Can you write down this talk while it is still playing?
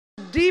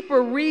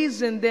deeper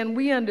reason than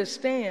we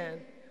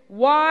understand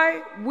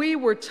why we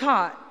were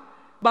taught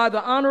by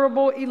the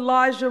Honorable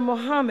Elijah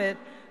Muhammad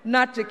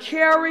not to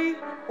carry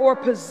or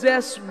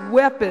possess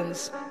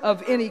weapons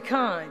of any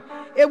kind.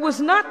 It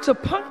was not to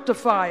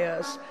punctify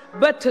us,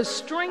 but to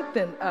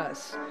strengthen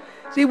us.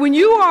 See, when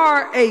you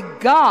are a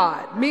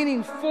God,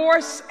 meaning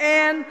force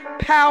and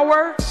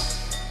power,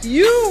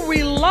 you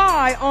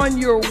rely on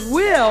your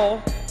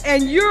will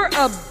and your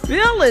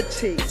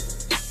ability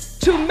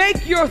to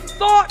make your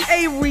thought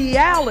a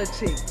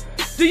reality.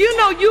 Do you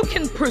know you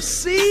can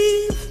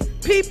perceive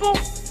people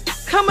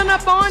coming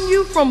up on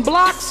you from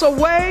blocks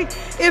away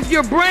if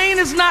your brain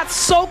is not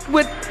soaked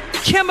with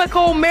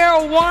chemical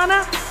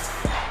marijuana?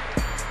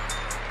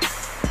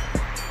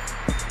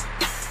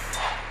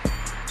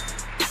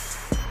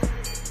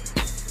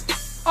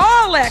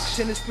 All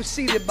action is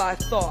preceded by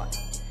thought.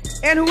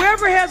 And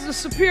whoever has the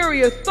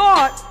superior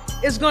thought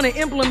is going to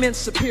implement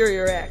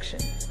superior action.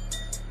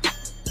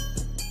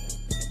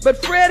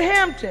 But Fred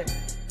Hampton,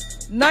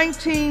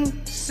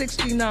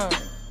 1969.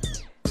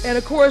 And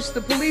of course,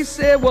 the police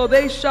said, well,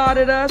 they shot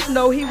at us.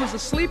 No, he was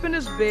asleep in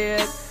his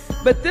bed.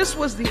 But this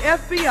was the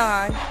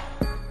FBI,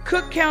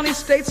 Cook County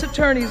State's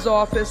Attorney's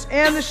Office,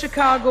 and the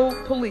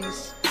Chicago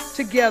police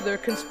together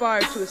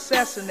conspired to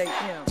assassinate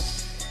him.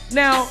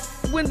 Now,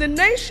 when the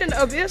Nation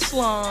of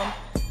Islam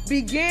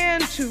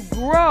began to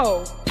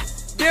grow,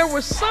 there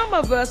were some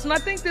of us, and I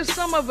think there's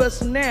some of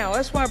us now,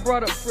 that's why I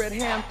brought up Fred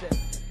Hampton.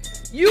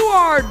 You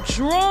are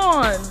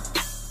drawn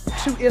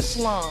to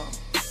Islam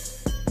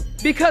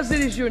because it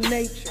is your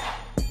nature.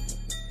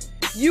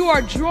 You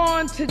are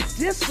drawn to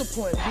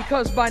discipline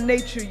because by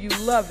nature you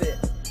love it.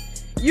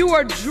 You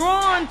are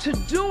drawn to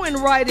doing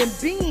right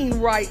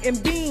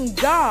and being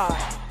God.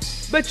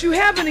 But you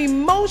have an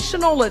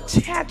emotional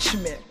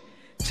attachment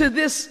to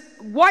this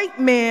white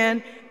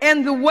man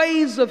and the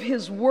ways of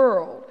his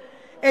world.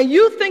 And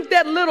you think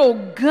that little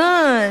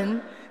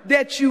gun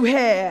that you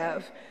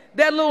have,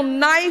 that little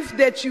knife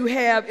that you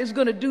have is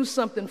going to do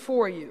something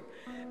for you.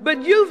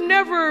 But you've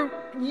never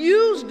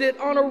used it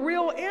on a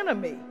real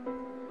enemy.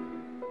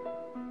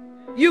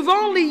 You've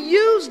only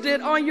used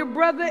it on your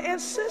brother and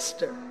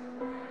sister.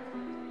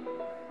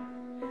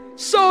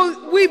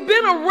 So we've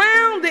been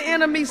around the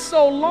enemy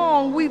so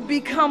long, we've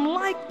become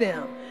like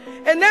them.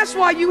 And that's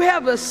why you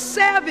have a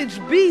savage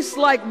beast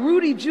like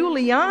Rudy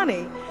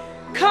Giuliani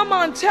come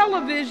on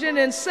television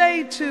and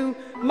say to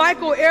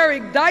Michael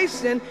Eric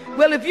Dyson,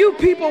 well, if you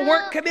people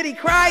weren't committing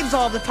crimes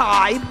all the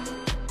time,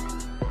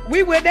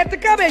 we wouldn't have to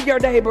come in your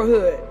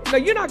neighborhood. No,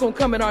 you're not going to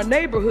come in our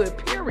neighborhood,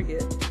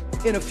 period,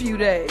 in a few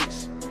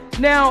days.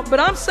 Now, but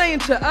I'm saying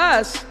to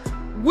us,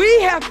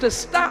 we have to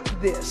stop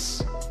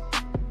this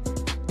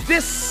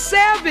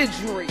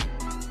savagery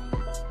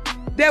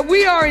that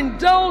we are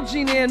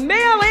indulging in,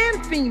 male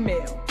and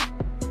female.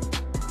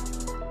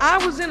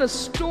 I was in a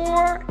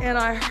store and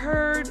I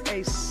heard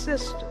a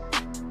sister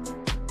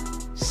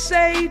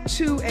say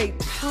to a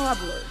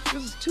toddler, this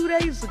was 2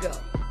 days ago,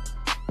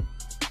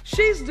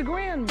 she's the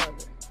grandmother.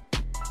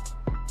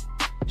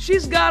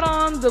 She's got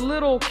on the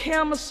little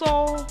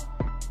camisole,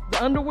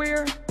 the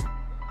underwear,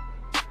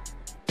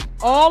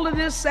 all of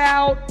this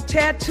out,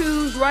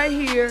 tattoos right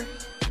here.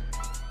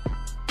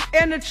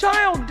 And the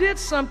child did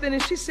something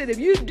and she said, if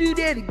you do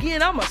that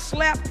again, I'm gonna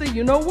slap the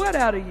you-know-what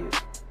out of you.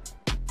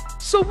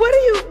 So what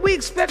do we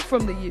expect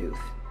from the youth,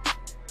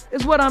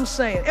 is what I'm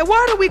saying. And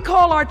why do we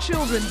call our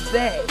children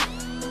they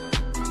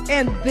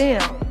and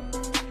them?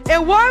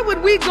 And why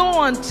would we go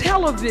on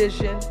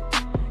television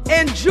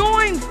and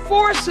join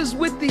forces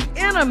with the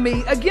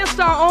enemy against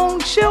our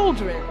own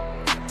children?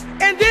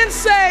 And then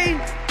say,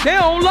 they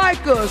don't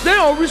like us, they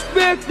don't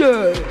respect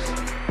us.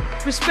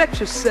 Respect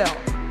yourself.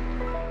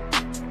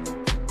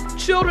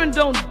 Children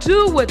don't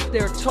do what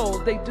they're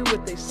told, they do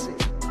what they see.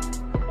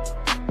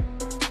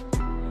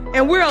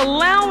 And we're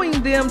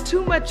allowing them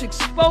too much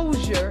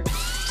exposure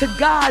to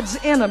God's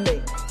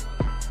enemy.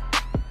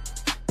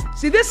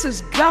 See, this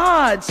is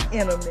God's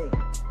enemy.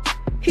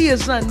 He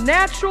is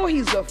unnatural,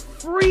 he's a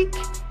freak,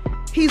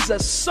 he's a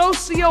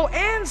socio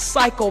and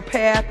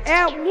psychopath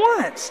at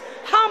once.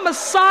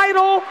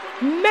 Homicidal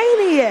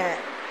maniac.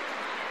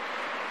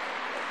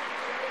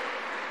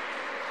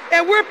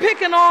 And we're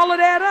picking all of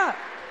that up.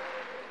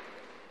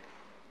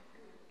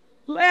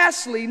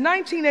 Lastly,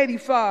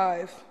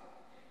 1985,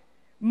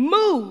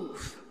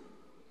 Move.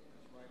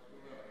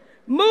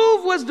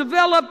 Move was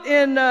developed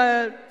in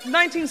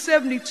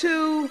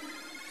 1972,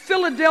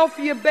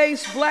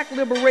 Philadelphia-based Black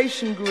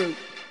liberation group.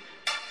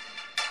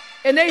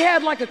 And they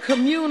had like a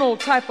communal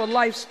type of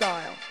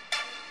lifestyle.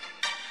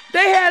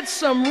 They had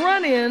some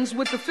run-ins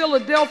with the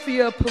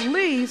Philadelphia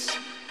police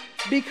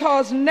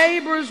because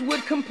neighbors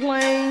would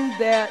complain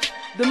that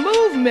the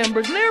Move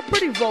members, and they're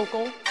pretty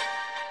vocal,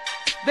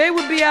 they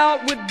would be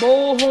out with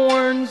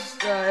bullhorns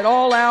at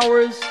all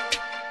hours,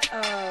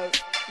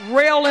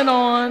 railing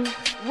on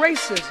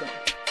racism.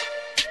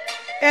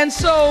 And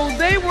so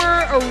they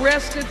were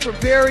arrested for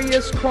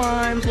various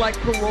crimes like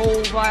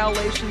parole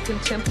violation,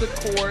 contempt of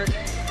court,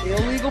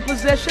 illegal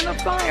possession of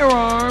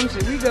firearms,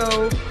 here we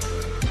go,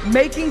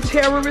 making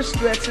terrorist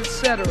threats,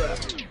 etc.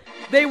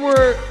 They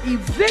were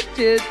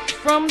evicted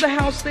from the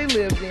house they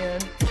lived in,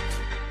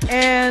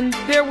 and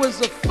there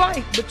was a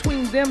fight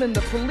between them and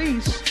the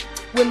police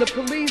when the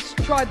police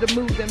tried to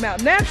move them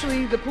out.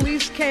 Naturally, the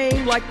police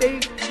came like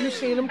you've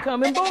seen them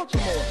come in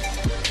Baltimore.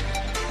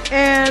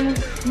 And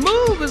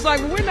Move is like,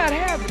 well, we're not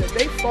having it.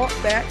 They fought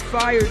back,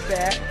 fired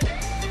back.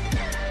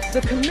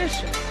 The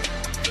commissioner,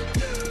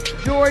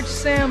 George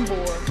Sanborn,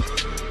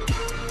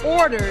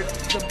 ordered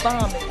the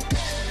bombing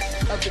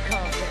of the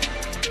compound.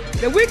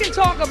 Now, we can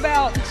talk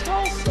about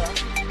Tulsa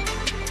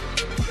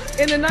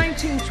in the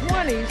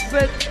 1920s,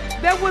 but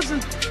that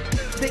wasn't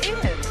the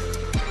end.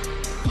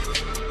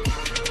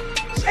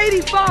 It's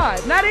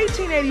 85, not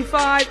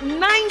 1885,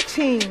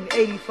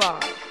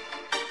 1985.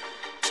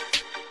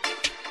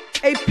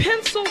 A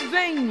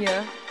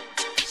Pennsylvania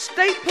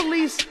State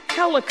Police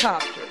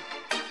helicopter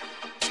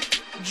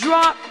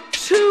dropped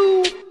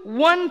 2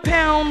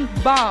 one-pound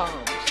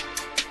bombs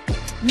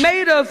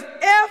made of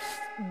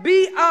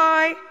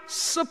FBI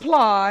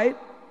supplied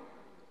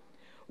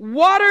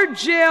water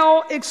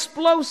gel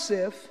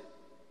explosive,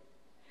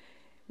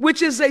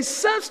 which is a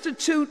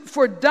substitute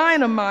for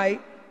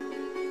dynamite,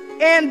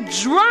 and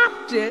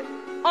dropped it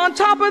on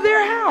top of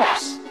their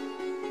house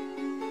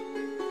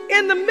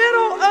in the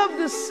middle of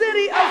the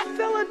city of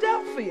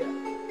Philadelphia.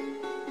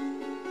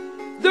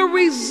 The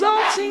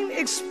resulting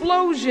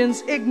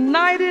explosions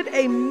ignited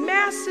a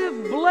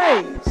massive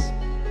blaze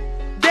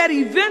that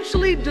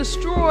eventually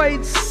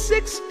destroyed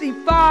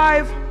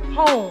 65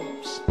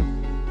 homes.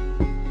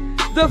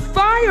 The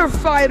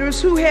firefighters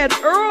who had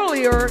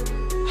earlier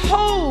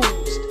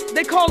hosed,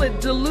 they call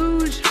it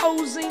deluge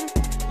hosing,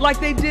 like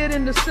they did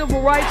in the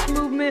civil rights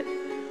movement,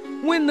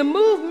 when the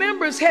MOVE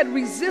members had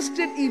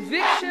resisted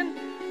eviction,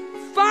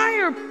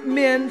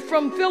 firemen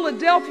from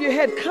Philadelphia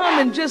had come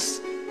and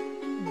just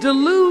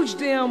deluged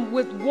them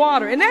with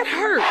water, and that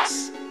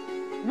hurts.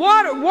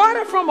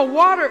 Water from a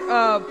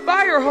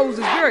fire hose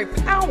is very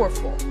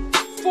powerful,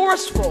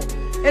 forceful,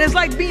 and it's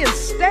like being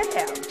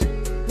stabbed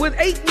with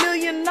 8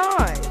 million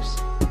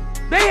knives.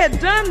 They had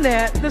done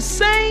that. The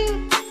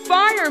same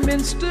firemen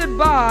stood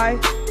by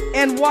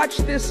and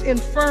watched this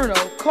inferno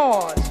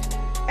caused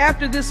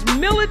after this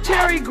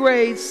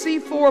military-grade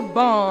C4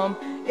 bomb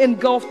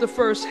engulfed the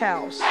first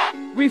house,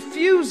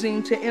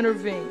 refusing to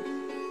intervene.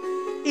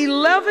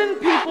 11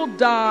 people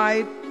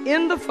died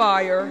in the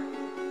fire,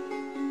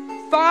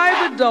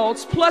 5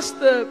 adults, plus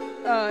the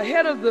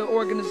head of the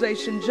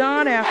organization,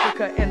 John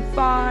Africa, and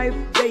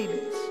 5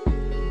 babies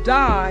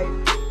died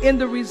in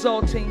the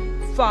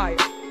resulting fire.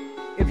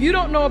 If you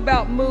don't know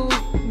about MOVE,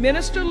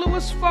 Minister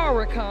Louis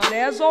Farrakhan,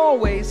 as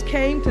always,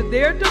 came to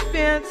their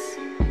defense,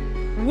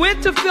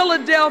 went to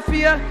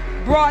Philadelphia,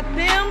 brought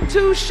them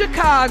to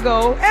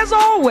Chicago, as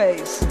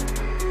always.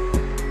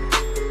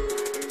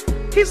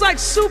 He's like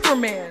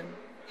Superman.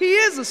 He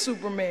is a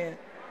Superman.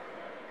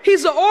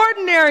 He's an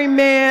ordinary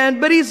man,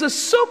 but he's a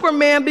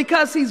Superman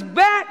because he's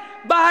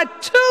backed by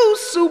 2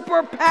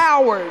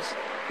 superpowers.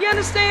 You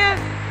understand?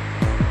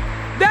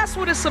 That's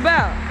what it's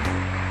about.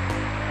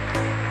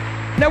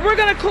 Now we're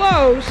going to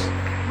close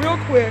real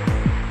quick.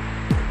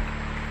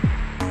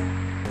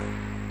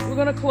 We're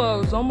going to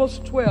close,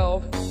 almost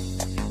 12.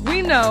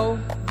 We know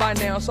by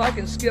now, so I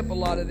can skip a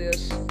lot of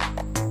this.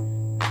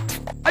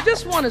 I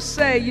just want to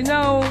say, you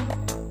know,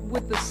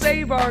 with the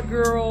Save Our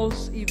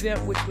Girls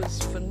event, which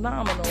was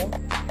phenomenal,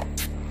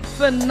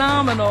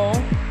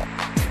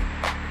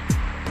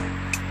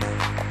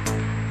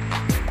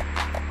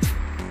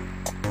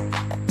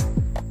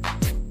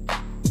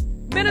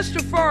 Minister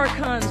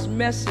Farrakhan's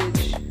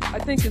message, I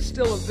think, is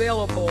still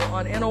available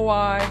on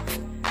NOI.org.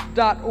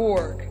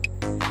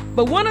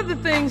 But one of the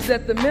things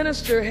that the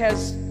minister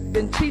has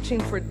been teaching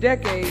for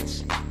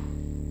decades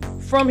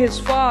from his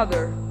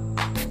father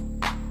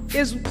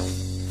is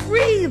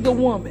free the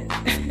woman.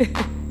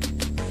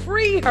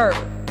 Free her.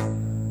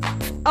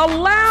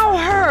 Allow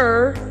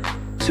her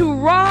to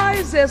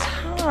rise as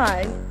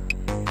high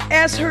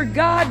as her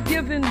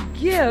God-given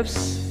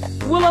gifts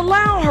will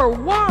allow her.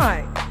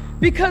 Why?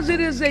 Because it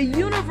is a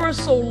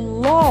universal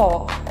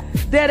law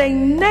that a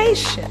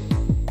nation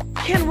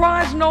can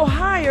rise no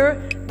higher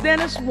than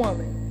its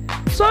woman.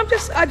 So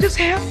I just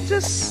have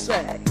to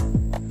say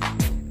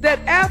that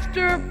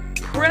after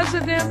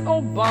President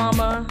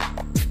Obama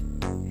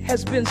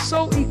has been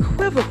so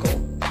equivocal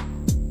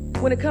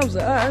when it comes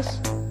to us,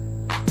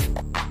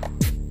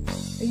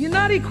 and you're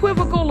not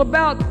equivocal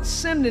about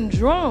sending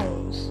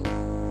drones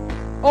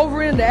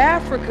over into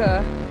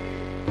Africa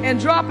and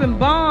dropping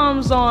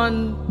bombs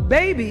on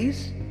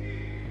babies,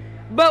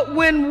 but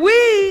when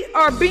we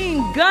are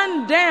being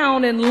gunned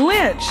down and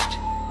lynched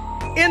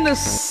in the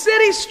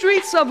city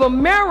streets of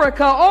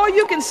America, all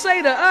you can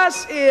say to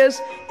us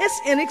is,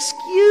 it's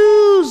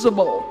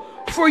inexcusable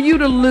for you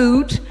to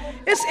loot.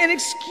 It's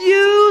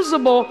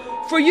inexcusable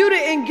for you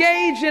to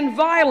engage in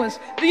violence.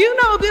 Do you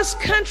know this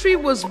country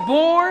was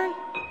born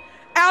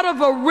out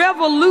of a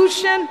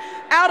revolution,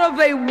 out of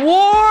a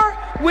war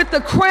with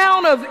the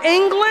crown of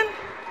England?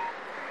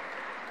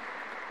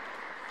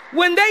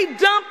 when they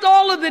dumped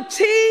all of the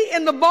tea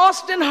in the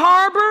Boston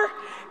Harbor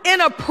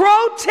in a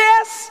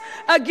protest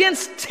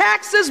against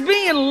taxes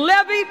being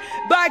levied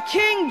by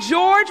King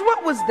George?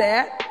 What was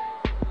that?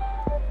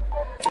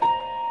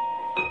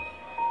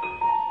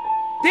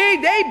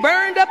 They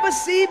burned up a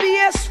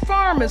CVS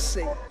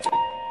pharmacy,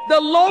 the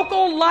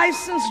local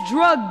licensed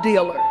drug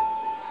dealer.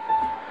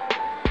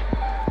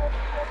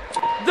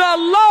 The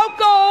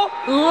local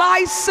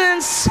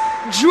licensed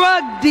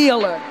drug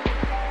dealer.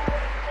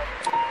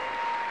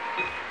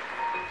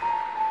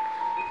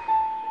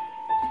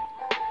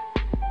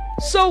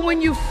 So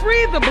when you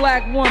free the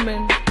black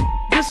woman,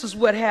 this is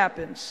what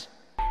happens.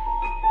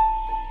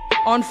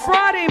 On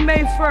Friday,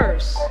 May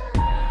 1st,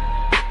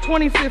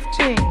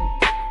 2015,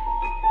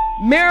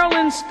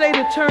 Maryland State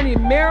Attorney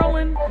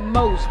Marilyn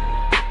Mosby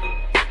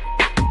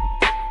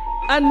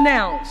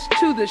announced,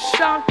 to the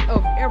shock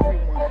of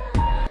everyone.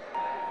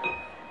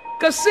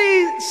 Because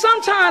see,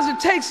 sometimes it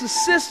takes a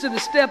sister to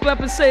step up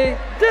and say,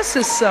 this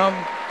is some.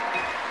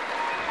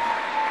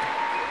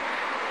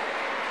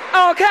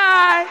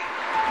 Okay.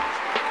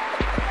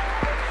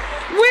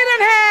 We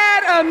done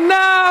had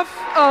enough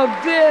of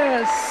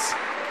this.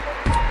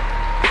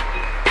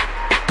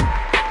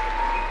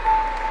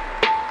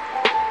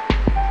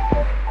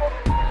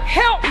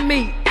 Help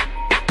me.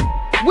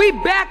 We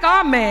back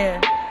our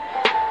man.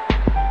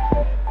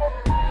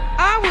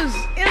 I was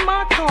in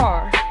my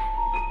car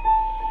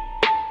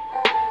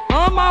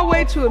on my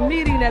way to a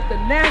meeting at the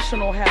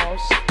National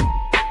House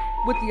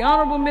with the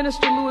Honorable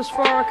Minister Louis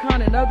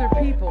Farrakhan and other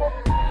people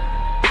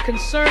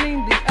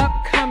concerning the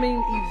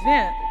upcoming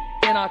event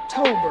in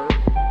October.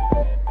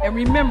 And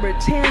remember,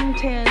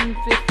 10-10-15.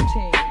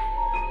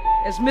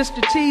 As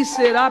Mr. T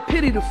said, I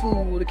pity the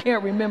fool that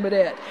can't remember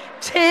that.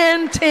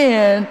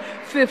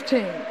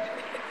 10-10-15.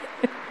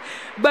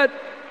 But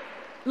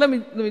let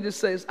me just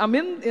say this. I'm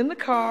in the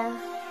car,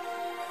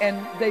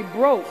 and they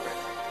broke.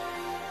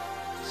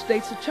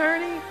 State's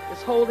attorney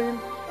is holding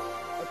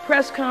a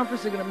press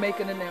conference. They're going to make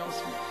an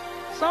announcement.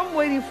 So I'm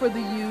waiting for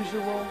the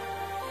usual.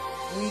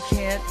 We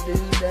can't do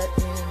that.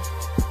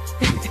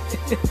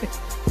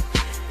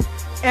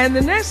 And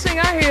the next thing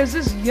I hear is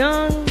this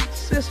young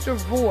sister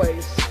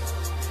voice.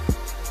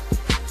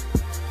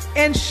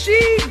 And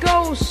she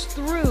goes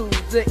through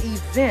the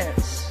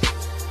events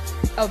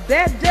of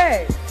that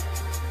day,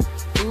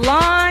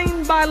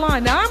 line by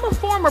line. Now, I'm a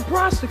former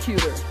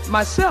prosecutor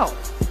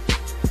myself.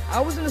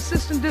 I was an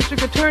assistant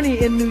district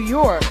attorney in New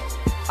York.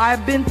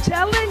 I've been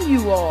telling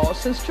you all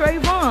since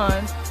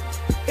Trayvon,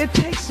 it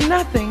takes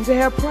nothing to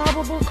have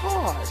probable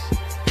cause.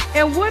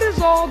 And what is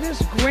all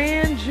this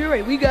grand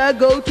jury? We gotta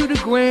go to the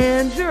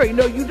grand jury.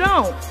 No, you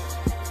don't.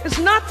 It's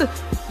not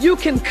you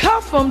can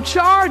cuff them,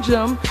 charge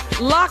them,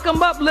 lock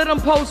them up, let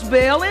them post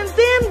bail, and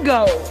then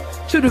go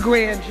to the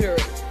grand jury.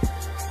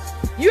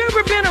 You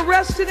ever been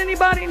arrested,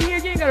 anybody in here?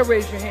 You ain't gotta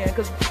raise your hand,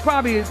 because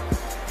probably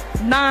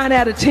 9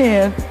 out of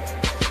 10.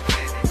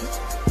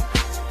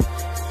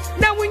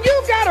 Now, when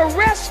you got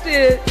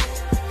arrested,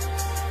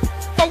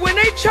 or when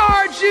they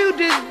charged you,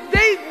 did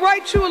they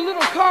write you a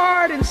little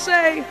card and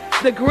say,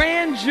 the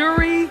grand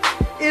jury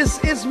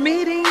is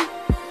meeting?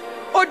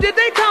 Or did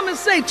they come and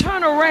say,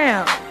 turn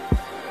around?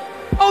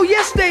 Oh,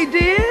 yes, they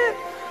did.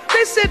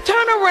 They said,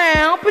 turn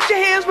around, put your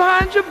hands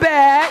behind your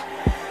back.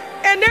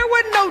 And there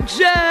wasn't no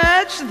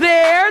judge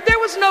there. There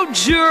was no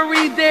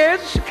jury there.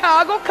 The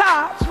Chicago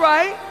cops,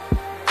 right?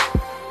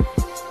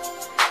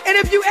 And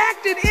if you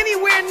acted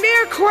anywhere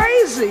near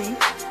crazy,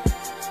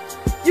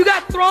 you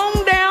got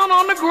thrown down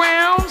on the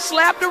ground,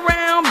 slapped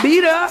around,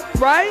 beat up,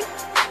 right?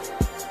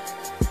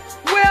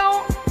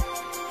 Well,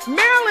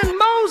 Marilyn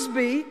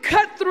Mosby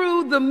cut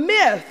through the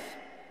myth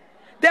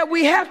that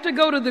we have to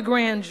go to the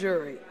grand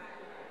jury.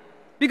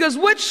 Because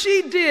what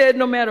she did,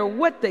 no matter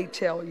what they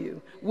tell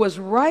you, was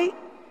right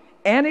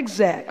and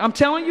exact. I'm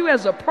telling you,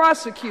 as a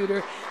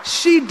prosecutor,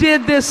 she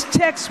did this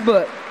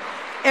textbook.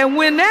 And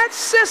when that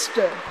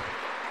sister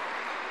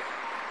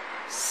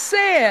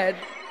said,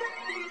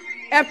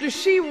 after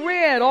she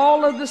read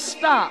all of the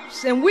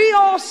stops, and we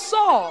all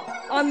saw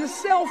on the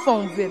cell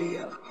phone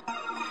video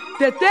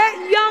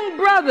that young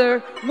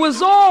brother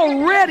was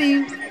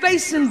already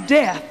facing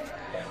death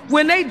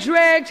when they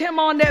dragged him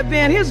on that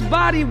van. His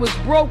body was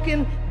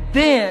broken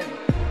then.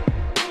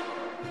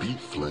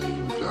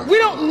 We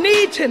don't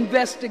need to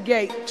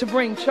investigate to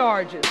bring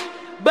charges.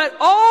 But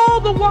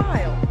all the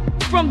while,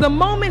 from the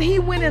moment he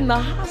went in the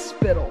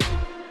hospital,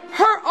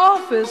 her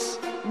office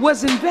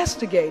was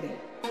investigating.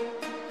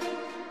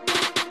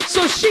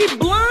 So she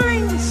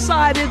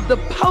blindsided the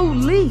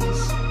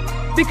police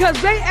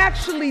because they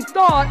actually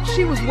thought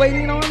she was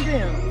waiting on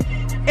them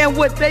and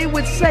what they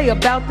would say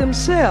about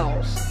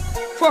themselves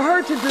for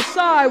her to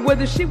decide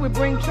whether she would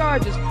bring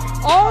charges.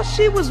 All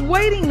she was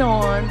waiting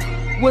on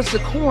was the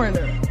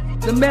coroner,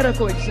 the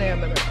medical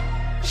examiner.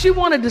 She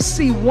wanted to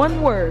see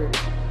one word: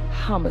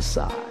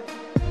 homicide.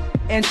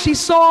 And she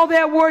saw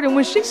that word, and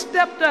when she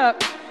stepped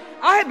up,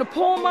 I had to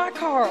pull my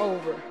car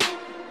over.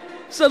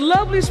 It's a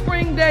lovely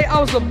spring day. I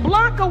was a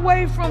block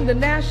away from the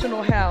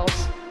National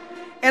House,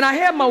 and I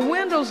had my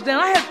windows down.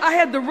 I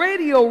had the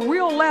radio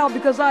real loud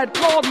because I had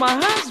called my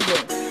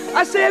husband.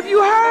 I said, have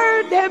you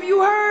heard? Have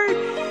you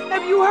heard?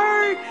 Have you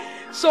heard?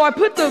 So I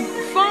put the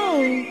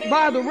phone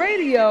by the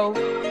radio,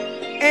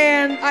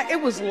 and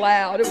it was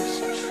loud. It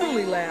was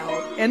truly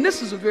loud. And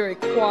this is a very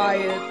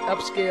quiet,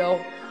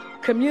 upscale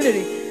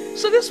community.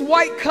 So this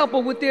white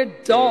couple with their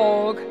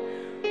dog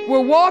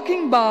were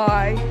walking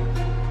by.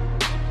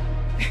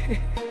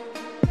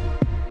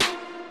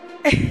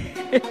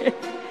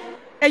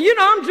 And you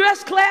know, I'm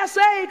dressed class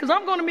A because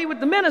I'm going to meet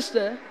with the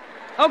minister,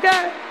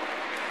 okay?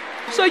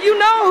 So you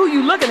know who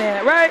you looking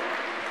at, right?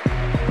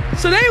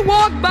 So they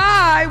walked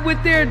by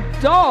with their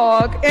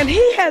dog, and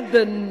he had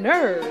the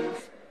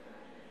nerve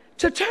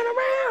to turn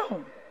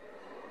around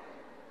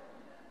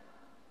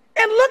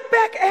and look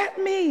back at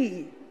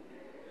me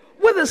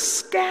with a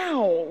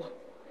scowl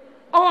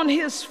on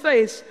his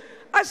face.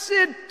 I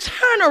said,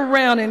 turn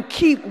around and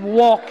keep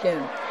walking.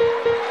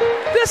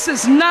 This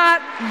is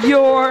not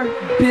your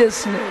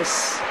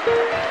business.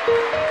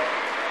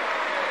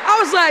 I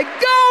was like,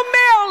 go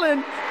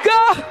Maryland,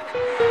 go.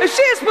 And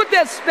she has put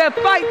that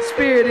fight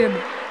spirit in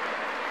me.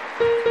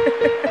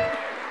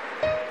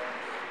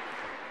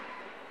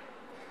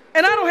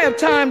 And I don't have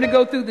time to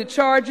go through the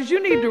charges. You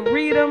need to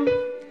read them.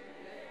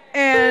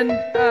 And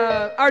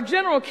our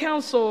general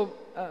counsel,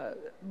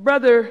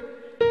 Brother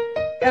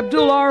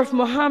Abdul Arif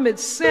Muhammad,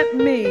 sent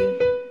me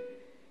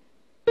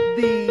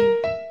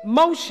the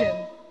motion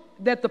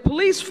that the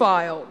police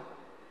filed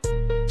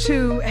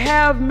to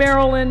have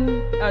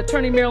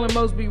Attorney Marilyn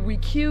Mosby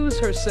recuse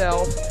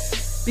herself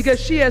because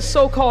she has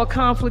so-called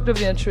conflict of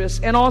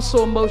interest, and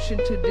also a motion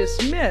to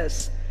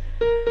dismiss.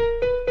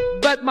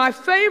 But my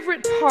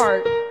favorite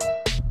part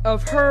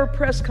of her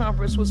press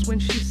conference was when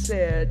she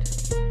said,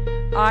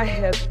 I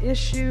have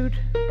issued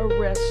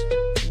arrest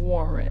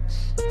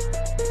warrants.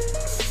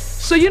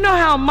 So you know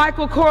how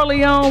Michael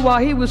Corleone, while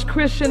he was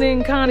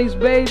christening Connie's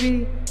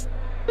baby,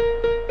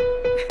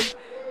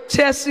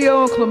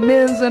 Tessio and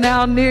Clemenza and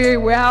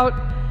Alneri were out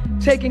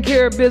taking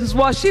care of business.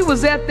 While she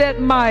was at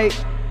that mic,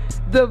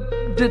 the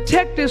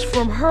detectives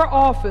from her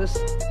office,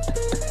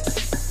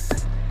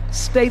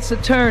 state's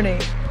attorney,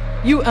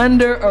 you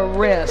under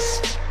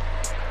arrest.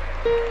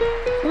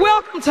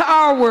 Welcome to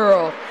our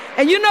world.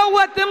 And you know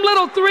what? Them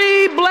little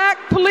 3 black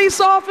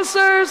police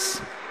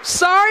officers,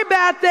 sorry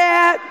about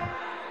that.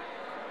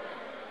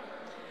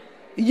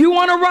 You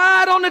want to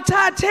ride on the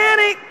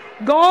Titanic?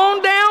 Go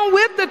on down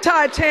with the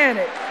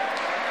Titanic.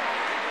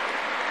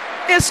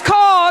 It's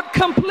called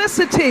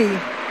complicity.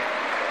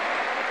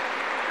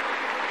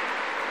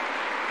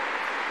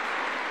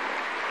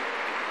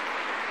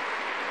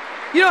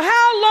 You know,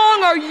 how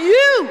long are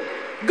you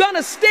going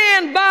to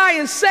stand by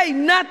and say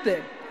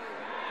nothing?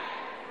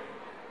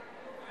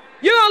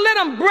 You're going to let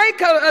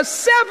him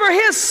sever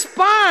his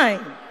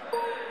spine,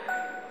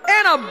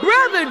 and a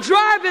brother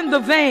driving the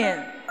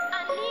van.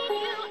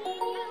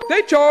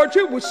 They charge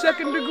him with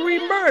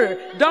second-degree murder.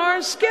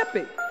 Darn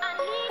Skippy.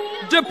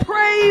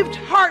 Depraved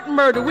heart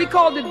murder. We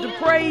called it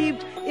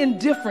depraved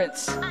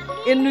indifference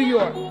in New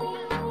York.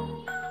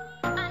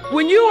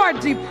 When you are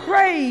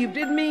depraved,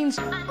 it means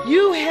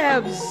you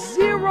have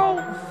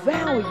zero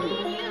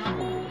value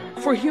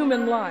for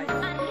human life.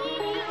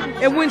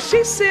 And when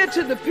she said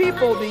to the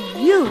people, the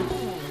youth,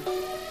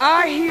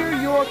 I hear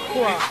your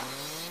cry,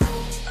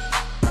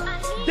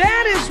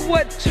 that is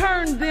what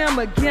turned them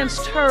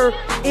against her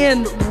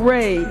in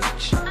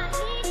rage.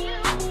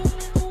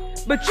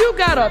 But you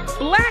got a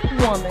black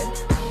woman,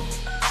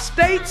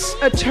 state's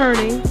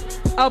attorney,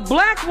 a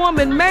black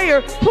woman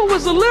mayor who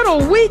was a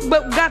little weak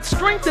but got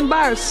strengthened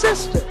by her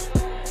sister.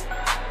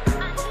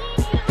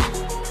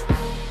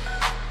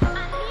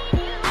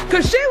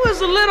 Because she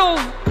was a little,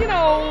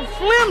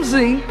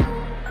 flimsy.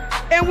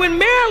 And when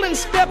Marilyn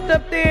stepped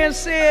up there and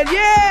said,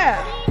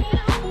 yeah,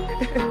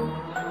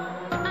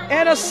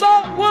 and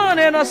assault 1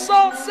 and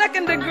assault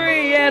 2nd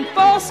degree and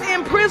false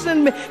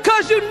imprisonment,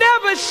 because you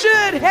never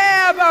should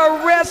have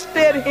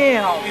arrested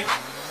him.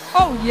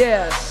 Oh,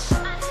 yes.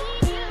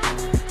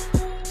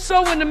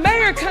 So when the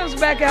mayor comes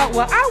back out,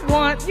 well,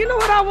 you know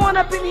what I want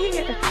up in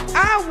here?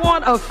 I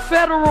want a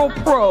federal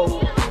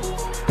probe.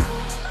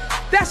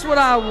 That's what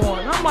I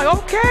want. I'm like,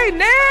 okay,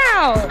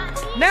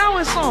 now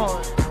it's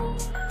on.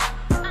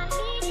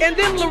 And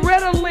then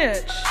Loretta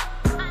Lynch,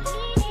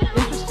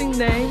 interesting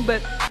name,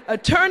 but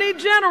Attorney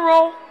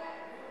General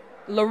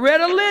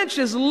Loretta Lynch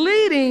is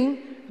leading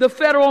the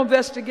federal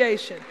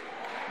investigation.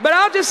 But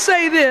I'll just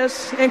say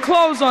this and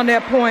close on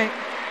that point.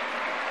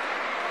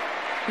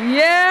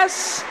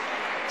 Yes,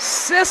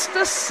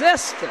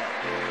 sister.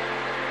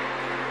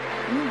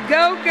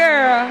 Go,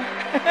 girl.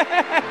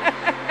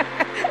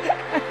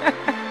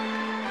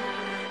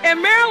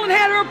 And Marilyn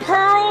had her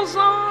pearls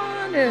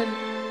on and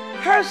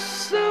her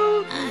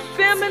suit,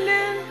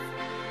 feminine,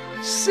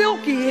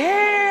 silky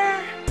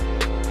hair.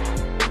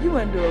 You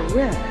under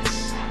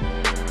arrest.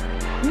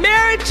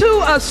 Married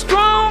to a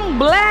strong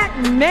black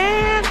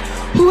man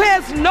who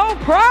has no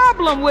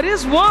problem with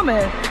his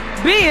woman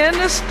being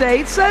the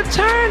state's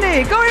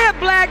attorney. Go ahead,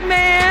 black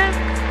man.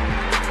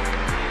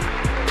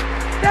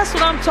 That's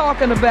what I'm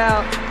talking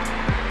about.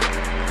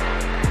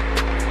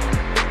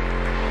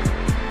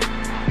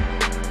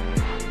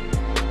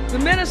 The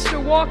minister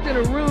walked in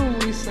a room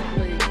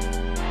recently.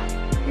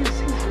 He's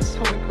just so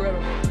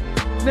incredible.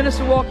 The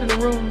minister walked in a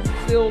room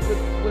filled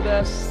with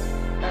us,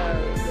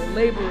 the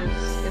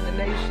laborers in the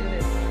nation,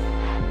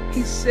 and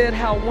he said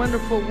how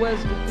wonderful it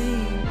was to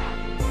be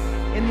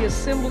in the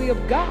assembly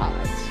of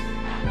gods.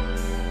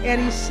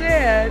 And he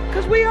said,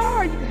 because we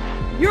are,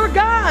 you're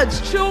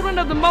God's children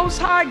of the Most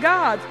High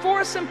God,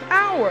 force and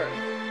power.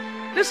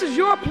 This is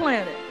your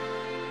planet.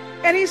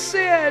 And he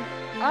said,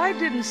 I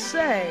didn't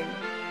say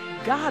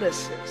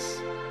goddesses.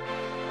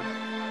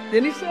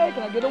 Didn't he say,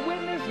 can I get a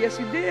witness? Yes,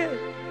 he did.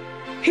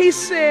 He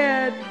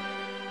said,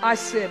 I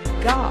said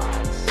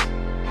gods,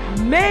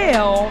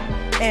 male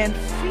and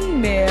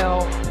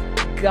female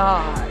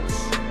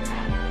gods.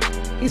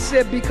 He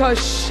said, because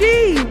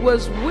she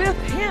was with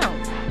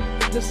him,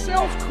 the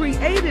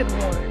self-created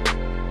one.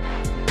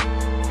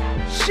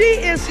 She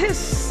is his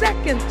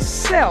second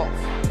self.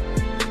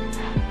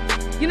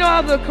 You know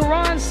how the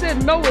Quran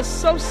said no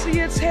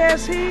associates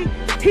has he?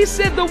 He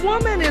said the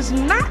woman is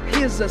not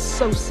his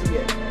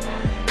associate.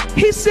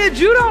 He said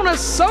you don't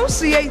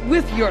associate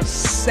with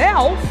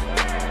yourself.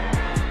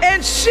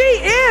 And she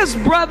is,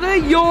 brother,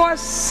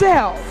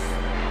 yourself.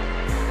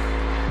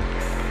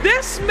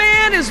 This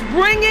man is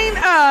bringing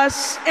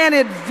us an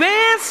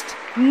advanced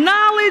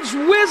knowledge,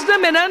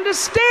 wisdom, and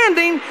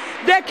understanding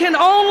that can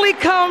only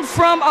come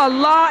from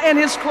Allah and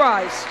His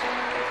Christ.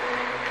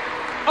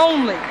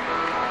 Only.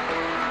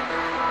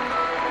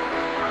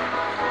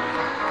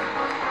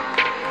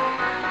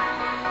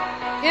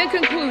 In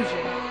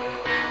conclusion,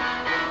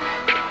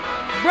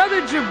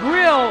 Brother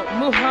Jabril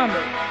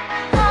Muhammad,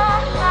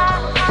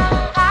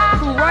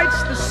 who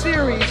writes the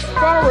series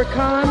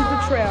Farrakhan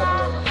the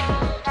Traveler,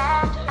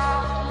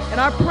 and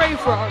I pray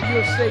for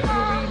your sake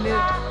you're reading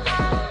it,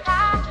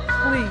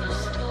 please.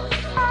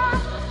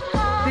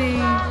 The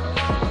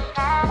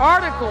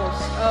articles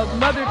of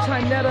Mother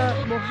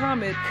Tainetta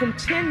Muhammad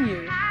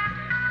continue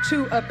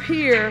to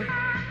appear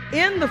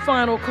in the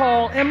final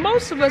call, and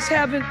most of us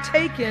haven't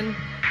taken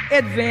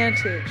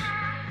advantage.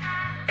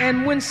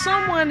 And when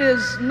someone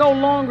is no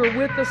longer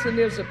with us and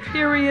there's a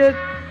period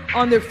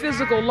on their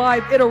physical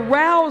life, it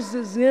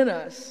arouses in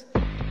us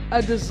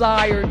a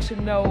desire to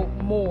know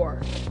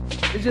more.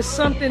 It's just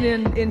something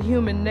in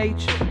human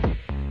nature.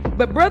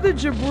 But Brother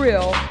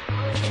Jabril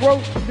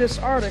wrote this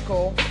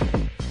article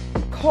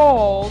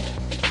called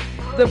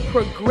The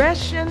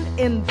Progression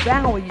in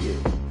Value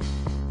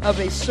of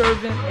a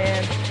Servant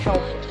and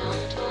Helper.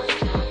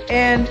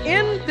 And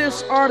in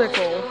this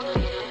article,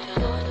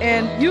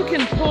 and you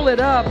can pull it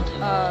up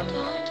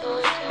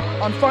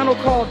on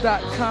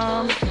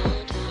finalcall.com.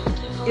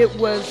 It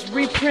was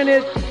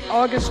reprinted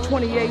August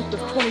 28th of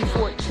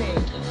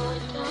 2014.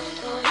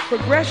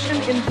 Progression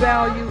in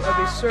Value of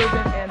a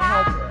Servant and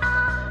Helper.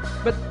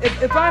 But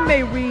if I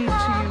may read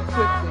to you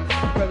quickly,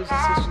 brothers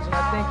and sisters, and I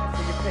thank you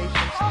for your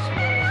patience this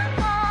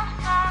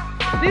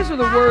morning. These are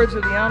the words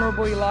of the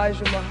Honorable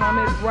Elijah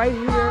Muhammad right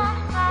here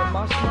in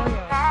Mosque,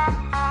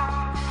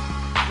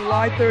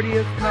 July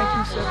 30th,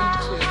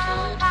 1972.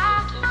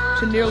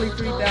 To nearly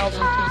 3,000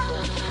 people.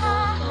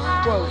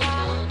 Quote,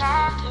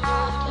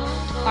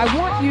 I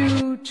want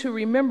you to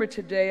remember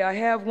today I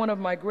have one of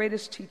my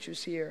greatest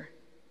teachers here.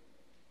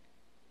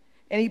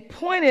 And he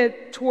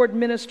pointed toward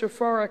Minister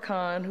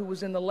Farrakhan, who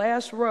was in the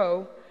last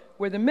row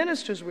where the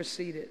ministers were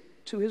seated,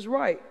 to his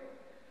right.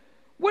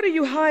 What are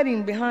you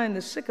hiding behind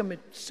the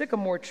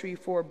sycamore tree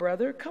for,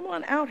 brother? Come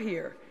on out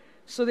here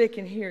so they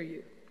can hear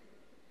you.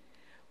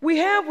 We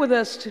have with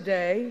us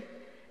today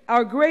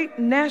our great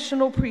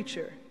national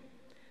preacher,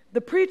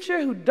 the preacher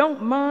who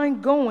don't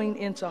mind going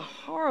into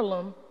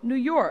Harlem, New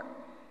York,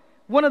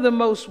 one of the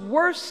most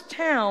worst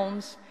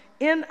towns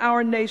in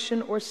our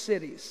nation or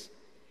cities.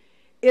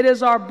 It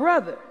is our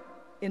brother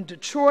in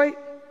Detroit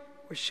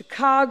or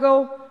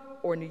Chicago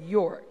or New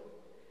York.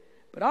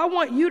 But I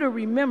want you to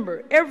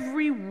remember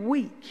every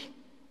week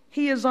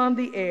he is on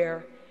the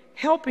air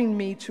helping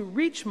me to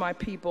reach my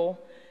people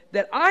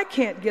that I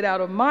can't get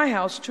out of my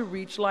house to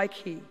reach like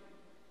he.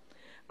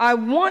 I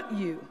want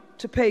you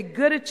to pay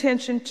good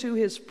attention to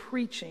his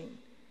preaching.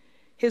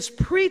 His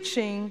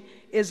preaching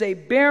is a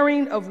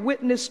bearing of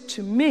witness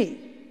to me.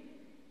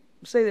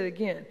 I'll say that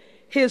again.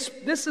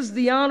 This is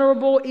the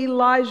Honorable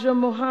Elijah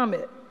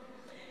Muhammad.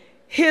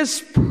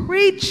 His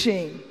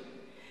preaching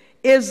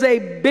is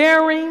a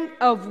bearing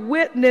of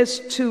witness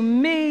to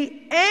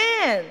me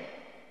and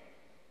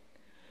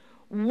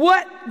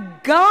what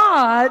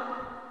God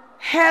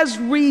has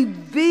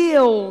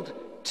revealed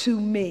to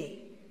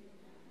me.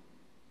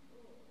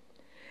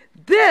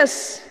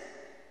 This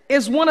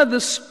is one of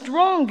the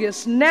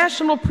strongest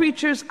national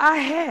preachers I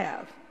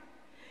have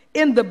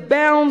in the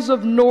bounds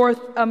of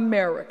North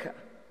America.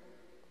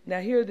 Now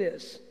hear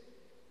this.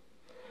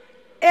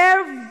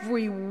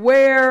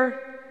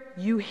 Everywhere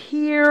you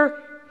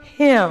hear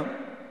him,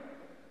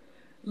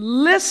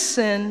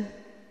 listen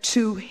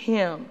to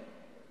him.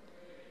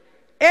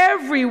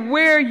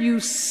 Everywhere you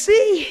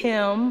see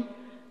him,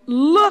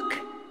 look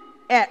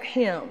at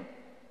him.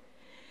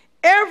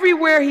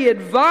 Everywhere he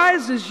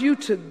advises you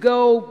to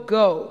go,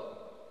 go.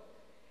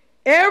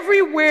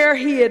 Everywhere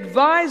he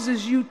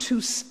advises you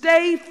to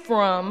stay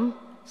from,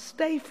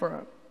 stay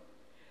from.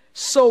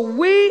 So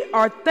we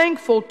are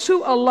thankful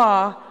to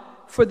Allah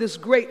for this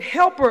great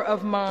helper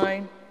of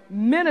mine,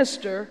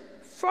 Minister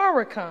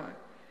Farrakhan.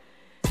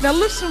 Now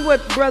listen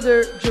what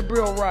Brother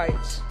Jabril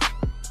writes.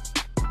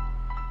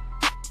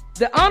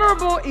 The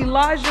Honorable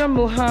Elijah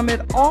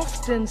Muhammad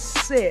often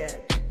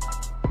said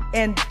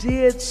and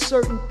did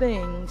certain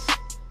things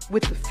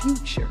with the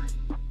future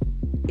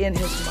in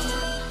his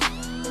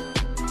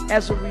mind.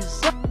 As a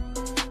result,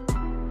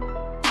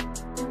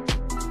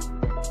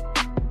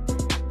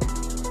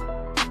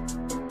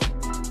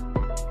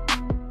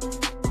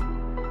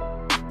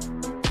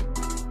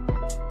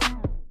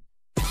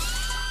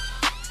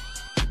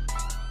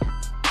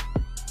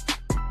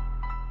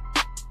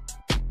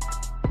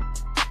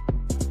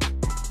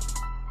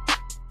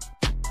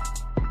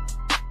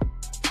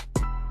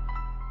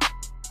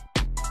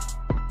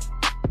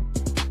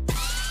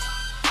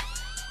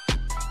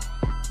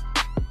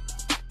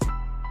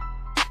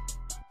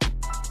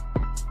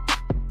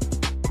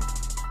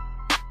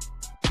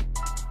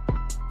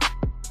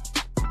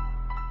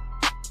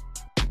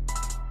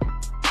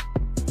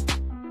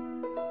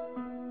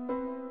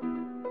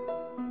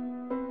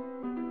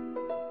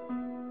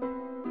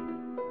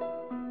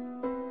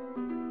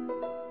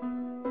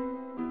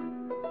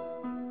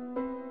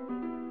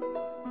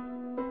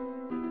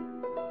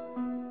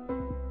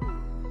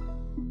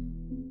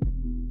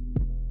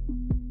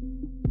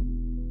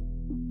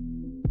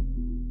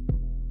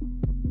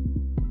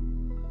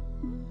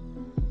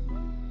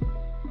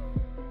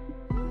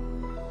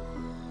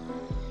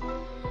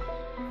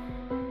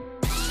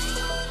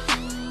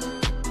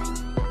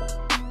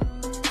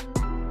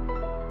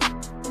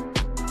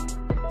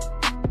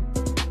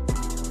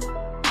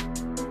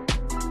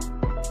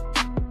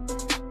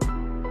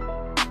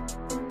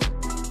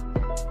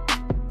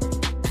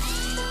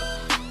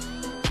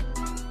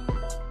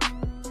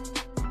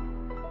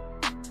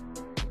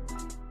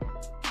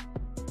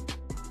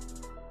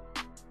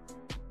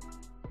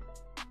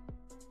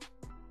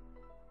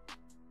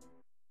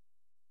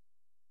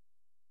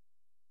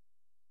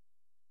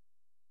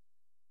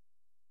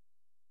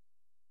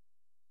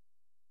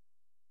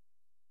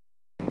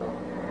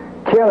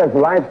 Careless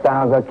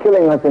lifestyles are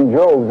killing us in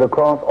droves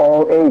across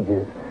all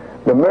ages.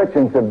 The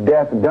merchants of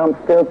death dump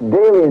filth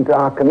daily into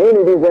our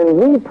communities, and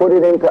we put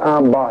it into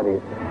our bodies.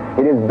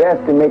 It is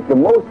best to make the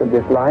most of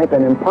this life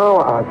and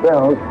empower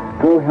ourselves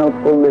through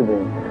healthful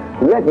living.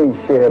 Let me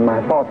share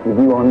my thoughts with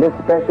you on this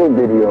special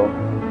video.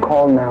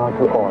 Call now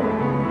to order.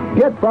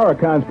 Get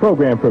Farrakhan's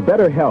program for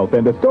better health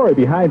and the story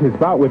behind his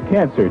bout with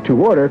cancer.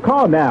 To order,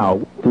 call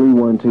now.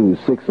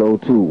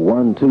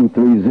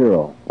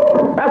 312-602-1230.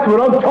 That's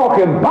what I'm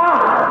talking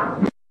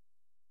about!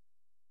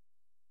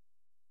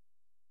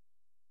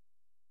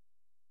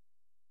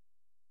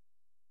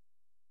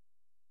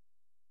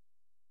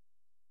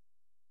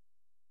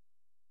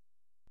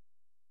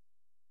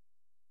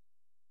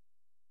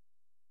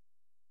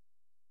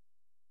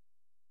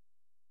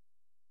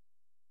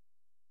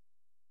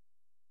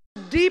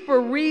 Deeper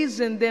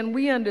reason than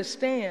we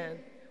understand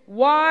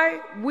why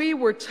we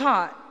were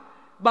taught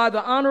by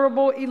the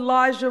Honorable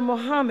Elijah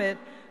Muhammad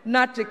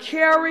not to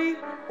carry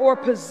or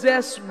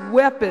possess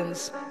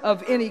weapons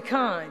of any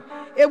kind.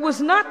 It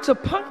was not to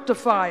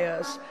punctify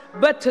us,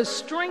 but to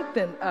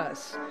strengthen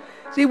us.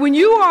 See, when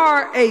you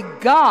are a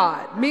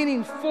God,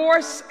 meaning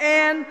force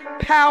and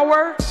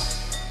power,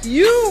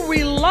 you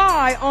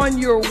rely on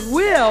your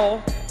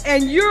will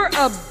and your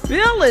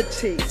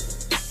ability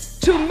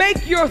to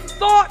make your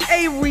thought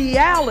a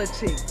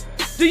reality.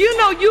 Do you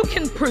know you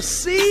can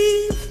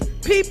perceive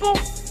people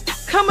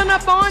coming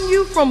up on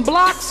you from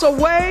blocks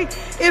away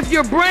if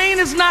your brain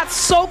is not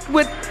soaked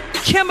with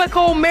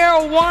chemical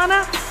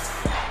marijuana?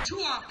 Two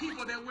are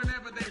people that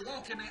whenever they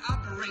walk and they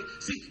operate,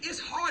 see, it's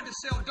hard to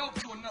sell dope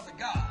to another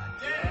God.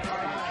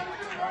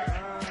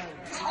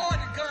 It's hard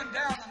to gun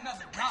down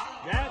another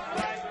God.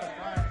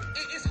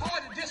 It's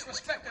hard to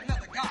disrespect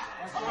another God.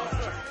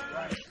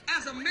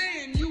 As a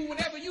man,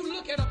 whenever you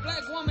look at a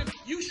black woman,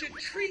 you should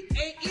treat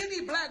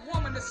any black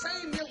woman the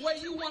same way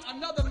you want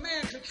another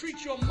man to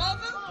treat your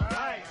mother,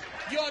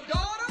 your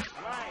daughter,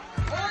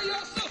 or your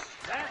sister.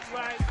 That's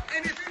right.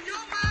 And if in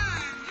your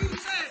mind you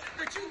say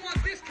that you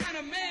want this kind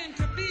of man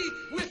to be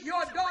with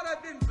your daughter,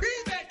 then be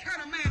that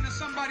kind of man to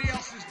somebody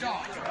else's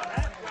daughter.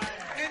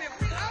 And if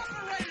we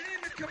operated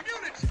in the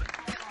community,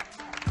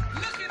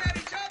 looking at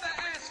each other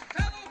as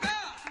fellow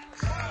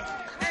gods,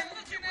 and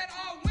looking at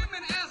our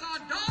women as our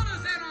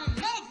daughters and our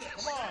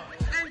mothers,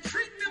 and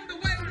treat them the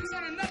way we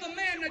want another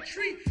man to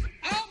treat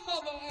our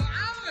mother or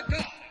our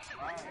daughter,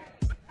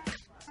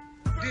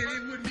 then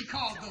it wouldn't be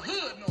called the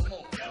hood no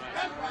more.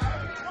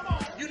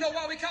 You know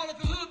why we call it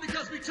the hood?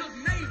 Because we took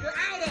neighbor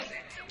out of it.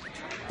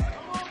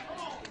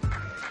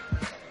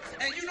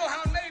 And you know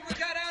how neighbor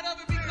got out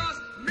of it? Because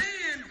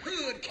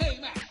manhood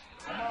came out.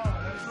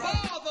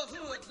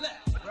 Fatherhood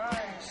left.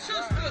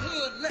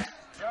 Sisterhood left.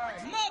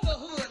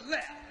 Motherhood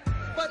left.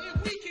 But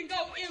if we can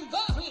go in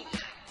the hood,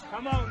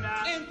 come on now,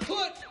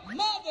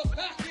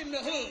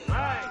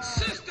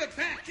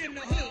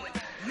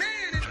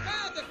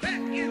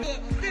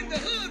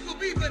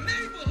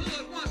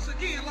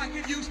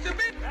 it used to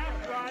be.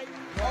 That's right.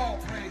 All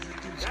praise to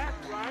Jesus.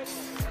 That's right.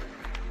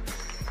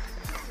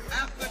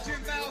 After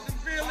 10,000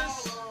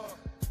 feelings,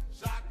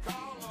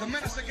 the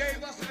minister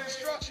gave us an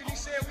instruction. He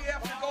said we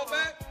have to go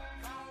back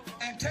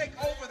and take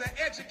over the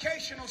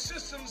educational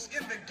systems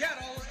in the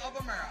ghettos of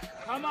America.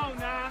 Come on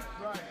now.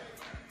 Right.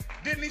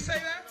 Didn't he say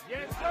that?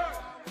 Yes, sir.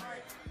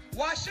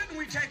 Why shouldn't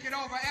we take it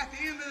over? At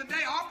the end of the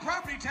day, our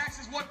property tax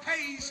is what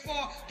pays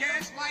for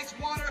gas, lights,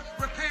 water,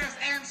 repairs,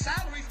 and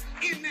salaries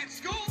in that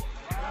school.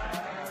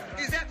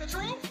 Is that the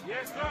truth?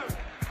 Yes, sir.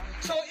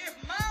 So if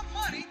my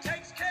money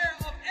takes care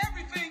of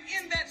everything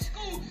in that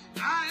school,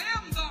 I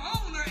am the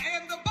owner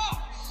and the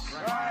boss.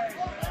 Right.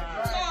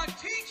 So a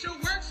teacher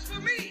works for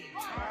me.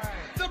 Right.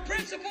 The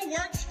principal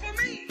works for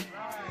me.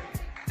 Right.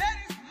 That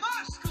is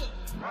my school.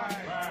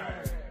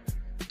 Right.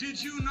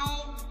 Did you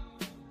know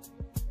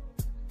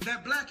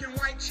that black and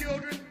white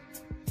children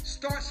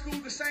start school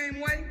the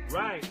same way?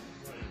 Right.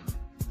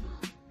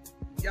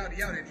 Y'all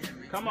didn't hear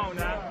me. Come on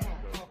now.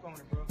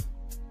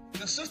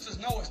 The sisters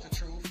know it's the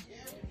truth.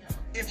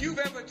 If you've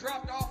ever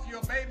dropped off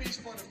your babies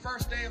for the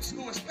first day of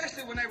school,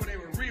 especially when they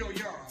were real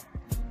young,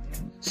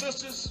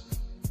 sisters,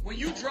 when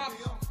you drop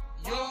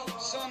your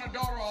son or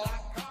daughter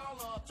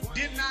off,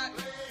 did not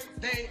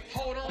they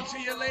hold on to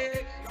your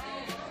leg,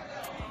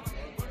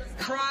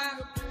 cry,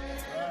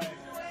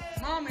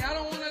 "Mommy, I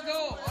don't want to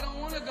go. I don't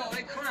want to go."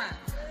 They crying.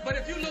 But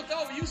if you look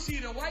over, you see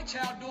the white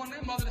child doing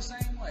their mother the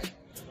same way.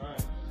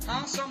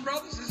 Huh? Some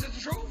brothers, is it the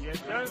truth? Yes,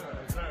 sir.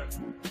 Yes, sir.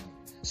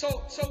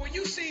 So when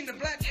you seen the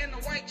black and the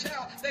white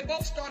child, they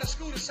both started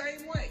school the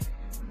same way.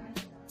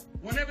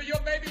 Whenever your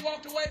baby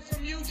walked away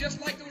from you, just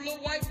like the little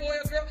white boy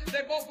or girl,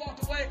 they both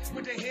walked away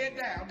with their head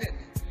down, didn't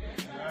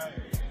they?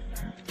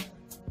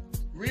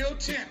 Real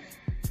timid.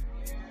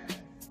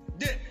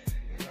 Didn't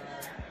they?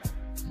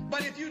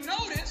 But if you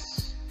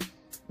notice,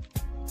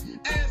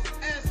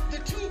 as the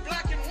two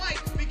black and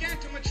white began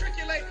to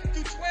matriculate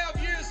through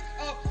 12 years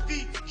of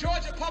the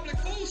Georgia public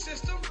food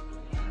system,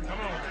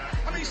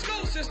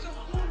 school system,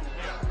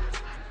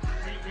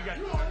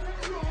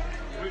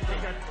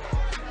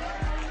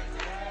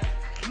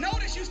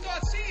 notice you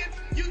start seeing,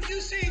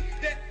 you see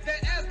that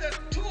as the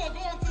two are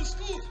going through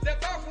school, they're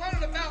both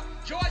learning about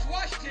George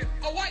Washington,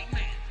 a white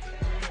man,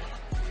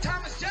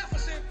 Thomas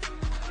Jefferson,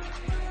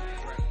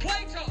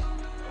 Plato,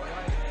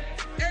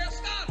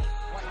 Aristotle,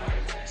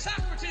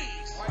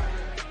 Socrates,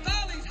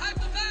 Thales,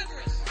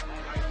 Hypothagorus.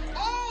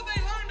 All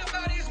they learned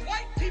about is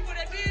white people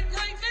that did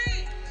great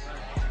things.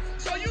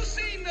 So you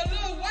seen the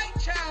little white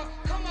child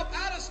come up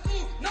out of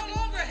school, no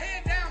longer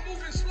head down,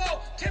 moving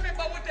slow, timid,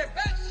 but with their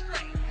back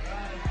straight,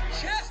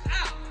 chest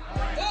out,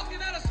 walking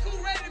out of school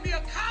ready to be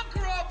a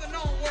conqueror of the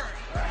known world.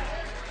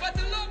 But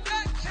the little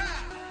black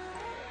child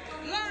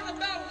learned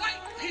about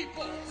white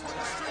people.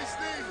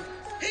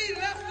 He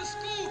left the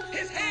school,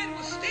 his head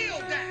was still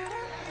down.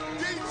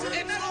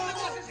 And not only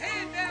was his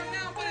head down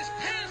now, but his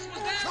pants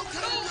was down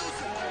too.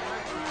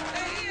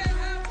 And he had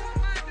half his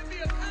mind to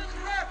be a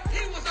conqueror.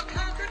 He was a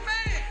conquered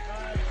man.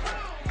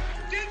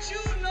 Did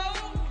you know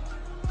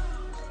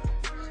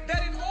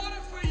that in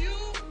order for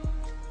you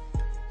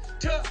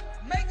to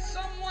make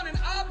someone an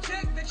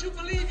object that you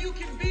believe you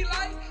can be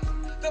like,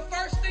 the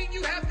first thing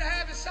you have to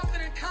have is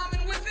something in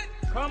common with it?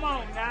 Come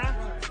on now.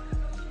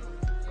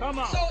 Come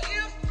on. So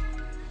if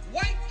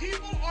white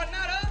people are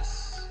not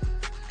us,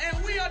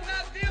 and we are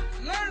not them,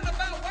 learning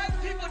about white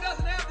people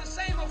doesn't have the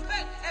same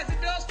effect as it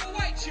does for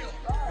white children.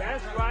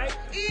 That's right.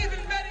 Even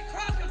Betty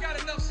Crocker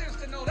got enough sense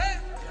to know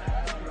that.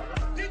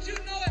 Did you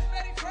know if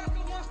Betty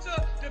Crocker wants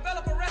to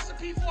develop a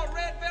recipe for a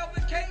red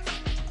velvet cake,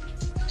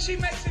 she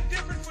makes it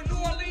different for New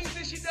Orleans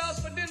than she does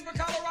for Denver,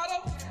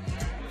 Colorado?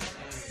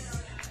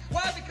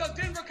 Why? Because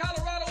Denver,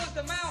 Colorado is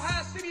the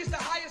mile-high city, it's the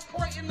highest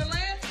point in the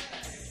land,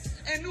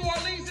 and New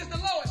Orleans is the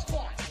lowest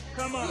point.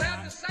 Come on. You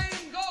have the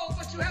same goal,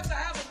 but you have to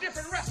have a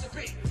different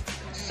recipe.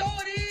 So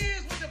it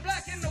is with the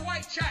black and the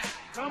white child.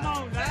 Come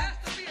on, There now. has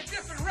to be a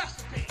different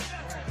recipe.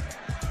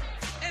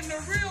 And the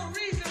real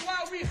reason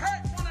why we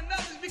hurt one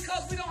another is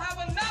because we don't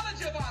have a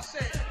knowledge of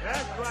ourselves.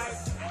 That's right.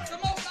 The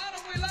most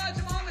honorable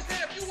Elijah Muhammad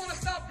said, if you want to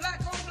stop black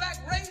on black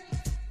rape,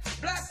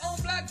 black on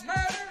black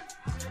murder,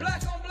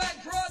 black on black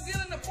drug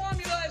dealing, the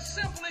formula is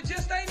simple, it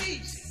just ain't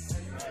easy.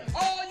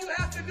 All you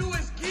have to do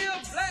is give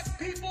black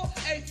people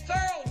a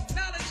thorough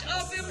knowledge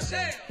of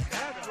themselves.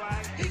 That's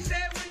right. He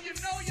said, when you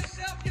know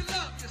yourself, you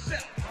love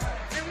yourself.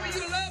 And when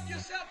you love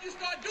yourself, you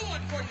start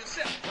doing for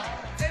yourself.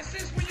 And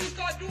since when you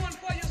start doing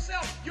for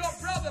yourself, your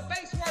brother,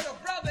 base word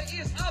of brother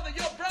is other,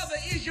 your brother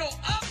is your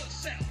other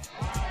self.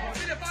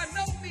 And if I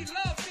know me,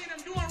 love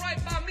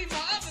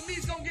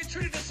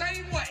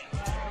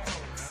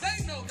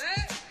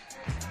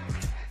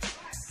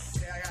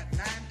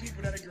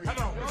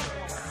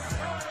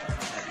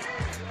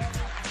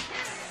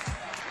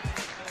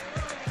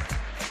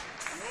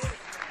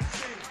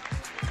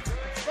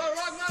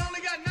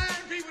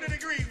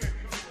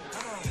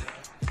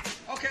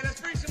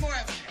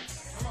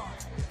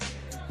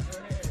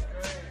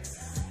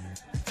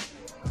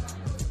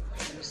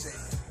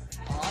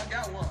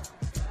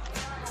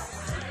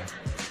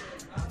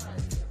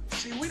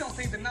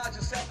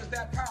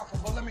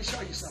me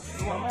show you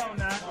something. Come on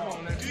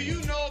now. Do you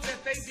know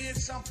that they did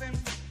something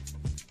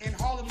in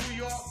Harlem, New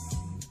York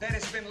that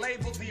has been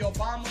labeled the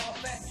Obama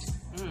effect?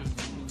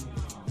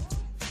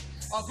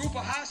 A group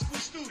of high school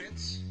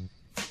students,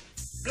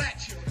 black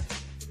children,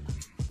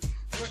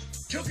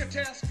 took a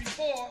test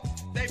before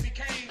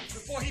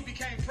he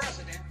became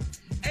president.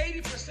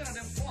 80% of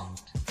them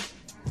flunked.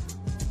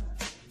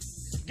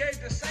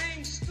 Gave the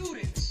same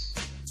students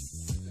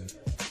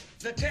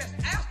the test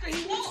after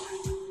he won.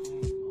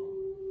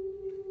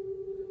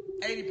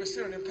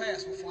 80% of them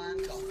passed with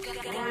flying colors.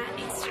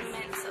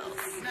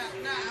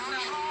 Now,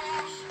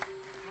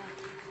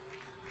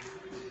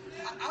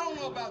 I don't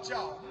know about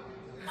y'all.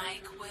 I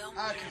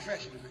have a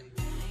confession to make.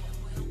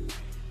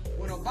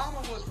 When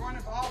Obama was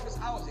running for office,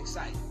 I was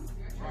excited.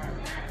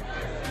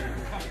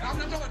 I'm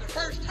not talking about the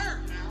first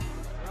term now.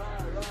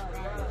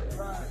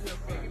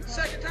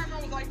 Second term,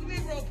 I was like,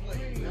 Negro,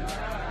 please.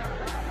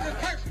 Just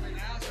personally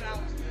now, that's what I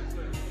was.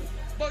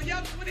 But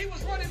yeah, when he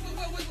was running,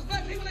 was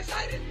black people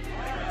excited?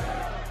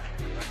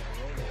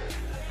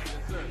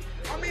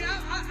 I mean,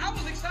 I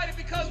was excited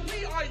because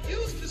we are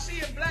used to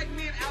seeing black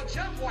men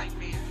out-jump white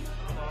men.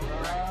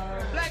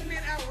 Black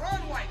men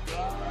outrun white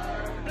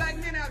men. Black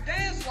men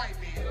outdance white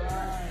men.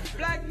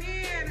 Black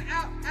men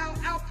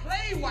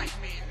outplay white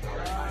men.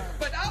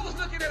 But I was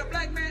looking at a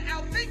black man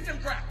outthink them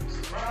crackers.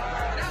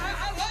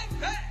 I like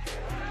that.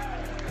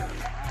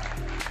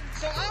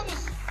 So I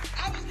was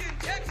getting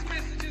text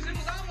messages. It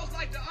was almost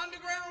like the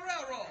Underground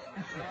Railroad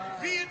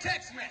via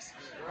text message.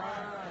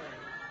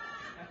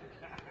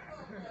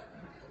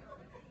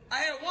 I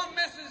had one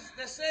message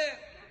that said,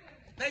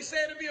 they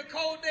said it'd be a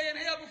cold day in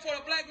hell before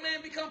a black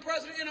man become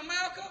president in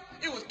America.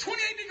 It was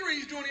 28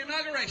 degrees during the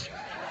inauguration.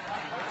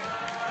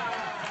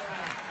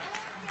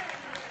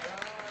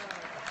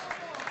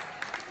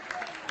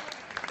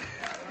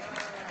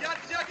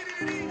 Y'all get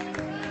any of these?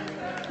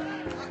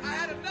 I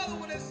had another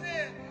one that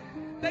said,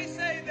 they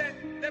say that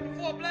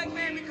before a black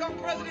man become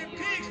president,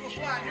 pigs will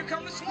fly. Here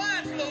come the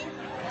swine flu.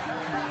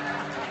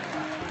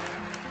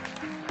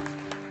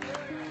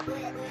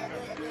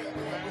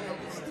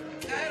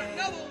 I had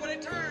another one when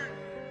it turned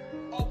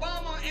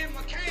Obama and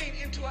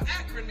McCain into an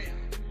acronym.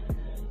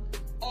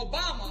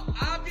 Obama,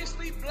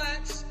 obviously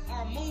blacks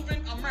are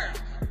moving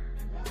America.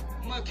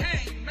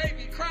 McCain,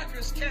 maybe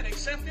crackers can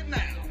accept it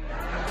now.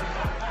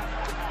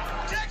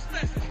 Text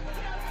message.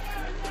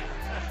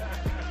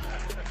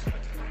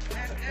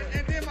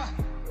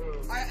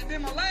 And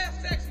then my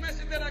last text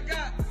message that I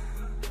got,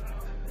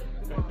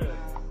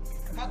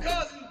 my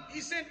cousin,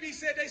 he sent me,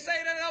 said they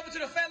say that over to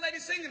the fat lady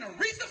singing.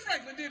 Aretha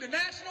Franklin did the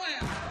national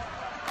anthem.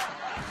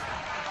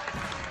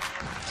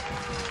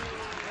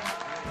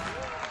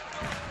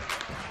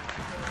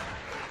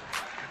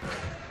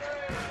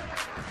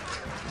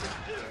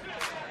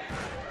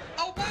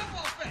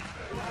 Obama effect.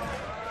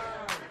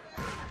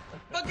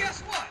 But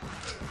guess what?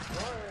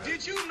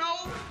 Did you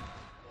know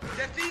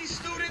that these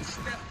students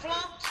that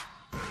flunked,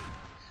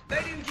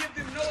 they didn't give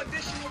them no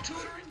additional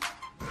tutoring?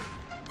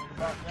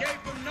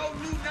 Gave them no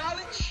new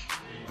knowledge?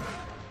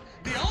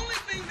 The only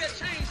thing that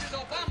changed is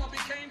Obama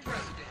became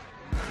president.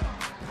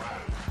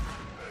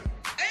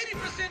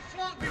 80%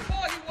 flunked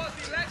before he was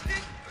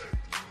elected,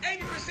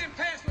 80%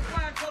 passed with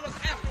flying colors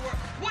afterward.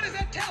 What is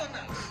that telling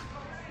us?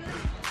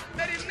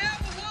 That it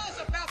never was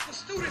about the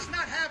students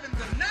not having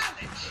the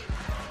knowledge.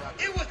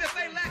 It was that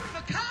they lacked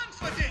the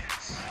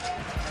confidence.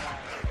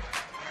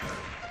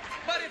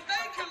 But if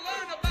they can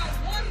learn about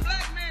one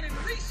black man in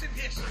recent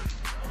history,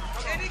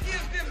 and it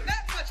gives them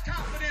that much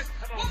confidence,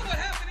 what would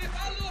happen if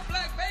our little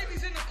black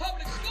babies in the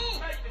public school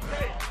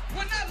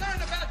would not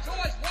learn about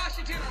George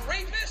Washington, a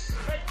rapist,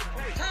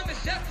 Thomas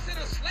Jefferson,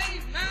 a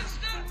slave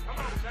master,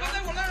 but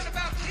they would learn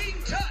about King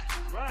Tut,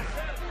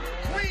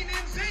 Queen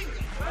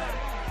Nzinga,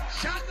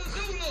 Shaka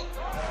Zulu,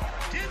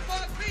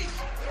 Denmark Beast,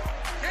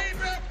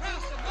 Gabriel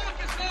Prosser,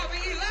 Marcus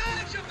Garvey,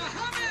 Elijah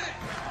Muhammad.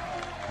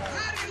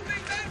 How do you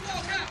think they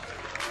walk out?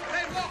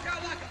 They walk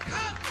out like a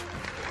conqueror,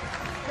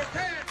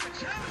 prepared to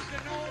challenge the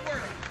known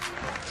world.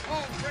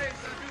 All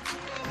praise and due to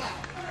Allah.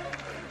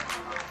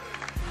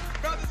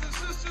 Brothers and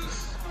sisters,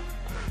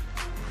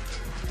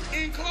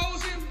 in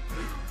closing,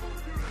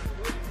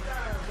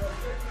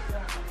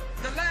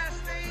 the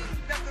last thing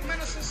that the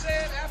minister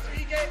said after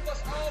he gave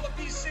us all of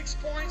these 6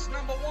 points: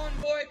 number 1,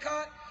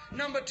 boycott;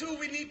 number 2,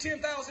 we need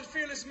 10,000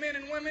 fearless men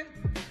and women;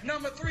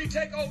 number 3,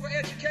 take over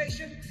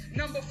education;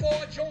 number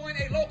 4, join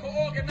a local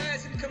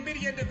organizing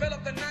committee and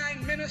develop the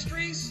 9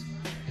 ministries;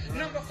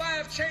 number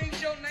 5,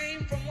 change your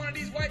name from one of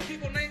these white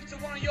people names to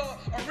one of your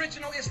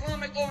original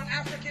Islamic or an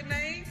African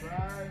name.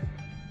 Right.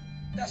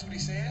 That's what he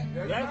said.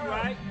 That's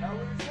right. That's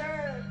what he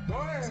said. Go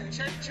ahead. He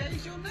said,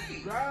 change your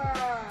name.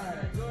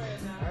 Right. Go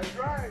ahead now. That's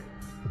right.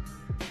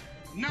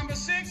 Number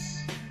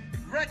 6,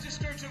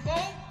 register to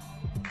vote,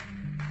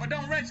 but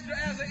don't register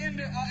as a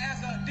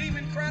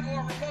Democrat or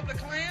a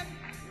Republican.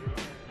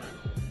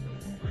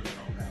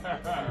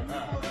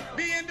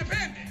 Be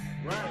independent.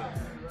 Right.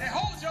 And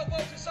hold your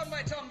vote to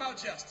somebody talking about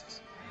justice.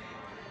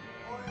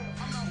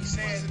 He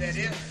said that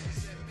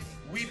if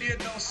we did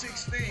those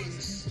 6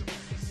 things,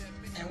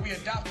 And we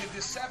adopted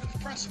this seventh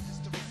principle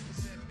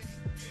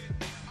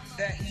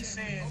that he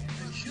said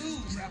the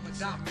Jews have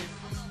adopted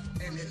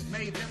and it's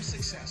made them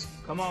successful.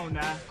 Come on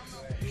now.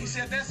 He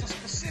said there's a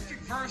specific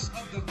verse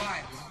of the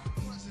Bible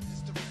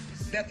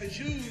that the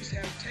Jews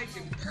have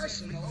taken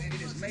personal and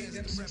it has made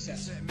them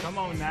successful. Come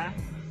on now.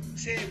 He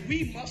said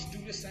we must do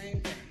the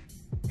same thing.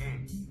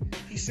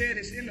 He said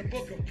it's in the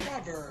book of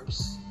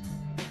Proverbs,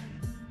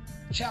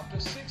 chapter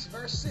 6,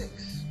 verse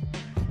 6.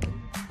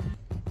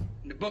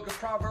 In the book of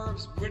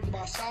Proverbs, written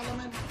by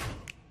Solomon,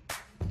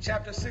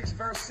 chapter 6,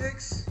 verse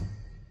 6,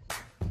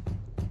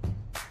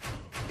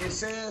 it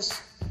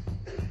says,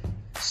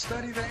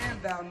 study the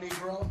end, thou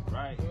Negro.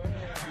 Right.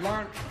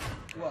 Learn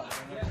what?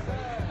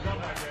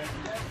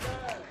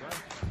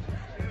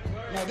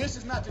 Now, this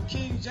is not the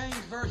King James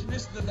version.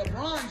 This is the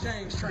LeBron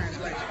James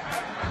translation.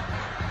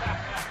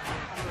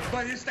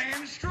 But it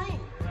stands true.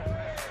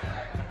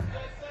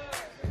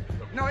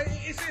 No,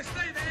 it says,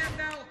 study the end,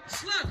 thou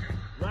sluggard.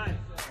 Right.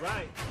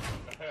 Right.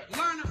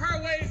 Learn of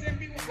her ways and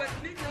be, but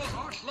Negroes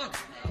are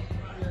sluggards.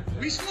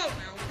 We slow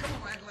now. Come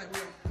on, act like we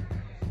don't.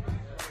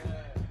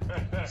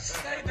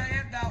 Study the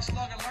end, thou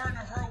sluggard. Learn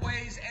of her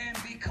ways and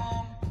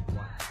become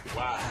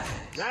wise.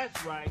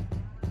 That's right.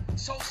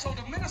 So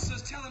the minister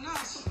is telling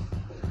us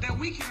that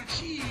we can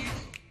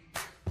achieve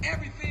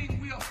everything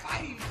we are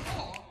fighting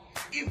for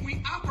if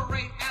we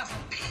operate as a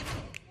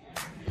people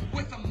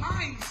with the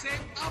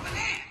mindset of an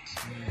ant.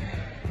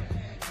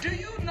 Do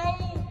you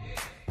know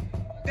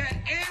that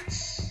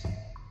ants,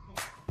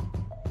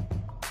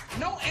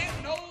 no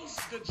ant knows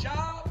the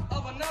job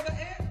of another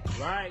ant?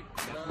 Right.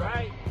 That's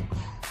right.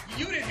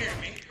 You didn't hear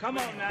me. Come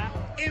on now.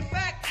 In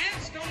fact,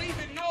 ants don't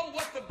even know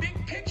what the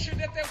big picture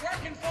that they're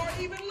working for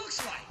even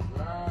looks like.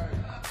 Right.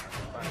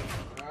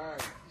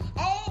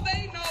 All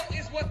they know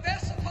is what they're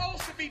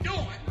supposed to be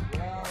doing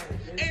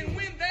and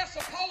when they're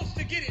supposed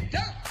to get it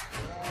done.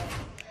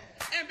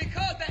 And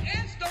because the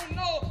ants don't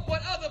know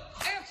what other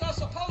ants are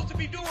supposed to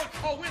be doing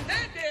or when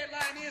their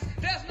deadline is,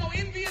 there's no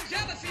envy and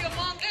jealousy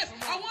among ants.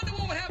 I wonder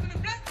what would happen to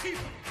black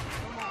people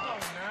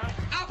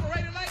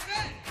operating like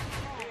that.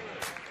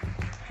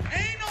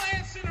 Ain't no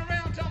ant sitting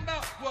around talking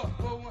about, well,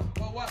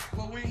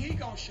 when he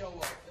gonna show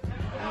up?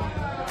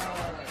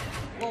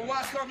 Well,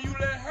 why come you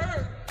let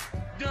her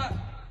done?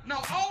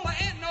 No, all the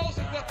ant knows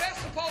is what they're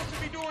supposed to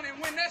be doing and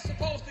when they're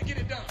supposed to get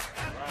it done.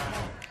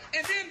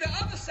 And then the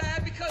other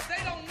side, because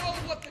they don't know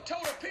what the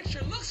total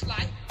picture looks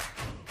like,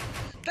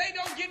 they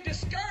don't get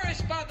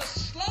discouraged by the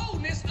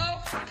slowness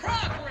of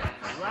progress.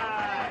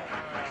 Right.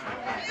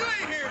 You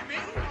ain't hearing me.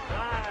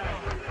 Right.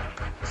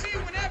 See,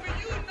 whenever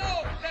you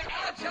know that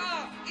our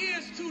job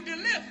is to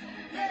deliver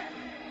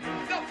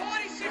the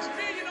 46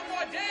 billion or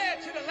more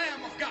dead to the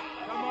Lamb of God.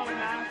 Come on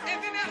now.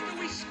 And then after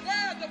we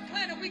square the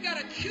planet, we got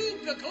to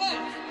cube the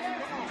globe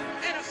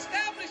and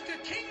establish the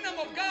kingdom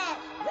of God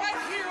right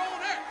here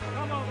on earth.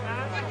 Come on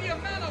now. With the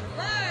amount of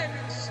crime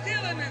and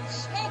stealing and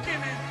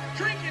smoking and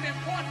drinking and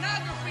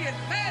pornography and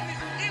madness,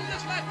 it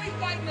looks like we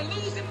fighting a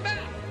losing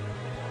battle.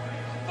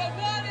 But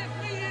what if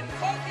we didn't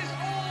focus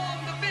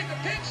on the bigger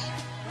picture?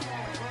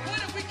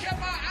 What if we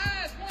kept our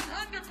eyes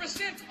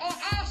 100% on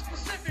our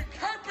specific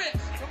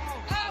purpose,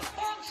 our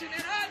function,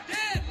 and our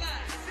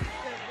deadline?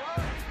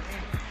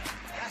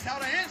 That's how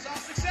the ants are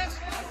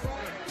successful.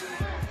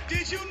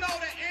 Did you know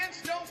that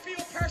ants don't feel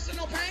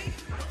personal pain?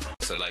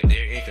 So like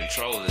they're in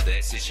control of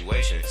that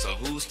situation. So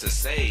who's to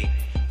say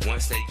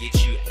once they get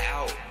you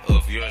out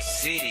of your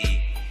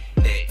city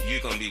that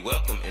you're gonna be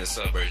welcome in the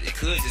suburbs? It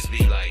could just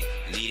be like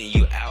leading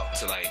you out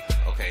to like,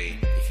 okay,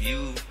 if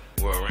you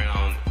were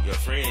around your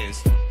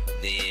friends,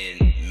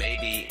 then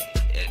maybe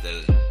at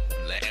the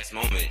last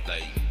moment,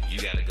 like you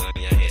got a gun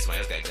in your hand, somebody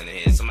else got a gun in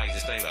their hand. Somebody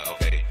just think about,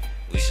 okay,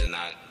 we should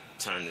not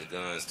turn the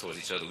guns towards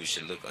each other. We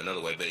should look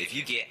another way. But if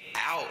you get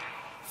out,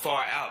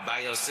 far out by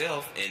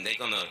yourself, and they're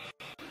gonna,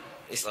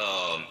 it's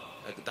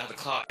like Dr.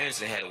 Clark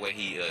Anderson had a way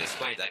he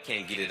explained it. I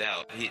can't get it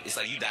out. It's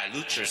like you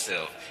dilute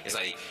yourself. It's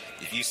like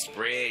if you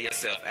spread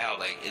yourself out,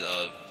 like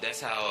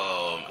that's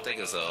how I think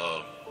it's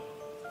a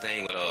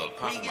thing with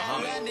Prophet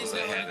Muhammad was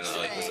having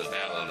it was a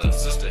battle, and the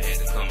sister had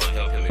to come and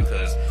help him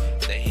because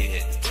they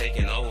had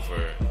taken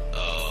over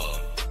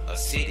a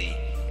city,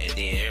 and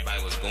then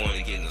everybody was going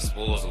and getting the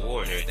spoils of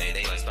war and everything.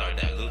 They like started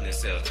diluting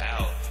themselves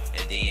out,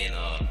 and then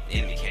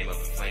enemy came up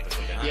and flanked them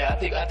from behind.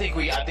 Yeah, I think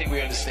we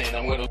understand.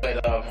 I'm going to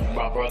let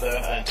my brother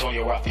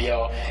Antonio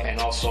Raphael and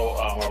also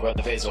my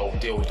brother Vezo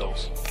deal with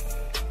those.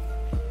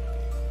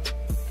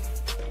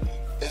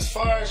 As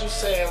far as you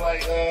saying,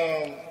 like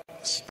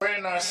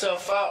spreading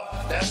ourselves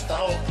out, that's the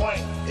whole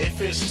point. If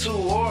it's two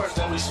wars,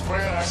 then we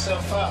spread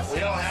ourselves out.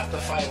 We don't have to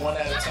fight one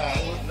at a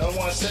time. No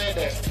one said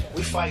that.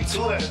 We fight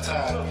two at a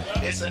time.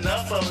 It's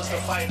enough of us to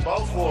fight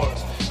both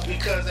wars.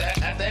 Because at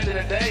the end of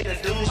the day, the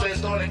dudes that's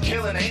doing the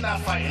killing, they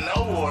not fighting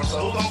no war. So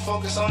who's gonna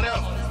focus on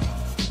them?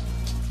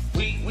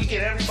 We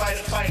get everybody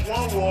to fight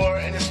one war,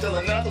 and there's still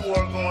another war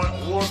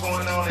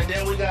going on, and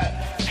then we got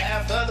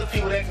half the other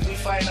people that can be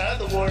fighting the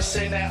other wars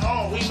sitting at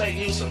home. We make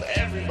use of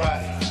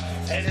everybody.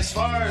 And as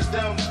far as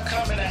them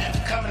coming to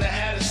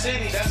have the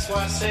city, that's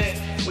why I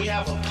said we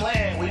have a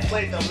plan. We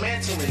play them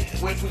mentally.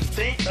 If we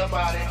think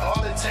about it,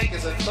 all it takes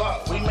is a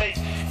thought.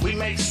 We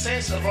make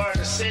sense of our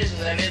decisions,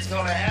 and it's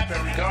gonna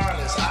happen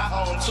regardless.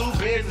 I own 2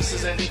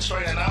 businesses in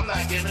Detroit, and I'm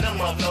not giving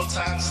them up no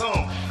time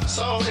soon.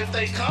 So if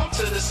they come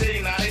to the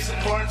city now, they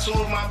support 2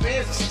 of my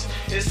businesses.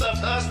 It's up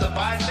to us to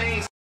buy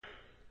things.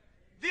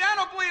 The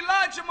Honorable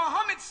Elijah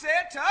Muhammad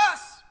said to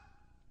us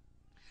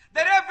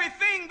that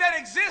everything that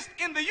exists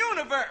in the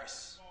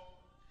universe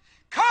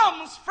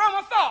comes from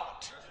a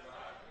thought.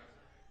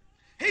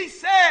 He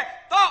said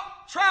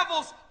thought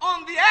travels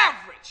on the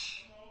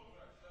average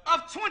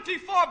of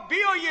 24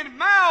 billion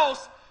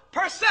miles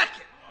per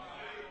second.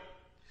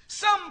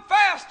 Some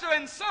faster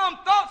and some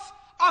thoughts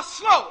are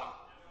slower.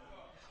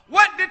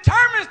 What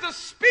determines the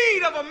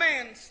speed of a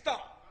man's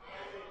thought?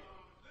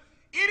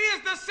 It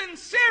is the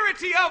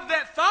sincerity of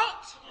that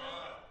thought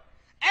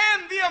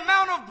and the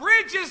amount of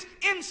bridges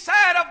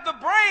inside of the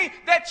brain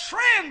that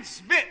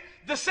transmit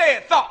the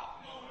said thought.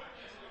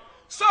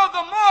 So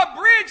the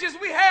more bridges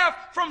we have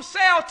from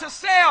cell to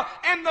cell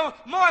and the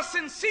more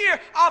sincere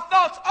our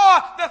thoughts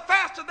are, the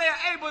faster they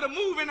are able to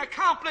move and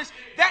accomplish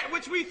that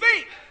which we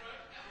think.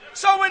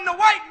 So when the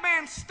white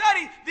man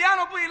studied the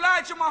Honorable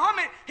Elijah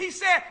Muhammad, he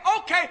said,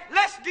 okay,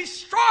 let's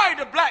destroy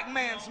the black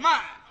man's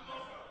mind.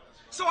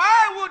 So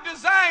I will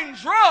design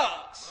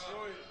drugs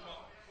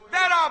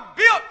that are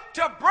built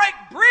to break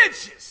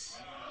bridges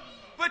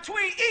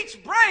between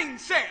each brain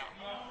cell.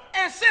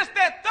 And since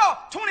that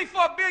thought,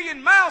 24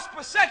 billion miles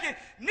per second,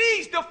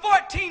 needs the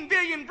 14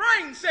 billion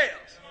brain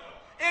cells.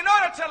 In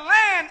order to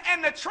land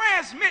and to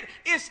transmit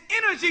its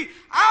energy,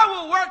 I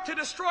will work to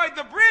destroy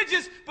the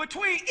bridges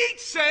between each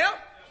cell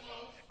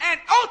and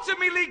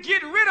ultimately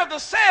get rid of the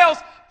cells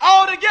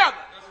altogether.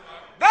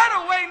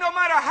 That way, no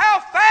matter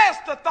how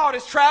fast the thought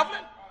is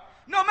traveling,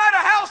 no matter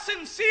how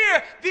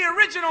sincere the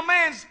original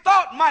man's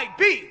thought might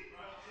be,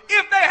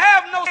 if they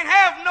have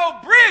no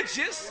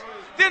bridges,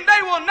 then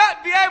they will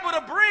not be able to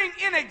bring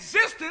in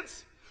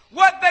existence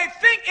what they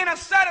think in a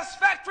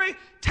satisfactory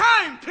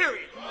time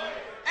period.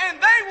 And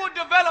they will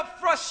develop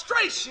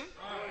frustration,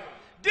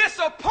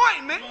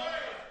 disappointment,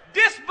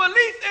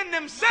 disbelief in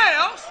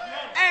themselves,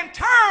 and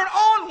turn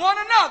on one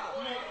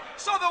another.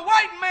 So the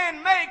white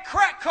man made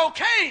crack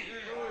cocaine.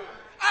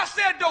 I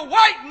said the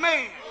white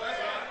man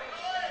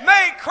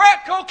made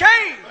crack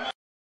cocaine.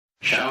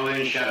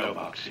 Shaolin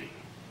shadowboxing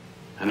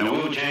and the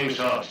Wu-Tang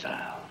sword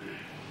style.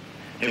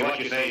 If what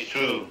you say is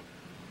true,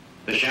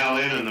 the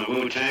Shaolin and the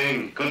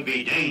Wu-Tang could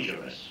be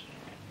dangerous.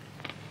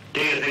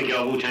 Do you think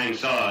your Wu-Tang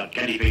sword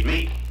can defeat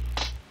me?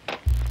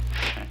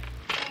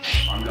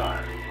 On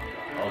guard.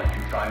 I'll let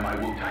you try my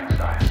Wu-Tang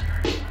style.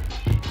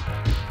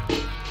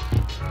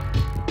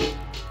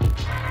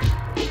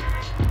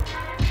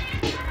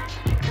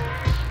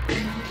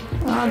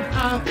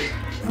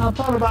 I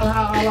thought about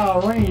how I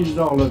arranged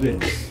all of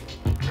this.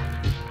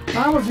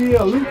 I was here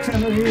a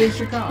lieutenant here in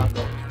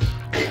Chicago.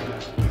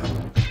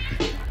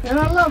 And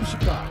I love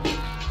Chicago.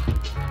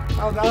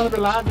 I was out of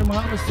Elijah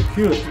Muhammad's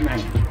security man.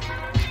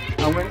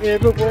 I went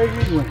everywhere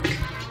he went.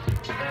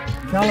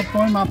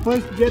 California, my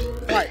first jet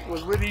flight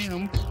was with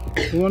him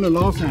going to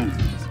Los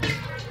Angeles,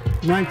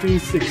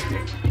 1960.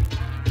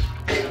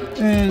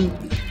 And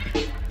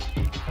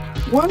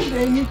one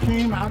day he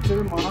came out to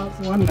the mosque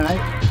one night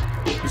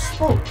and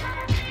spoke.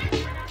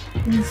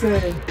 He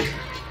said,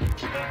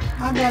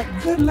 I got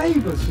good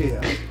laborers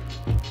here.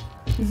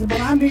 He said, but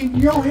I need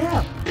your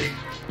help.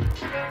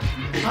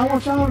 I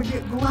want y'all to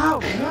go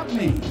out and help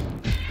me.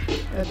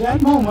 At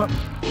that moment,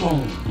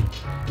 boom,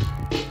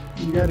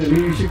 you got to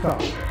leave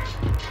Chicago.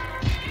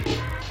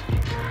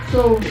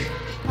 So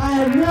I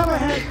had never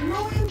had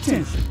no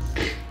intentions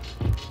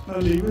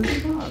of leaving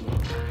Chicago.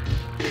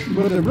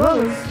 But the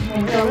brothers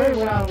from LA,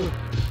 where I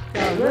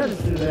got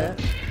registered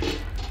at,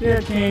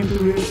 they came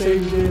through here,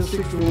 saved me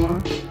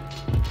 61,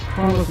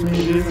 promised me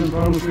this and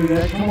promised me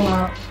that, come on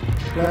out,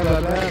 blah,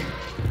 blah, blah.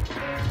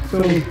 So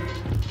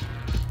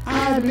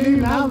I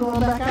believed I was going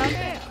back out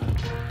there.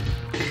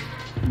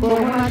 But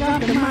when I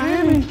got to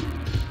Miami,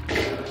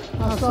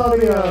 I saw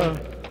the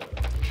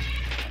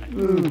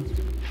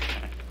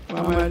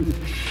I might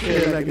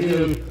say like a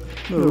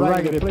little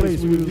raggedy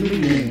place we was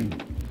living in.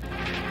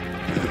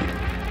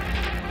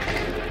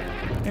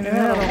 And it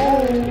had a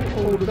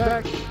hole over the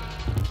back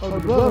of the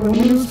brother when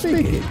he was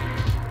speaking.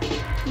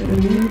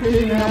 And he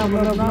didn't have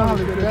enough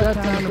knowledge at that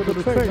time to put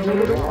the tracks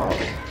over the wall.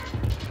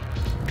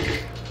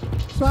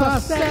 So I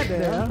sat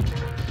there,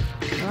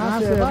 and I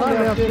said, if I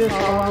left this,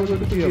 all I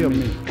would kill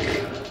me.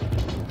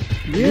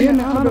 Then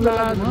the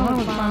underlies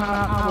found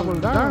out I was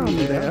down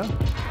there,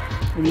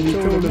 and he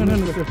told the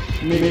minister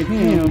to make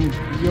him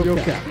your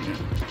captain.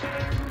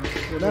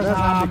 So that's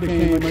how I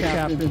became a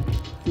captain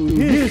through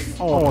his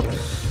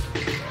orders.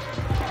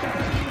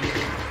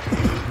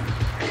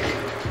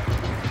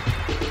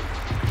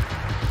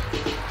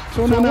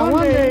 So now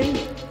one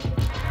day,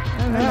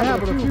 I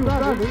have a few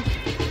brothers,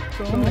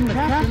 so I'm the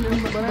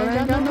captain, but I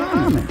ain't got no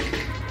army.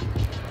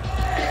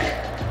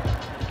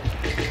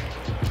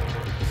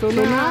 So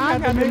now I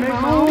got to make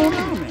my own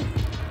army.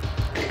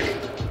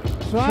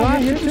 So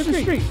I hit to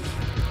the street.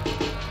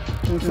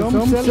 And so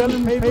I'm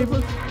selling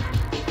papers.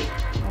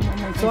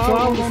 So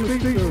I was on the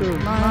streets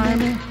of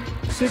Miami,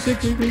 6th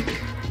Street,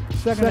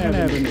 2nd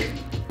Avenue.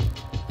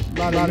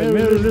 By the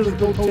Mary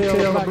Elizabeth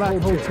Hotel, a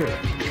black hotel.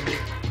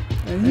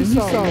 And he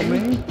saw me.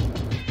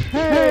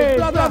 Hey,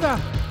 brother!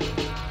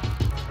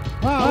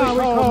 Why we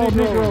call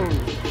Negroes?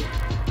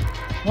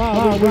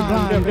 Why we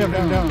dying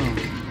down?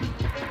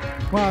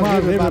 Why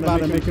is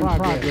everybody making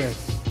progress?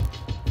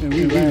 And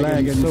we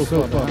lagging so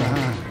far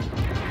behind.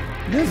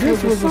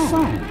 This was a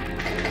song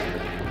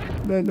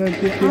that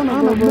the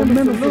Honorable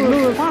Minister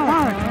Lewis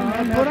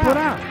Farrakhan put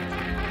out.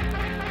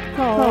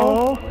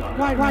 Called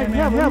White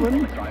Man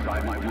Heaven,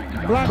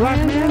 Black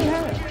Man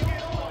Hell.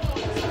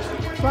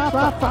 So I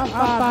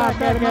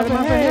back at him and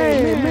said,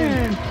 hey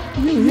man,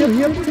 you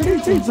hip to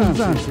teach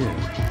something.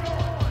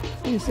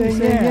 He said,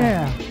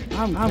 yeah,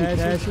 I'm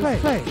Cassius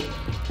Clay.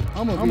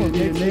 I'm going to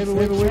be the next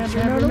heavyweight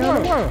champion of the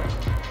world.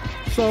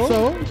 So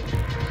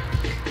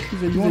he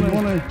said, you want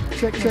to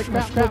check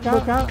that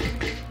book out?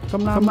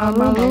 Come down my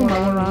room, I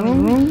went around the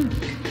room,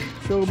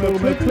 showed me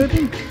a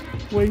clipping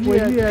where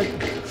he had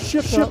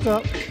shipped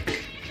up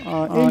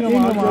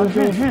Ingram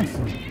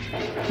Johansson,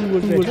 who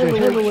was the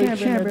heavyweight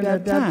champion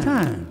at that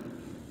time.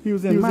 He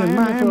was in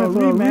Miami for a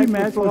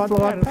rematch with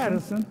Floyd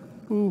Patterson,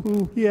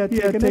 who he had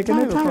taken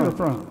the title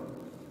from.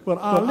 But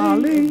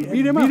Ali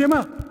beat him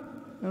up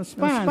in a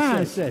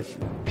spine session.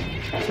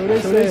 So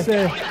they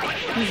said,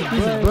 he's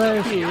a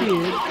brass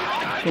kid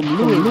from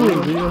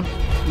Louisville,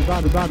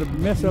 about to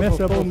mess up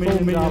a $4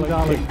 million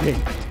case.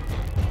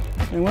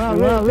 And when I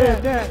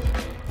read that,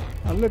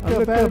 I looked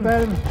up at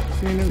him,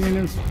 seen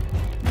him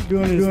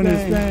doing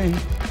his thing.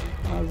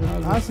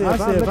 I said,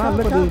 if I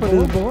look out for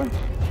this boy,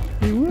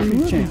 he will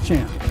be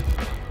champ.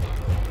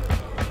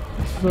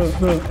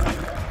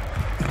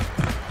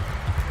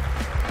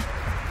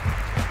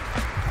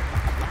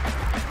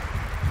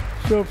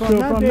 So from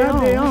that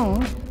day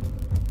on,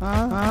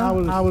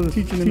 I was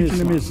teaching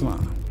him Islam.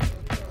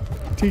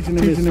 Teaching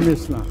him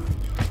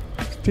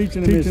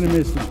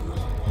Islam.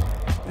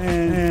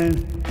 And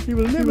he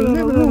was living in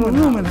a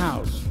rooming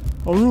house.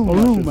 A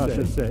room, I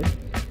should say.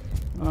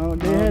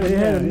 They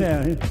had him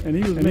there, and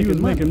he was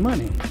making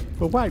money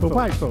for white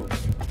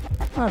folks.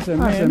 I said,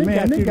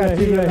 man, they got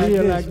you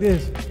here like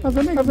this. I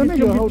said, make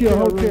you a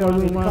hotel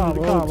room around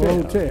the Carver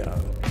Hotel.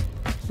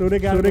 So they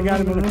got him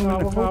in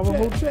the Carver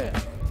Hotel.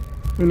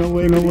 You know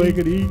where he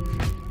could eat,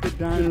 the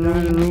dining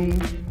room,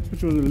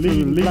 which was a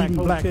leading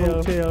black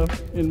hotel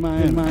in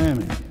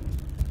Miami.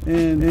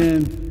 And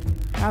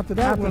after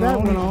that went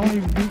on,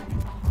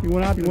 he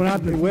went out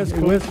to the West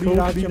Coast,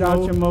 beat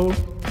out your mo.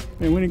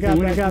 And when he got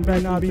back out to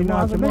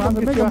I said,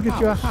 make him get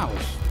you a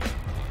house.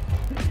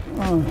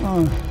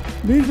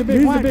 These are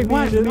big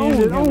white that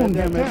owned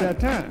him at that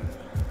time.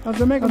 I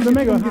said, make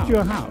him get you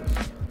a house.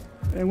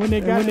 And when they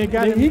got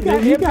him, he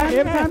got every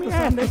time he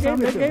asked, they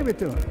gave it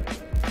to him.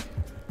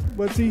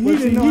 But see, he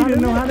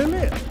didn't know how to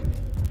live.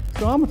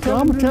 So I'm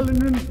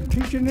telling him,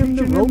 teaching him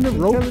the ropes,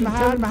 telling him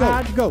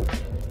how to go.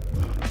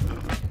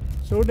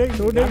 So they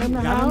got in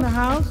the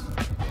house.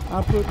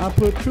 I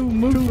put two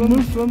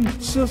Muslim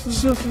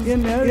sisters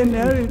in there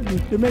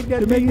to make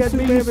that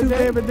soup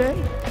every day.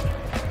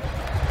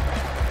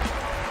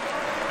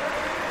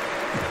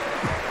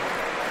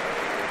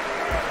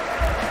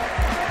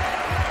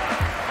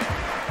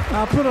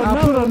 I put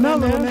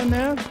another one in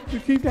there to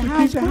keep the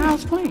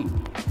house clean.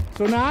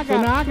 So now I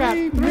got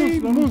three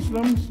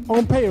Muslims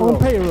on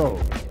payroll.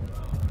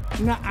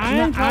 Now I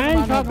ain't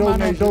talking about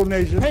no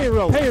donation.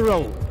 Payroll.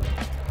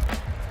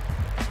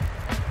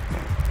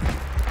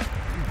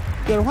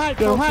 The white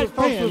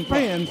folks was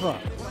paying for.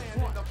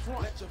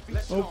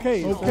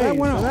 Okay. So that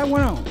went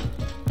on.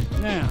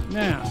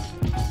 Now.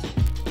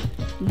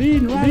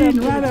 Leading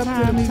right up to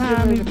the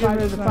time he's getting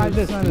ready to fight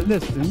this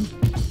underlisting.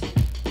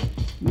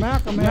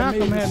 Malcolm had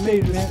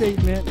made a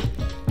statement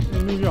in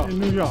New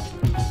York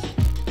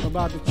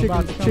about the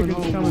chickens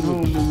coming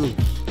home to roost.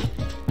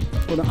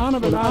 Well, the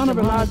Honorable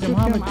Elijah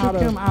Muhammad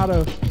took him out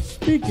of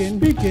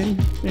speaking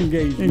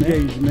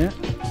engagement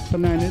for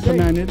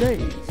 90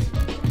 days.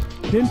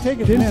 Didn't take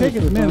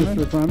his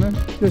ministry from him.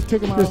 Just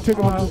took him off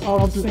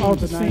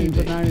the scene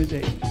for 90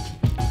 days.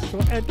 So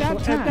at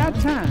that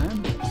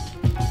time,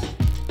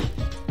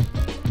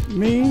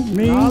 me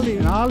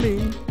and Ali,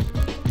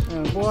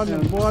 and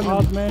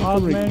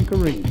Osman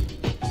Kareem.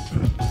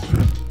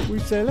 We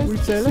said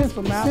let's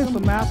for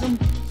Malcolm.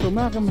 So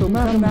Malcolm come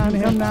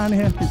down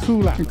here and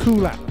cool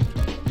out.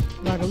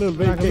 Like a little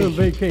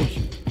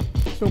vacation.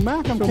 So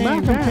Malcolm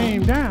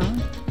came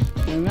down,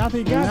 and after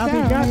he got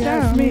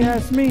down, he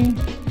asked me,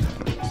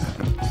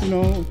 you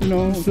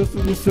know,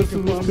 sister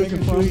was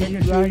cooking for me,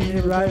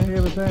 right and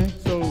everything.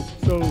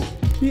 So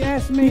he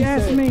asked me,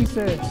 he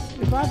said,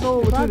 if I go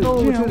over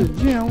to the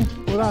gym,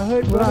 will I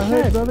hurt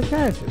Brother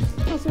Cassius?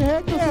 I said,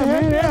 heck yeah,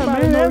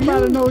 man,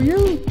 everybody know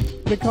you.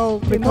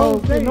 Because in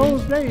those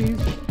days,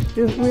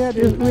 we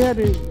didn't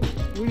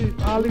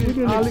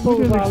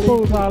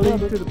expose Ali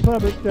to the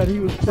public that he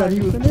was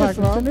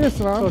practicing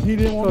Islam, because he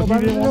didn't want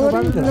nobody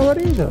to know it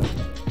either.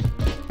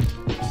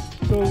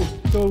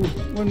 So So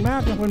when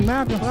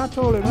I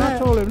told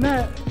him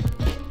that,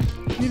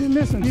 he didn't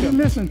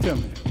listen to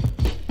me.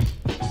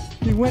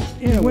 He went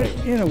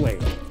anyway.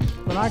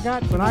 When I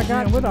got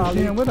with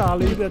Ali,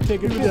 he was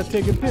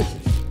taking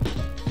pictures.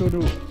 So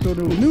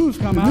the news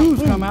come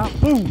out,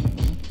 boom.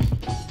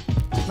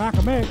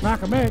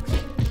 Malcolm X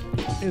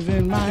is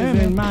in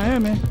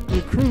Miami,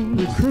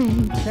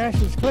 recruiting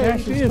Cassius Clay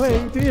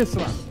to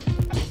Islam.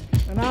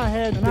 And I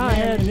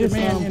had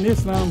been in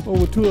Islam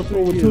over two or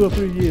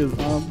three years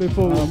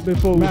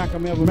before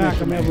Malcolm ever met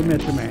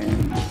the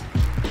man.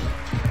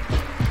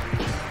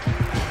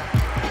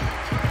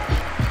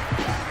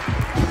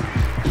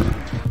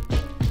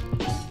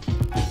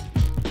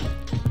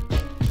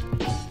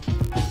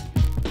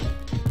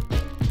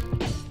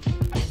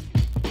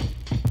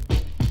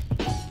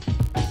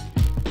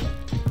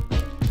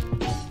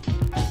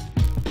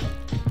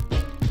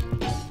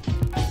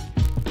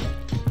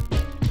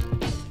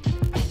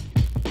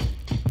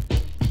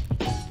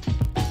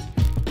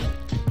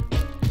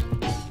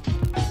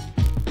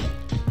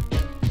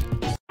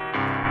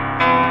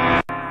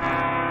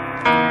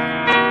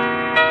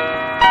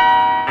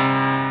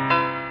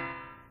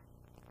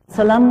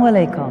 Assalamu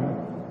alaikum.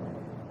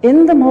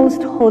 In the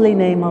most holy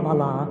name of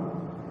Allah,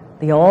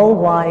 the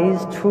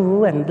all-wise,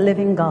 true, and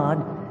living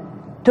God,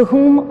 to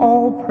whom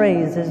all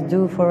praise is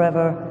due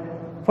forever,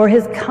 for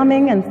his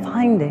coming and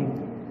finding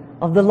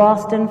of the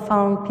lost and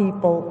found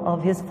people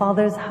of his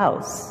father's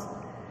house,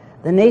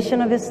 the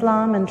nation of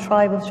Islam and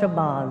tribe of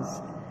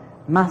Shabazz,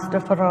 Master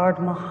Farad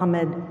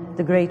Muhammad,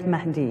 the great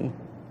Mahdi.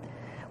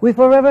 We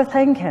forever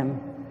thank him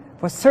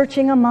for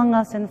searching among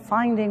us and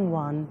finding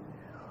one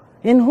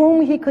in whom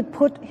he could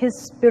put his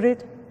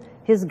spirit,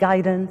 his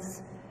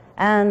guidance,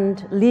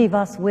 and leave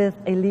us with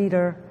a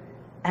leader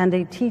and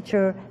a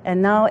teacher,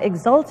 and now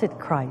exalted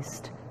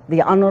Christ,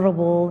 the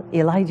Honorable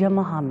Elijah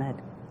Muhammad.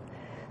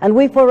 And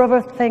we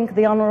forever thank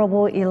the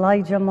Honorable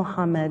Elijah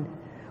Muhammad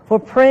for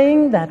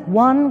praying that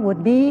one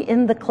would be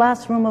in the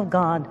classroom of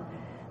God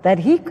that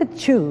he could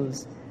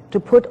choose to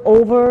put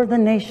over the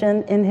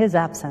nation in his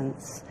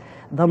absence,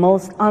 the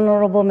Most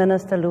Honorable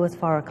Minister Louis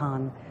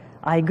Farrakhan.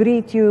 I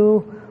greet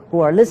you who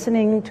are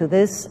listening to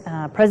this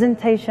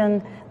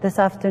presentation this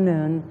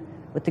afternoon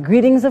with the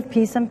greetings of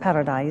peace and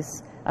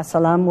paradise.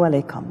 Assalamu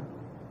alaikum.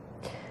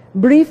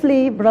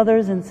 Briefly,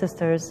 brothers and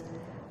sisters,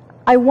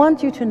 I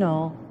want you to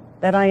know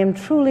that I am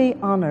truly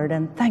honored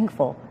and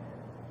thankful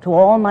to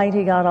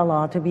Almighty God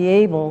Allah to be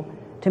able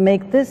to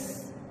make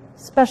this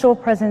special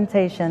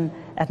presentation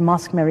at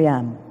Mosque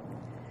Maryam.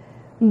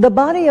 The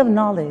body of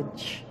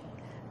knowledge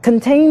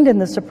contained in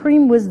the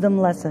supreme wisdom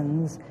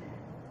lessons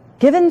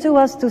given to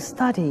us to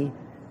study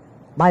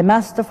by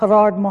Master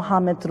Farad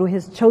Muhammad through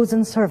his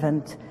chosen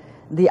servant,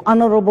 the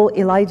Honorable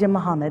Elijah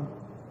Muhammad,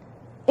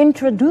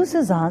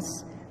 introduces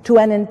us to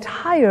an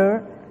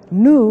entire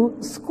new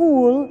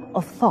school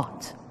of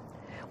thought,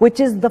 which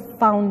is the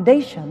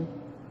foundation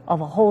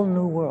of a whole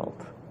new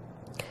world.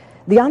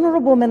 The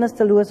Honorable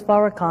Minister Louis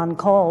Farrakhan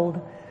called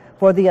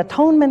for the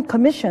Atonement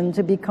Commission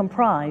to be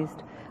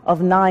comprised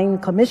of 9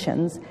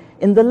 commissions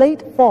in the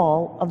late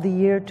fall of the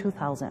year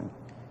 2000,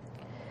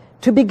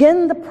 to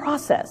begin the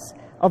process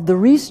of the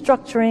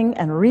restructuring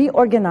and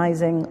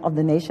reorganizing of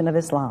the Nation of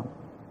Islam.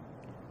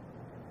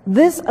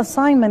 This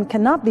assignment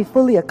cannot be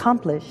fully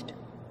accomplished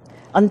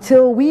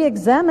until we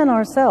examine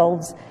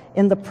ourselves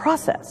in the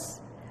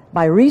process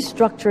by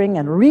restructuring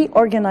and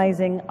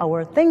reorganizing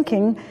our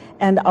thinking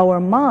and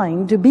our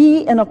mind to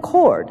be in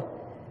accord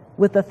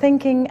with the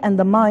thinking and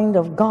the mind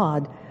of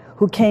God,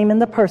 who came in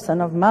the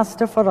person of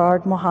Master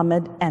Farad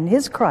Muhammad and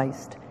his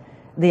Christ,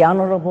 the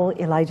Honorable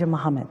Elijah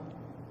Muhammad.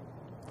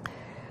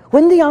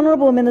 When the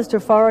Honorable Minister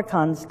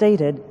Farrakhan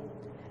stated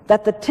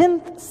that the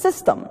 10th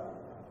system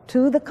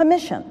to the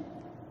Commission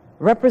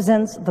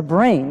represents the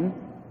brain,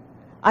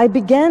 I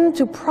began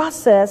to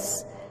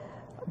process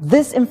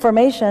this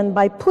information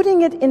by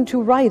putting it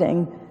into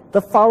writing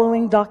the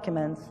following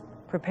documents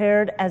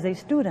prepared as a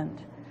student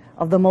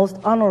of the Most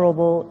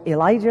Honorable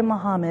Elijah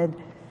Muhammad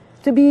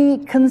to be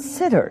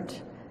considered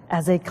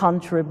as a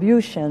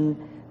contribution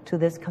to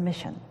this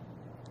commission.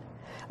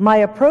 My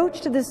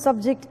approach to this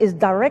subject is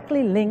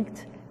directly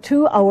linked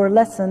to our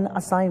lesson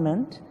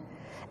assignment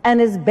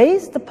and is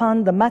based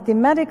upon the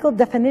mathematical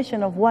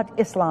definition of what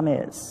Islam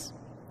is.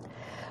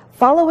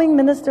 Following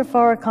Minister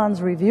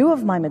Farrakhan's review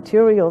of my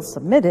materials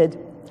submitted,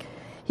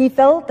 he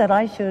felt that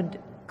I should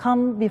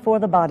come before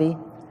the body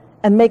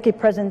and make a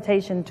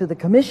presentation to the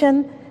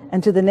Commission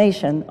and to the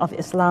nation of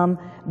Islam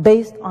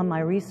based on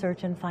my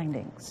research and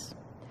findings.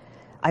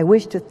 I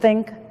wish to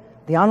thank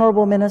the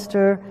Honorable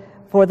Minister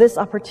for this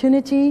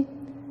opportunity,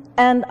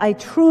 and I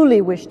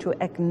truly wish to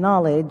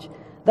acknowledge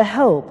the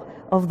help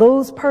of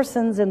those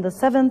persons in the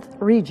 7th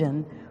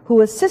region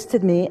who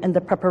assisted me in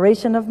the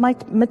preparation of my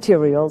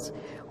materials,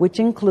 which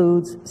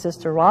includes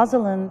Sister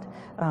Rosalind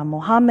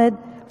Mohammed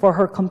for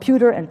her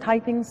computer and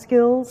typing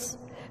skills,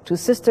 to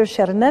Sister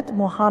Shernet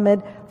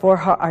Mohammed for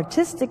her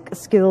artistic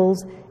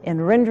skills in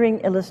rendering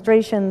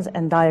illustrations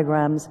and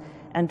diagrams,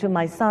 and to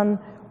my son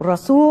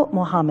Rasul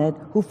Mohammed,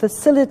 who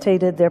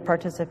facilitated their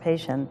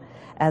participation,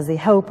 as the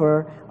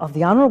helper of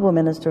the Honorable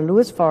Minister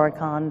Louis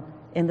Farrakhan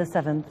in the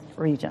 7th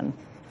region.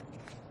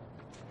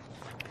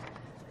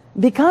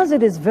 Because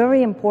it is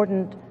very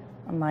important,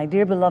 my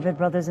dear beloved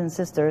brothers and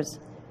sisters,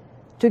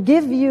 to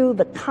give you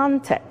the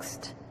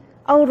context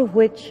out of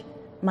which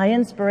my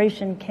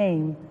inspiration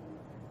came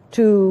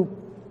to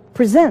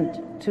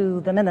present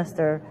to the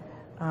minister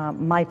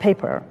my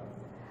paper,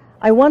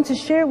 I want to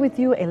share with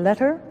you a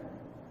letter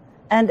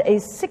and a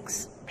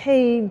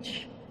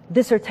 6-page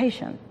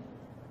dissertation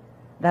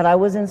that I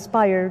was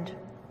inspired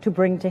to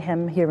bring to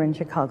him here in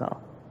Chicago.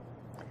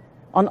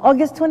 On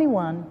August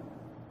 21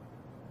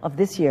 of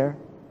this year,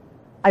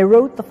 I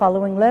wrote the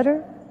following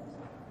letter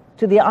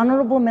to the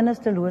Honorable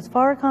Minister Louis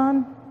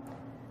Farrakhan,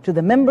 to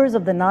the members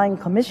of the 9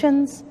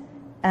 commissions,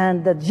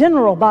 and the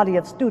general body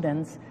of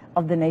students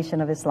of the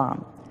Nation of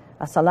Islam.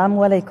 Assalamu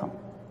alaikum.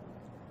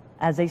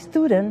 As a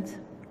student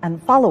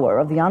and follower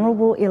of the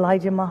Honorable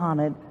Elijah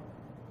Muhammad,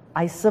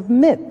 I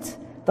submit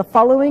the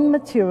following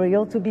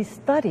material to be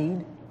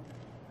studied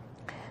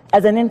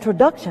as an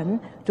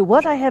introduction to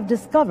what I have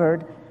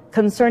discovered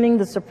concerning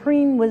the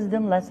supreme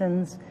wisdom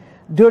lessons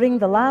during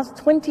the last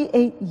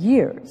 28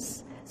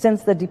 years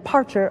since the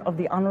departure of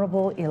the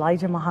Honorable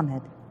Elijah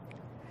Muhammad.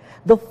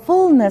 The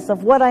fullness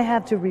of what I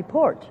have to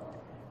report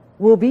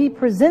will be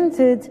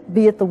presented,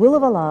 be it the will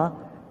of Allah,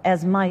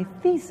 as my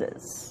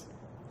thesis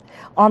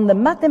on the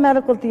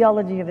mathematical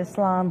theology of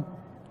Islam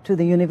to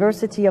the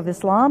University of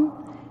Islam,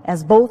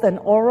 as both an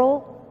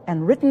oral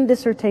and written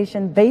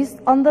dissertation based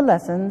on the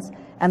lessons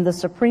and the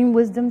supreme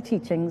wisdom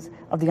teachings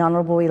of the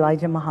Honorable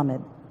Elijah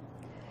Muhammad.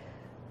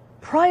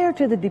 Prior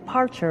to the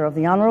departure of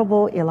the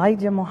Honorable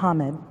Elijah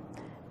Muhammad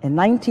in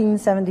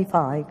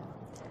 1975,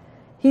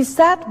 he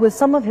sat with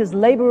some of his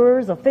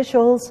laborers,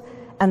 officials,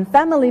 and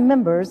family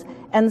members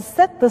and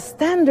set the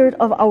standard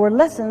of our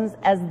lessons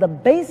as the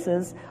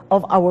basis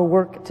of our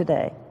work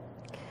today.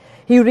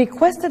 He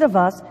requested of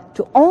us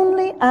to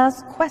only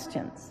ask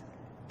questions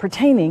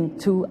pertaining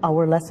to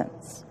our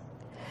lessons.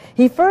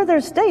 He further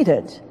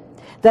stated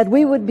that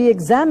we would be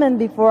examined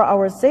before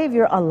our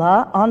Savior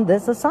Allah on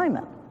this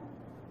assignment.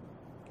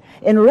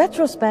 In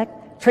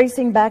retrospect,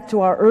 tracing back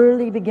to our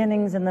early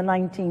beginnings in the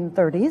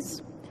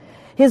 1930s,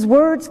 his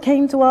words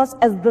came to us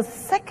as the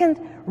second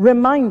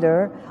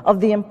reminder of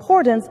the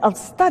importance of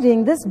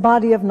studying this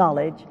body of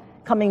knowledge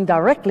coming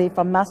directly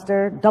from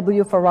Master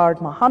W.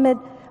 Farard Muhammad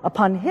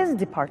upon his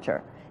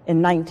departure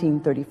in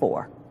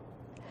 1934.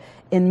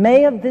 In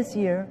May of this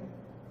year,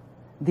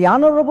 the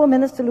Honorable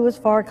Minister Louis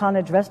Farrakhan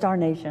addressed our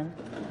nation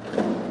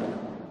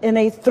in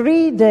a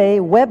 3-day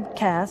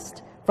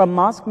webcast from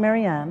Mosque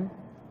Maryam,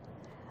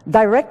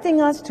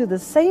 directing us to the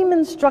same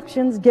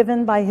instructions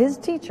given by his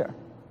teacher,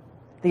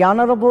 the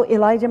Honorable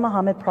Elijah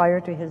Muhammad,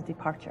 prior to his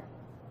departure.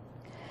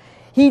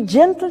 He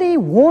gently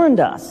warned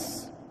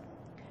us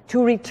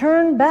to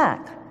return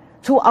back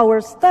to our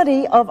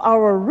study of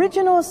our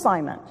original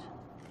assignment,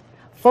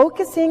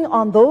 focusing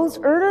on those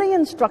early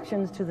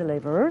instructions to the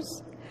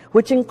laborers,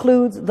 which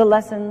includes the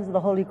lessons, the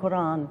Holy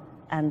Quran,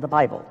 and the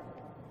Bible.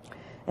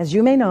 As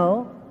you may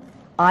know,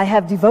 I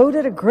have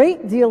devoted a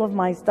great deal of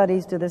my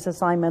studies to this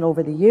assignment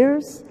over the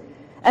years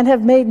and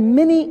have made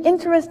many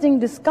interesting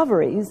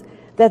discoveries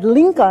that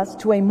link us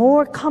to a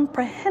more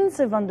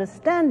comprehensive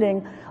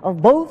understanding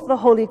of both the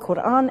Holy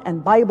Quran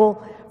and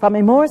Bible from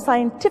a more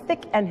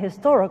scientific and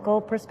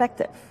historical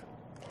perspective.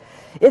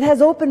 It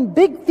has opened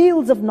big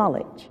fields of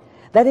knowledge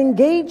that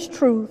engage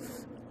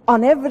truth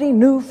on every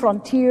new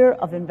frontier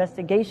of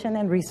investigation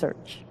and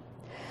research.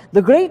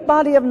 The great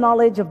body of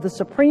knowledge of the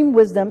supreme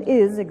wisdom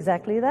is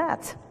exactly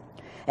that,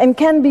 and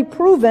can be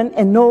proven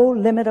in no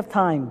limit of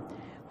time,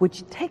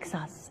 which takes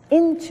us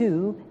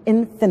into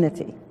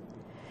infinity.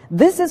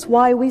 This is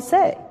why we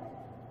say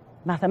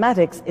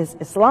mathematics is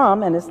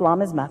Islam and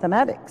Islam is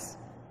mathematics.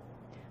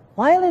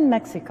 While in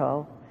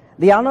Mexico,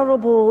 the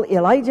Honorable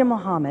Elijah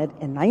Muhammad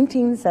in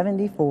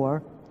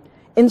 1974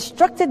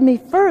 instructed me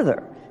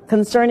further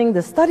concerning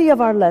the study of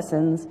our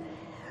lessons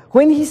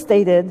when he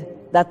stated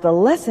that the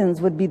lessons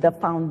would be the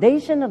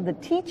foundation of the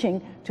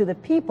teaching to the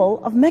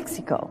people of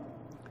Mexico.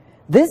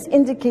 This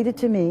indicated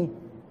to me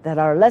that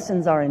our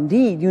lessons are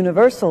indeed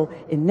universal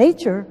in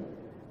nature,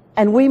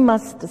 and we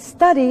must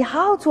study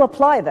how to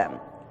apply them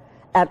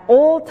at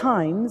all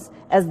times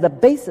as the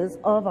basis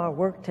of our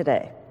work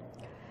today.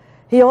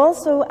 He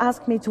also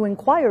asked me to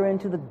inquire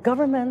into the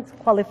government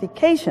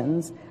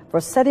qualifications for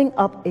setting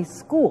up a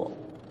school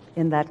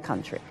in that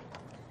country.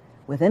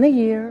 Within a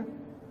year,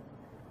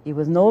 he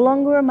was no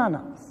longer among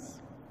us,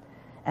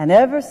 and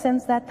ever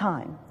since that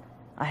time,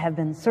 I have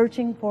been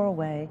searching for a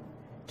way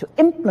to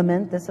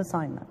implement this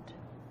assignment.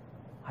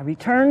 I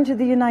returned to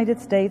the United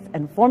States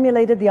and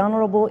formulated the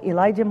Honorable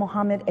Elijah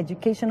Muhammad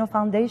Educational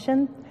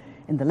Foundation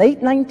in the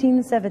late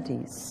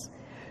 1970s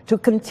to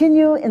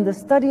continue in the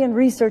study and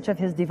research of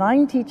his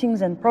divine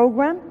teachings and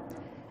program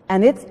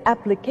and its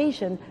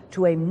application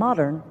to a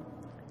modern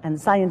and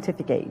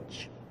scientific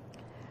age.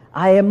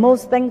 I am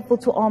most thankful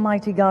to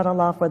Almighty God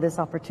Allah for this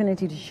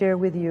opportunity to share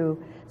with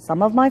you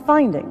some of my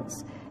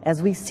findings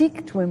as we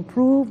seek to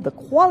improve the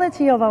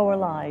quality of our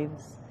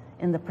lives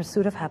in the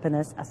pursuit of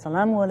happiness.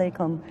 Assalamu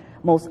alaikum,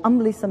 most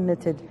humbly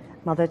submitted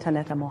Mother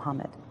Taneta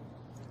Muhammad.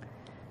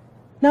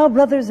 Now,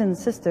 brothers and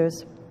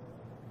sisters,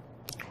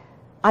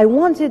 I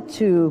wanted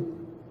to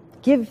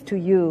give to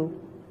you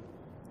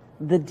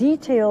the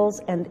details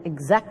and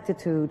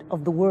exactitude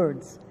of the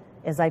words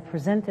as I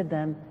presented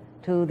them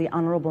to the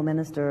Honorable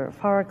Minister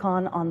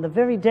Farrakhan on the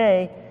very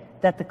day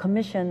that the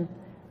Commission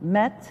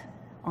met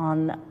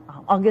on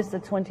August the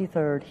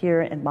 23rd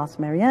here in Mosque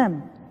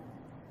Maryam.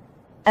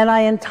 And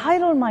I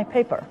entitled my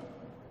paper,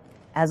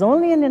 as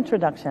only an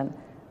introduction,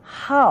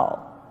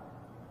 How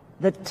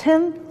the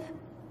 10th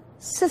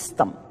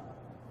System,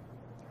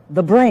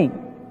 the brain,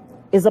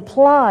 is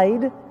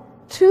applied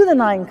to the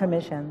 9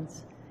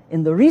 commissions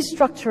in the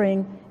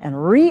restructuring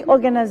and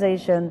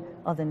reorganization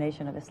of the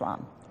Nation of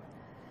Islam.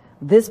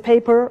 This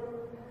paper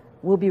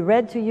will be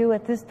read to you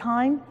at this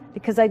time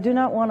because I do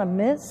not want to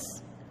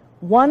miss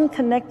one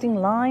connecting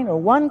line or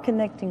one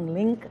connecting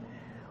link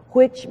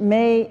which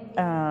may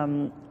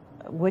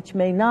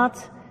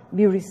not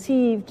be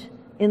received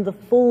in the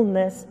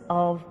fullness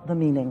of the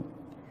meaning.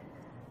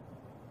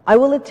 I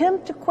will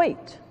attempt to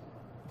equate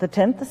the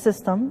 10th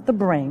system, the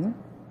brain,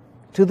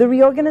 to the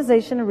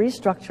reorganization and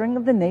restructuring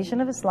of the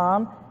Nation of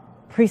Islam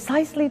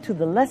precisely to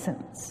the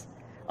lessons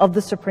of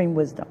the Supreme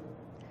Wisdom.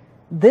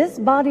 This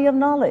body of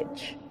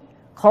knowledge,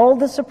 called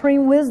the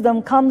Supreme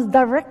Wisdom, comes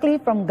directly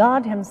from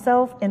God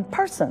Himself in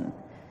person.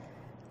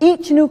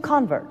 Each new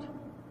convert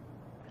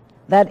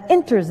that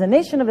enters the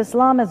Nation of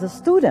Islam as a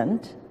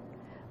student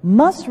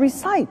must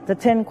recite the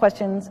 10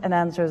 questions and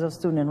answers of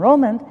student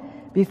enrollment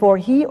before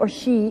he or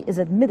she is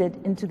admitted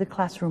into the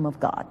classroom of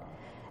God.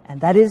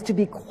 And that is to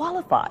be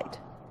qualified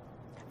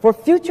for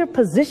future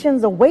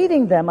positions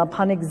awaiting them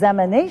upon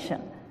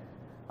examination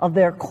of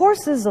their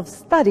courses of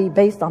study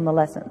based on the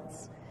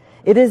lessons.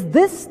 It is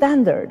this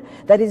standard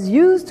that is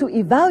used to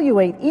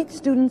evaluate each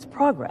student's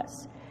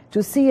progress,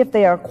 to see if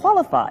they are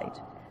qualified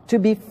to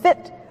be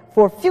fit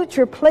for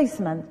future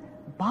placement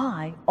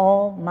by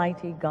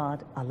Almighty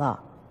God Allah.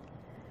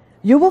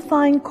 You will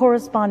find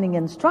corresponding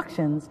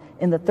instructions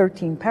in the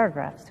 13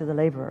 paragraphs to the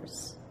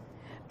laborers.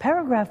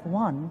 Paragraph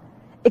 1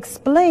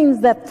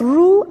 explains that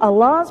through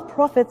Allah's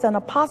prophets and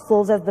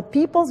apostles as the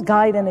people's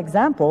guide and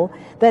example,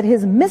 that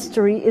His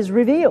mystery is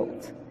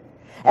revealed.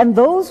 And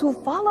those who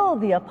follow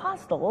the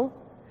apostle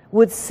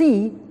would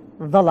see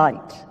the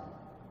light.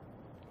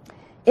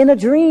 In a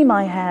dream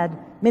I had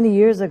many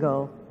years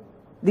ago,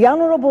 the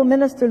Honorable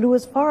Minister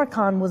Louis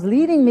Farrakhan was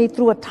leading me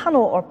through a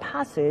tunnel or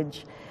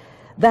passage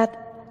that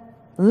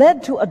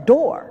led to a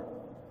door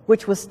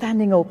which was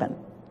standing open.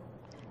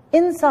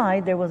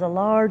 Inside there was a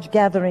large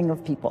gathering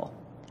of people.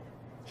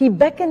 He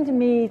beckoned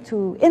me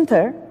to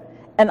enter,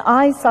 and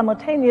I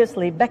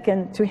simultaneously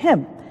beckoned to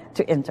him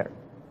to enter.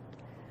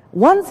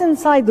 Once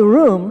inside the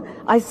room,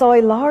 I saw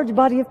a large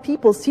body of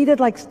people seated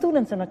like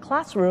students in a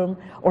classroom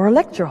or a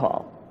lecture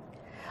hall.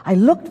 I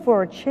looked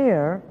for a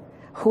chair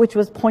which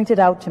was pointed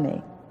out to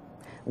me.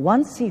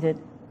 Once seated,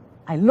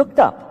 I looked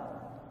up,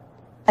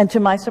 and to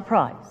my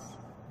surprise,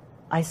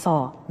 I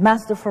saw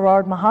Master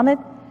Farad Muhammad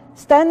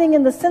standing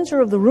in the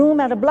center of the room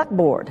at a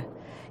blackboard.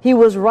 He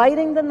was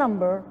writing the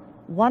number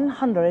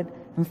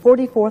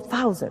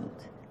 144,000.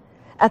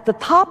 At the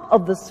top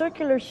of the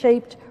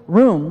circular-shaped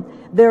room,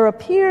 there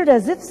appeared,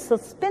 as if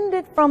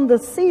suspended from the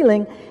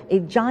ceiling, a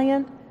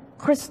giant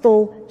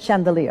crystal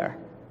chandelier.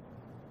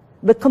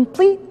 The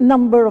complete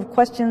number of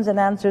questions and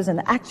answers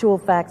and actual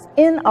facts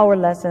in our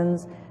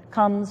lessons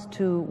comes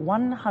to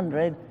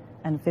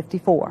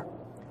 154.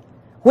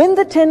 When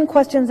the 10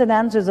 questions and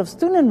answers of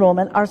student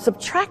enrollment are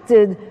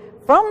subtracted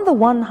from the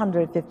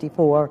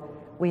 154,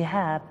 we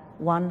have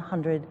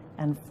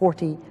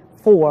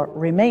 144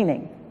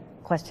 remaining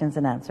questions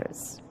and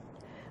answers.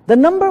 The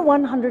number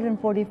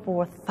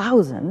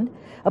 144,000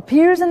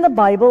 appears in the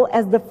Bible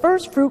as the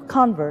first fruit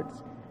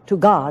converts to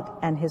God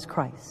and His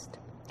Christ.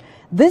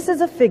 This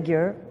is a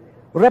figure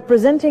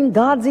representing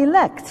God's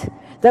elect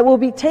that will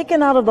be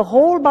taken out of the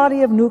whole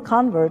body of new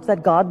converts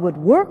that God would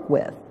work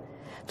with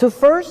to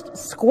first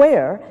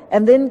square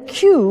and then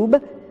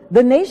cube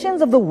the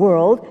nations of the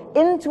world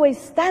into a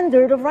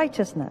standard of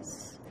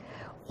righteousness.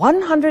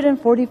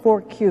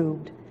 144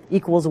 cubed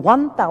equals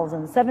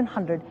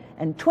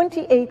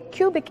 1,728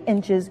 cubic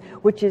inches,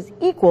 which is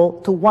equal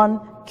to 1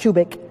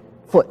 cubic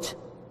foot.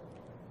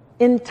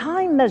 In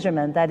time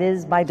measurement, that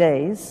is by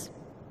days,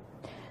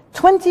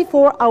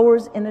 24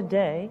 hours in a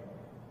day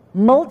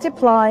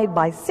multiplied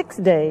by 6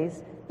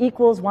 days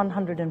equals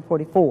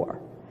 144.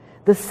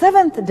 The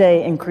 7th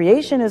day in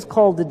creation is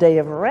called the day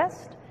of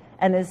rest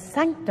and is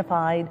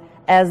sanctified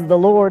as the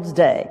Lord's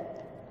day.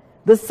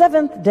 The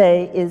 7th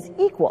day is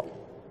equal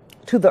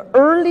to the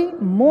early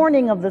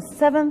morning of the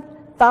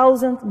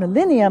 7,000th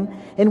millennium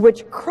in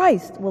which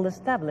Christ will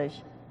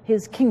establish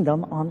His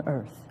kingdom on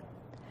earth.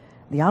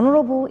 The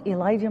Honorable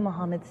Elijah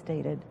Muhammad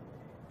stated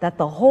that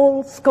the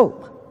whole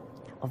scope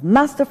of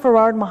Master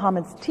Farad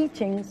Muhammad's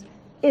teachings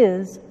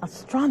is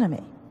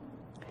astronomy.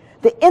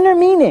 The inner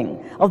meaning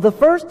of the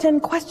first 10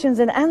 questions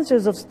and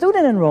answers of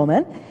student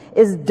enrollment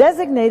is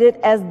designated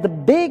as the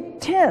Big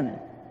 10.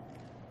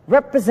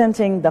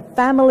 representing the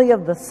family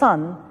of the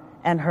sun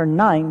and her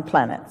 9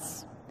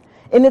 planets.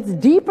 In its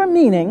deeper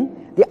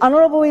meaning, the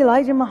Honorable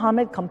Elijah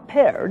Muhammad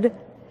compared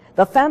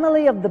the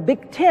family of the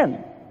Big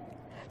Ten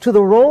to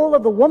the role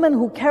of the woman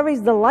who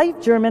carries the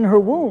life germ in her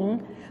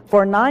womb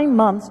for 9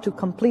 months to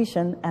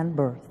completion and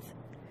birth.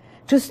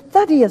 To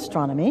study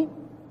astronomy,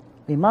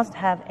 we must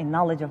have a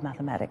knowledge of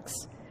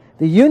mathematics,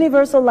 the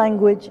universal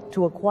language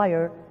to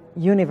acquire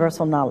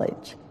universal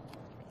knowledge.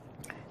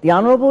 The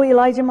Honorable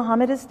Elijah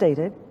Muhammad has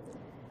stated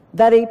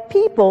that a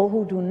people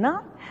who do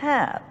not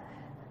have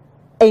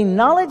a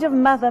knowledge of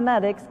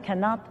mathematics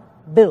cannot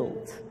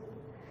build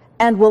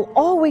and will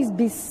always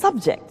be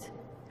subject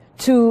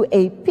to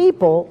a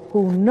people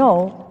who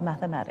know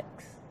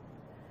mathematics.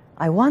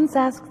 I once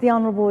asked the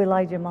Honorable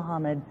Elijah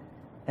Muhammad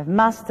if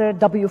Master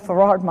W.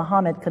 Farad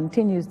Muhammad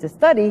continues to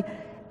study,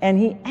 and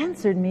he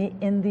answered me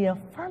in the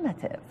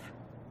affirmative.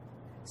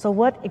 So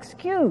what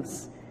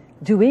excuse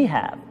do we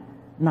have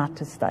not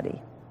to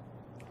study?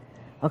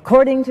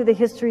 According to the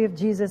history of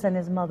Jesus and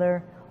his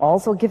mother,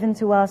 also given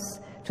to us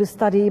to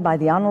study by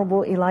the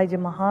Honorable Elijah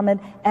Muhammad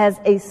as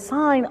a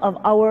sign of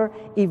our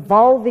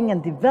evolving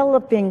and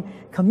developing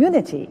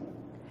community,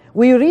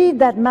 we read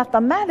that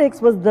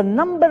mathematics was the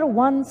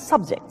 #1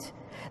 subject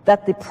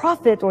that the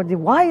prophet or the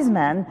wise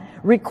man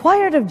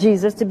required of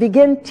Jesus to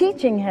begin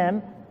teaching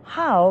him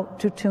how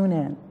to tune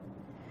in.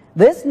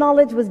 This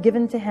knowledge was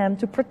given to him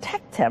to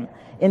protect him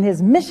in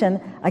his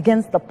mission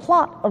against the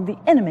plot of the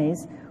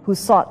enemies who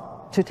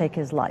sought to take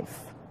his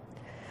life.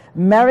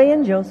 Mary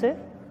and Joseph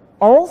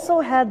also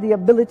had the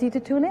ability to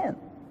tune in.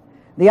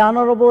 The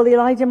Honorable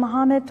Elijah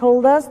Muhammad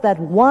told us that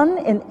 1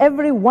 in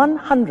every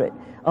 100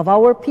 of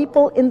our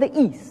people in the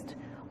East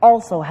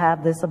also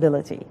have this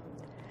ability.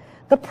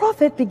 The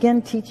prophet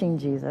began teaching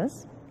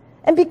Jesus,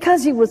 and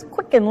because he was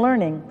quick in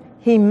learning,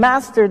 he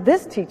mastered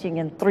this teaching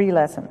in 3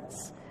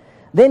 lessons.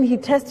 Then he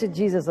tested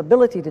Jesus'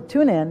 ability to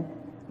tune in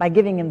by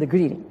giving him the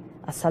greeting,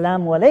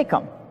 Assalamu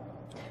alaikum,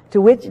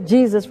 to which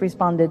Jesus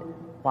responded,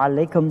 Wa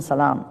alaikum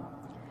salam.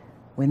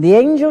 When the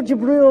angel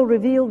Jibril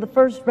revealed the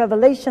first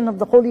revelation of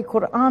the Holy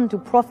Quran to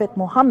Prophet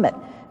Muhammad,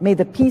 may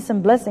the peace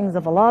and blessings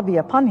of Allah be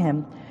upon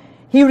him,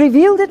 he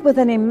revealed it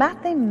within a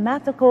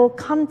mathematical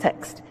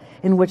context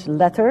in which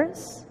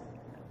letters,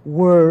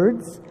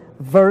 words,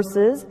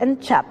 verses, and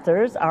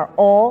chapters are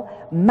all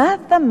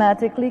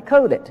mathematically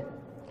coded.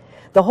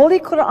 The Holy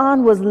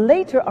Quran was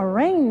later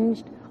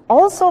arranged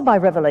also by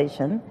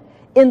revelation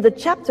in the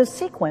chapter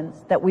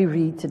sequence that we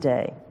read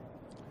today.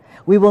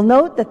 We will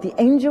note that the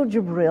angel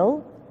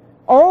Jibril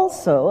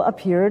also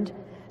appeared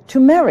to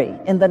Mary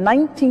in the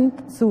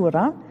 19th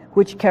surah,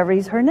 which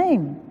carries her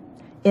name,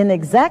 in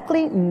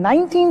exactly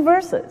 19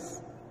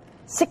 verses,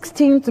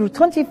 16 through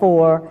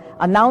 24,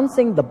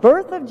 announcing the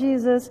birth of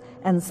Jesus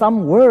and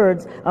some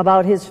words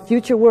about his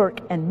future work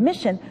and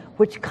mission,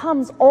 which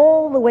comes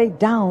all the way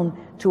down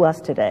to us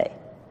today.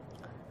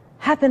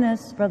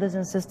 Happiness, brothers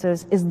and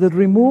sisters, is the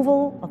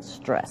removal of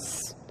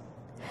stress.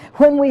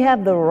 When we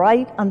have the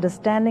right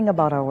understanding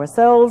about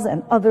ourselves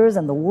and others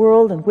and the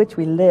world in which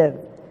we live.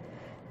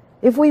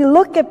 If we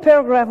look at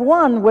paragraph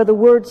 1, where the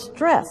word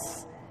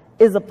stress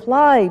is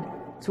applied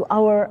to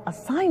our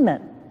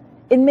assignment,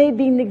 it may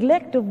be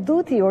neglect of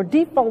duty or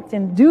default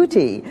in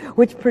duty,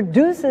 which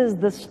produces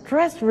the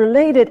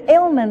stress-related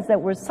ailments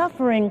that we're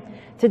suffering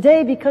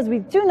today because we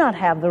do not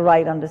have the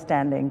right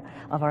understanding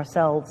of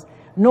ourselves,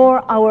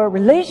 nor our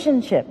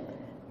relationship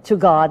to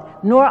God,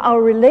 nor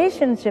our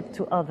relationship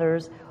to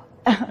others,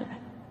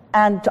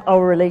 and to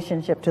our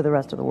relationship to the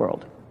rest of the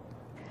world.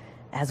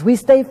 As we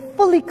stay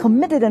fully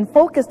committed and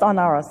focused on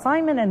our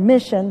assignment and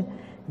mission,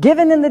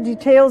 given in the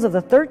details of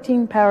the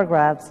 13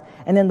 paragraphs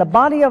and in the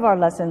body of our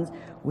lessons,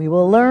 we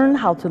will learn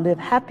how to live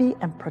happy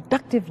and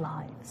productive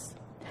lives.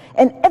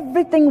 And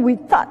everything we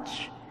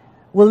touch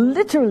will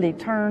literally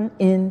turn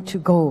into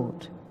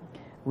gold.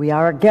 We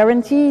are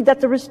guaranteed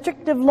that the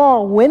restrictive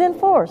law, when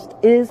enforced,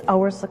 is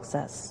our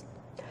success.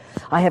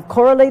 I have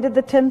correlated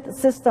the 10th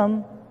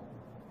system,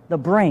 the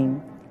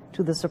brain,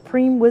 to the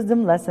supreme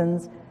wisdom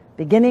lessons,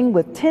 beginning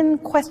with 10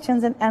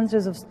 questions and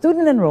answers of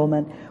student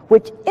enrollment,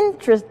 which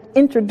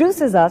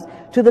introduces us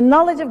to the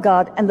knowledge of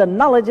God and the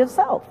knowledge of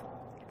self.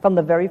 From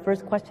the very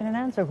first question and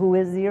answer, who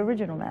is the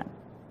original man?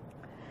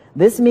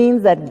 This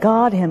means that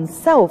God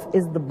himself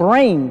is the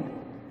brain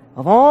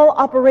of all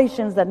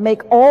operations that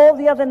make all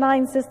the other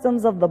 9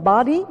 systems of the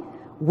body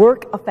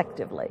work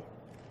effectively.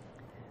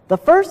 The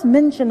first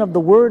mention of the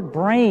word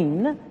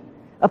brain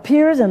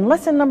appears in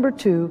lesson number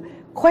 2,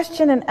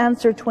 question and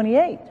answer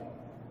 28,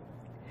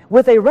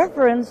 with a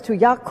reference to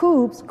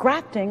Yaqub's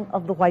grafting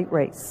of the white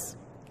race.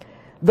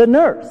 The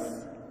nurse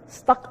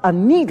stuck a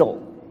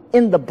needle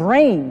in the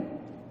brain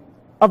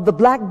of the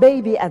black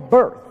baby at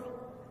birth,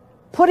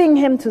 putting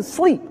him to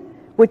sleep,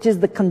 which is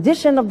the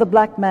condition of the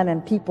black man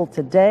and people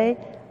today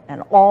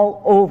and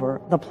all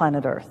over the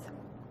planet Earth.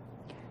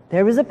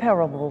 There is a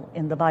parable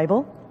in the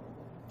Bible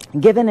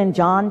given in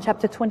John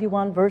chapter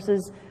 21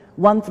 verses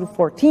 1 through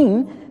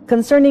 14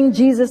 concerning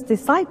Jesus'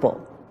 disciples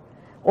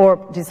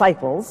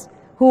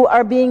who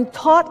are being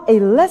taught a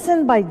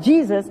lesson by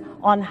Jesus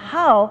on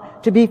how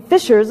to be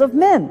fishers of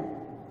men.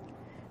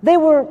 They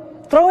were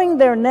throwing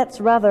their nets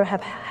rather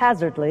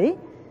haphazardly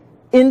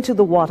into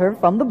the water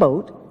from the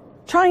boat,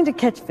 trying to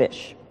catch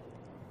fish.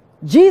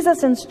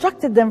 Jesus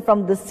instructed them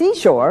from the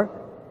seashore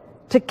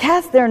to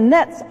cast their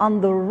nets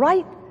on the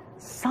right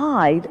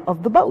side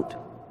of the boat.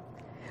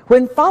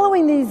 When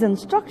following these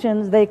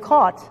instructions, they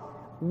caught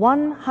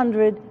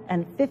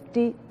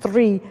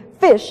 153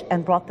 fish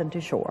and brought them to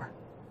shore.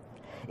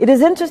 It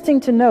is interesting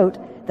to note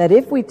that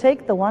if we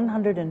take the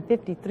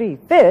 153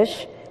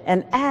 fish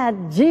and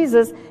add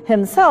Jesus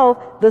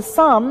himself, the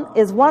sum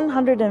is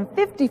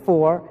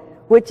 154,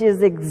 which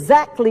is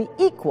exactly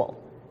equal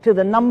to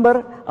the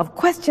number of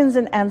questions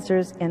and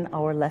answers in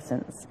our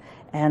lessons.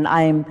 And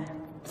I'm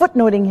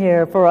footnoting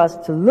here for us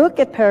to look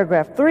at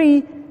paragraph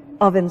 3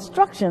 of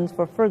instructions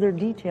for further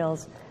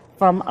details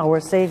from our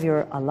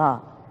Savior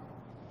Allah.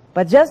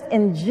 But just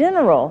in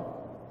general,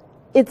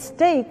 it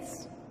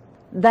states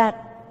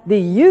that the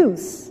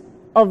use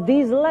of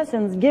these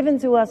lessons given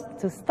to us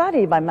to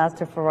study by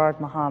Master Farad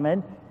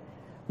Muhammad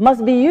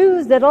must be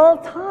used at all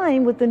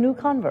time with the new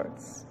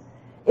converts.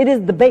 It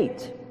is the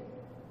bait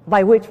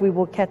by which we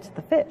will catch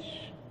the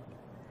fish.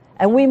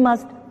 And we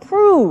must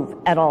prove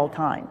at all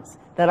times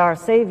that our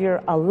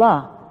Savior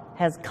Allah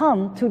has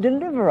come to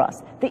deliver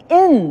us, the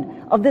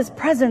end of this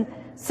present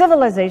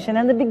civilization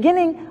and the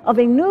beginning of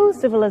a new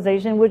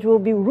civilization which will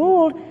be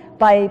ruled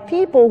by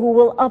people who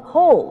will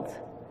uphold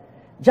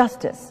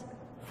justice,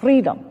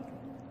 freedom,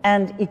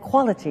 and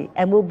equality,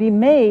 and will be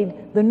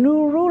made the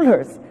new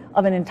rulers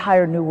of an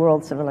entire new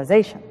world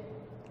civilization.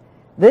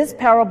 This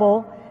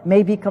parable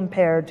may be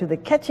compared to the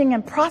catching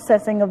and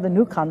processing of the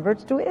new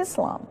converts to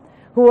Islam,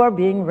 who are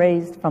being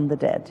raised from the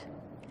dead.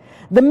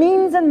 The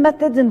means and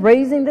methods in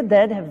raising the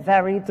dead have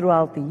varied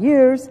throughout the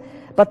years,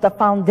 but the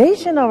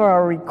foundation of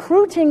our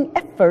recruiting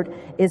effort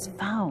is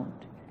found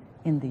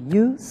in the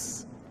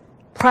use,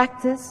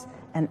 practice,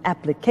 and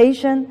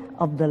application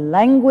of the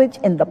language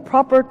in the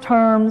proper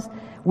terms,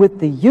 with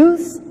the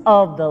use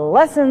of the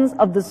lessons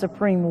of the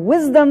supreme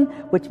wisdom,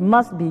 which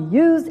must be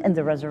used in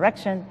the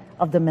resurrection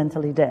of the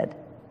mentally dead.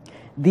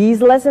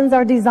 These lessons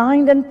are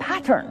designed and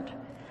patterned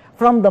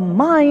from the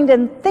mind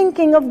and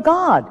thinking of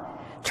God,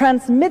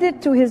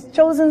 transmitted to his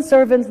chosen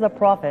servants, the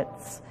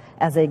prophets,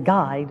 as a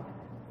guide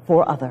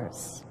for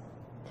others.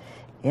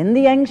 In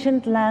the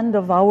ancient land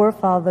of our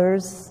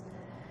fathers,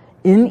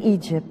 in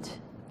Egypt,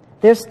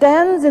 there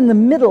stands in the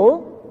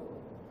middle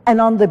and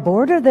on the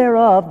border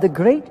thereof the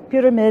great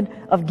pyramid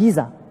of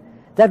Giza,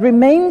 that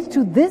remains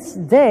to this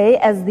day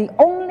as the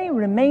only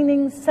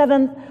remaining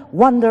seventh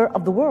wonder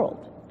of the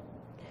world.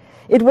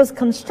 It was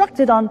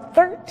constructed on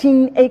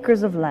 13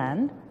 acres of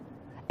land,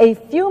 a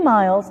few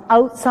miles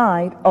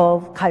outside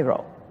of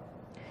Cairo.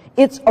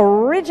 Its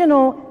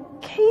original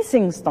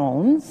casing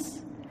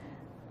stones,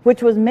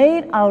 which was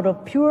made out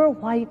of pure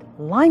white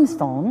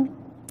limestone,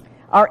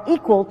 are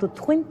equal to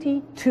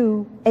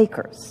 22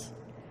 acres.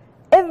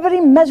 Every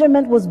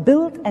measurement was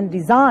built and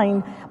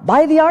designed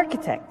by the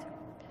architect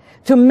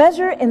to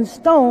measure in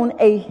stone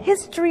a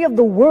history of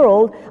the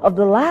world of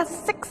the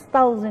last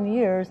 6,000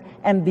 years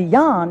and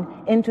beyond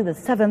into the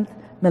 7th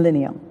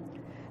millennium.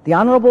 The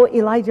Honorable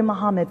Elijah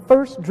Muhammad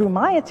first drew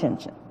my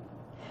attention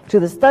to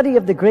the study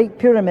of the Great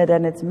Pyramid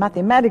and its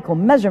mathematical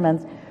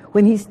measurements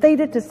when he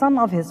stated to some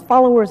of his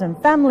followers and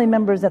family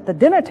members at the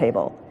dinner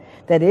table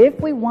that if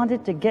we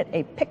wanted to get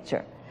a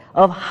picture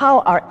of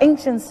how our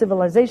ancient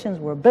civilizations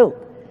were built,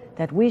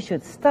 that we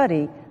should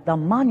study the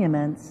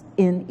monuments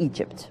in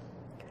Egypt.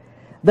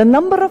 The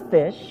number of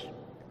fish,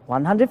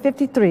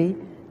 153,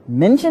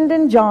 mentioned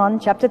in John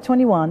chapter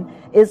 21,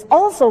 is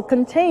also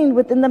contained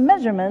within the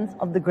measurements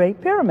of the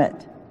Great Pyramid.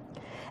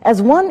 As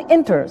one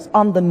enters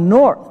on the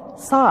north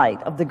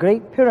side of the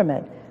Great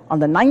Pyramid, on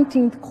the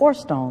 19th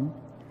cornerstone,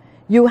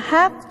 you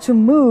have to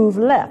move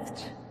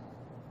left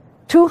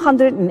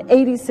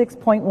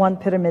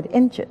 286.1 pyramid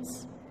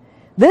inches.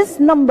 This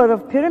number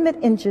of pyramid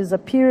inches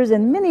appears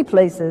in many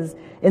places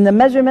in the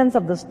measurements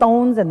of the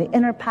stones and the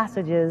inner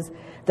passages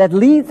that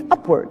leads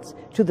upwards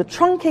to the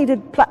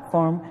truncated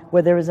platform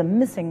where there is a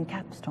missing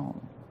capstone.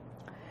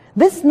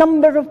 This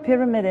number of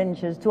pyramid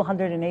inches,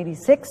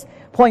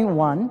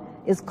 286.1,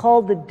 is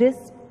called the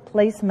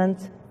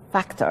displacement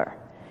factor.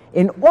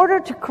 In order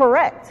to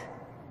correct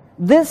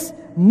this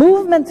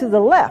movement to the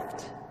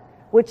left,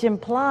 which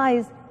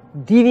implies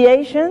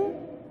deviation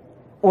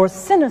or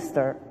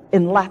sinister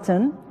in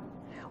Latin,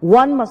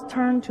 one must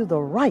turn to the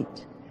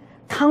right,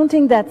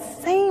 counting that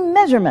same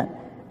measurement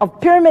of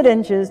pyramid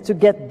inches to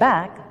get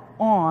back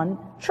on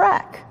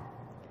track.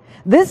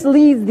 This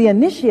leads the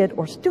initiate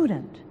or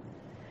student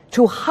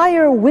to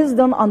higher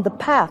wisdom on the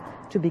path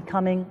to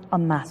becoming a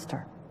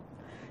master.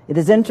 It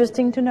is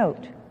interesting to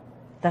note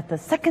that the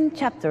second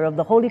chapter of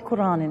the Holy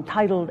Quran,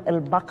 entitled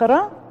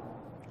Al-Baqarah,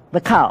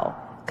 the cow,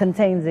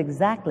 contains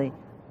exactly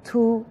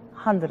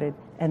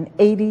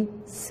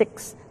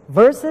 286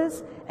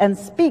 verses and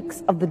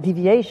speaks of the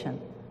deviation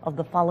of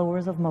the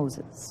followers of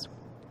Moses.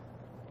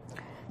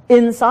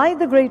 Inside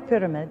the Great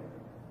Pyramid,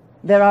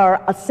 there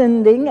are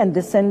ascending and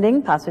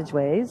descending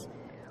passageways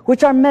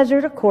which are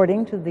measured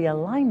according to the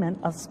alignment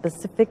of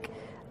specific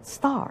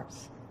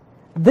stars.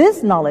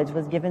 This knowledge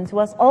was given to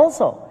us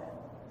also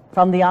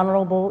from the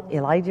Honorable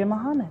Elijah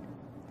Muhammad.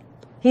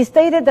 He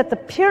stated that the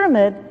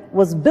pyramid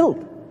was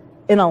built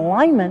in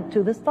alignment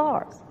to the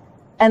stars,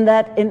 and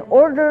that in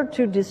order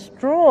to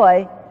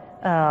destroy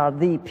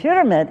the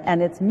pyramid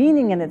and its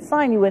meaning and its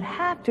sign, you would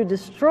have to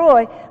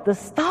destroy the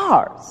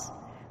stars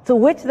to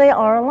which they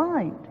are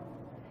aligned.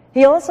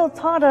 He also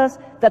taught us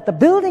that the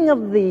building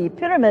of the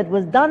pyramid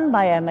was done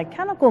by a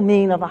mechanical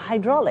mean of a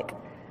hydraulic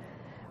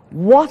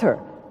water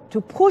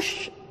to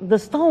push the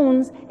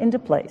stones into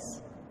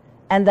place,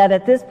 and that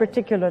at this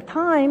particular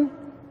time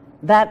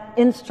that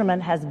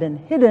instrument has been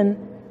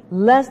hidden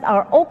lest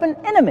our open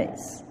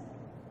enemies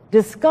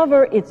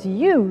discover its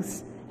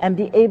use and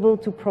be able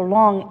to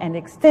prolong and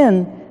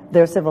extend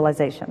their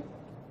civilization.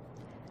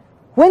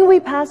 When we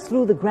pass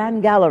through the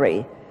Grand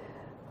Gallery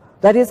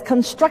that is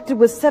constructed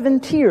with 7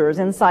 tiers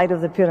inside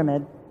of the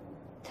pyramid,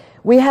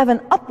 we have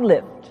an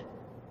uplift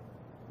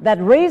that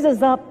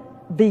raises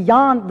up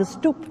beyond the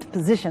stooped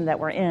position that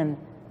we're in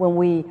when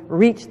we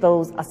reach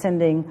those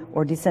ascending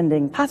or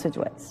descending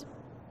passageways.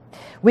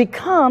 We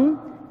come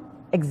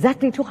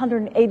exactly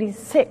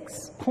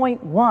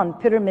 286.1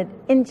 pyramid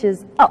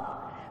inches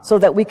up so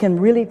that we can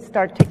really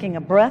start taking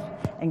a breath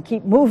and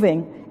keep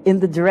moving in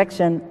the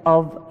direction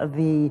of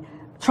the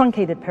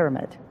truncated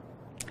pyramid.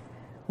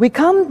 We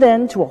come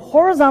then to a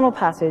horizontal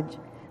passage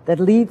that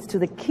leads to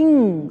the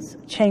king's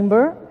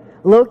chamber,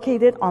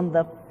 located on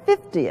the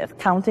 50th,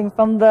 counting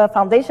from the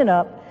foundation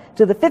up,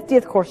 to the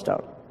 50th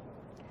cornerstone.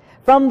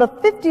 From the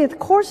 50th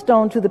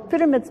cornerstone to the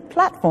pyramid's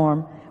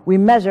platform, we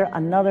measure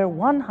another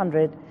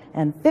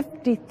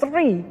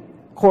 153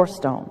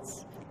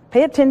 cornerstones.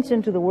 Pay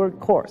attention to the word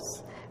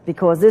course,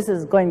 because this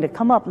is going to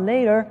come up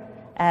later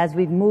as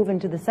we move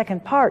into the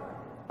second part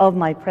of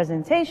my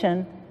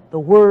presentation, the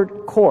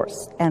word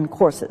course and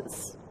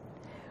courses.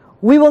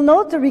 We will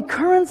note the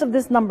recurrence of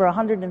this number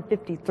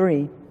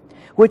 153,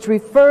 which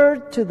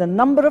referred to the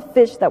number of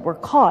fish that were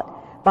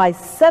caught by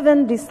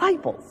 7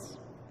 disciples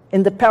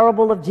in the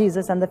parable of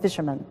Jesus and the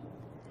fishermen.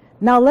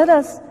 Now let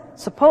us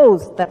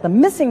suppose that the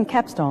missing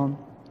capstone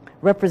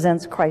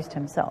represents Christ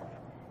himself.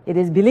 It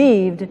is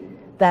believed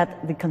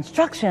that the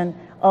construction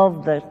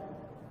of the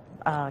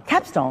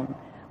capstone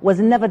was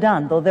never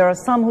done, though there are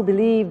some who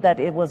believe that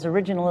it was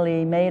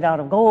originally made out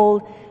of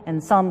gold,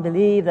 and some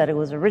believe that it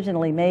was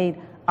originally made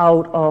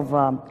out of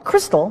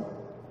crystal,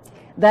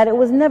 that it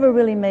was never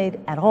really made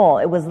at all.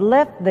 It was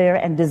left there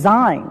and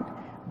designed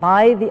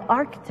by the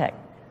architect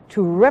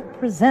to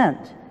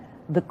represent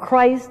the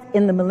Christ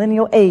in the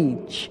millennial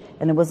age,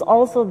 and it was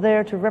also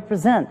there to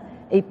represent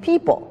a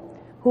people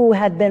who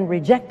had been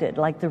rejected,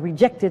 like the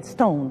rejected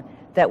stone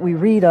that we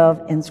read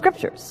of in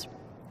scriptures.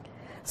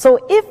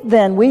 So if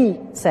then we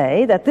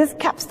say that this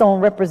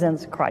capstone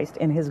represents Christ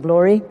in his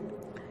glory,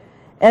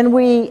 and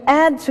we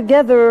add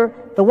together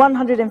the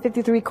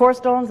 153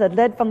 cornerstones that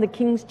led from the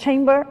king's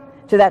chamber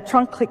to that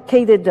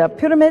truncated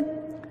pyramid,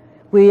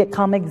 we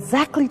come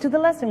exactly to the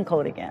lesson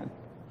code again,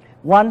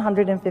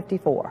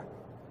 154.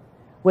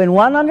 When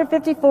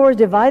 154 is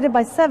divided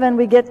by 7,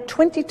 we get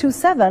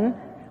 22/7,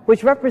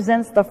 which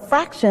represents the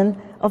fraction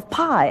of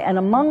pi. And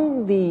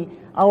among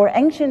our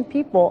ancient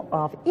people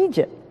of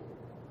Egypt,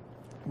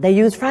 they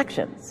use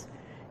fractions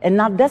and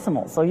not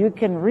decimals. So you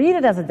can read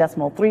it as a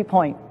decimal,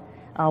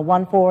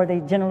 3.14 they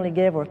generally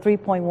give, or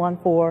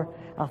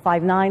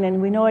 3.1459,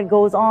 and we know it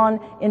goes on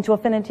into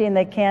infinity and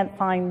they can't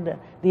find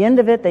the end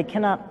of it. They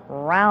cannot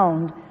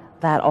round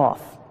that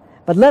off.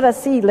 But let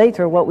us see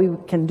later what we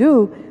can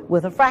do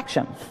with a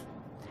fraction.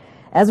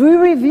 As we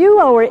review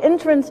our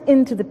entrance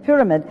into the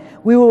pyramid,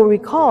 we will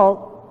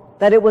recall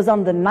that it was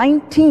on the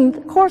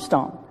 19th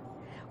cornerstone,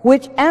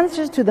 which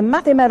answers to the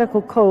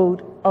mathematical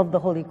code of the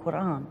Holy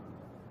Quran.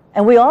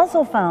 And we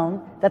also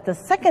found that the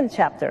second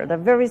chapter, the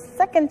very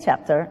second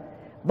chapter,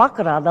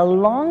 Baqarah, the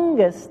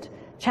longest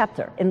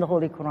chapter in the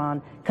Holy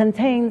Quran,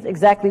 contains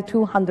exactly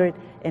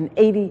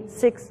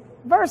 286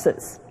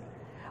 verses,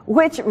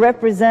 which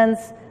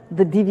represents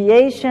the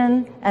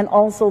deviation and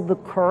also the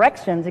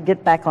correction to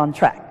get back on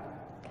track.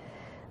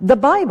 The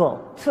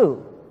Bible,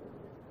 too,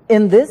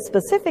 in this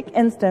specific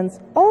instance,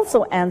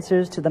 also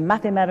answers to the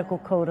mathematical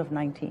code of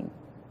 19.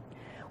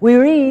 We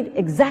read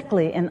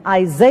exactly in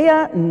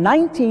Isaiah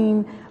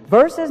 19,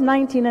 verses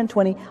 19 and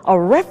 20, a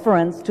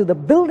reference to the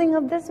building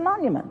of this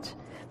monument,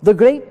 the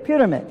Great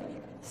Pyramid,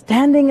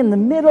 standing in the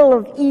middle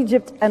of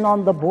Egypt and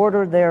on the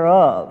border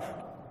thereof.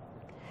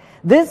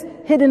 This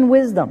hidden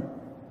wisdom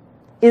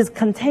is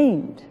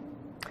contained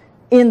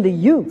in the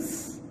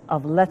use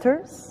of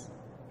letters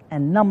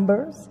and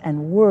numbers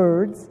and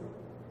words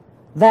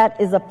that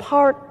is a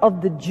part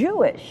of the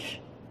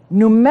Jewish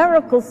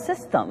numerical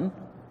system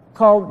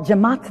called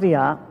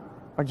gematria,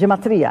 or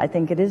gematria, I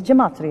think it is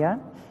gematria,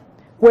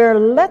 where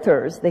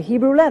letters, the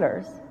Hebrew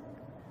letters,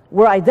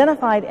 were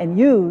identified and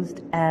used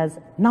as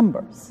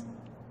numbers,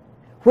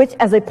 which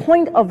as a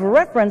point of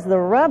reference the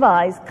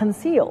rabbis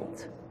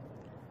concealed,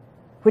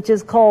 which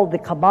is called the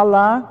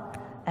Kabbalah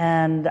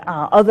and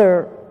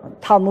other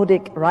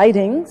Talmudic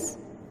writings,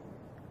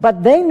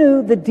 But they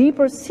knew the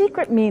deeper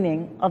secret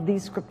meaning of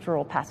these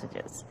scriptural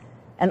passages.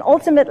 And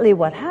ultimately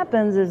what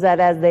happens is that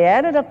as they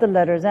added up the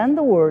letters and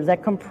the words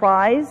that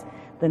comprise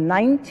the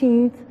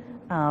 19th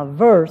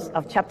verse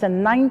of chapter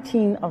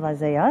 19 of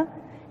Isaiah,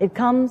 it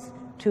comes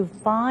to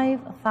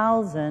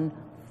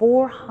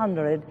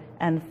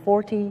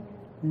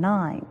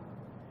 5,449.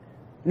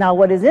 Now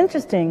what is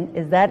interesting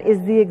is that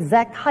is the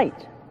exact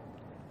height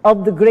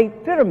of the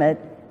Great Pyramid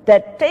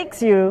that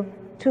takes you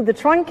to the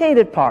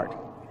truncated part,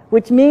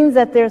 which means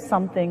that there's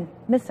something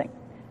missing.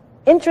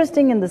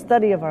 Interesting in the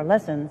study of our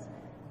lessons,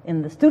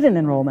 in the student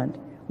enrollment,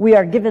 we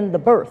are given the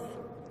birth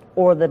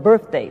or the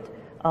birth date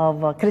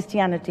of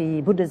Christianity,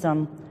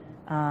 Buddhism,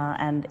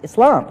 and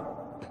Islam.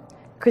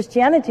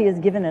 Christianity is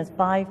given as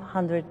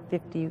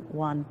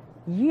 551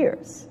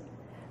 years.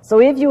 So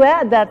if you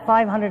add that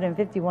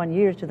 551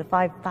 years to the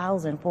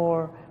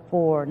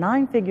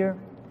 5,449 figure,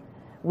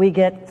 we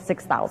get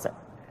 6,000,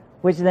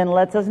 which then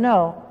lets us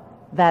know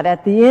that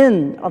at the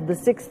end of the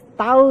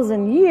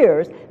 6,000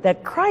 years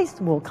that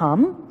Christ will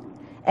come,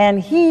 and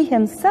he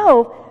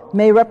himself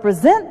may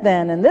represent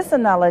then, in this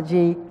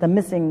analogy, the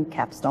missing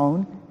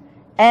capstone,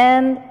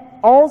 and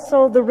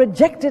also the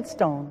rejected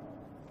stone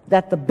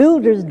that the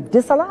builders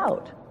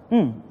disallowed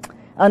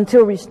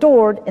until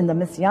restored in the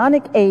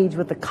Messianic age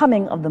with the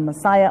coming of the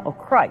Messiah of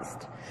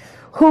Christ,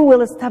 who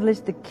will establish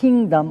the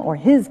kingdom or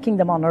his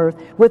kingdom on earth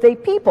with a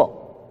people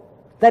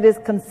that is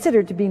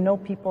considered to be no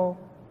people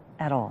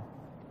at all.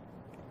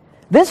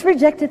 This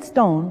rejected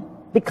stone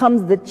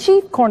becomes the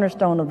chief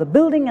cornerstone of the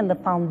building and the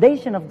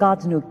foundation of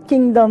God's new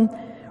kingdom,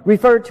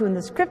 referred to in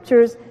the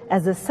scriptures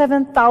as the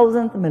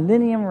 7,000th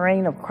millennium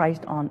reign of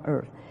Christ on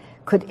earth.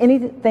 Could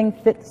anything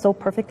fit so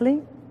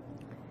perfectly?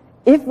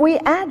 If we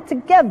add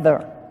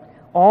together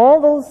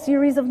all those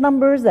series of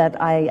numbers that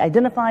I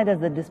identified as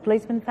the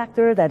displacement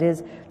factor, that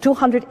is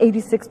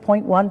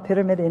 286.1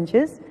 pyramid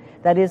inches,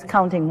 that is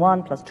counting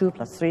 1 plus 2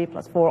 plus 3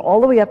 plus 4 all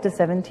the way up to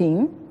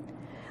 17,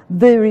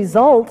 the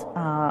result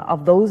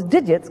of those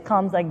digits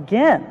comes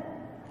again,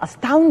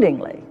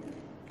 astoundingly,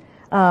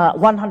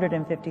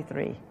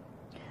 153.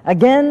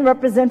 Again,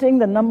 representing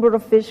the number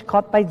of fish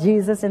caught by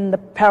Jesus in the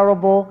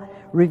parable,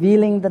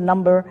 revealing the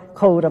number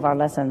code of our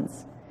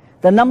lessons.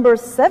 The number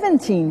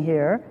 17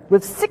 here,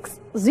 with 6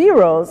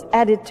 zeros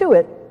added to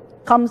it,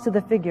 comes to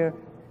the figure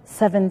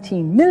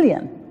 17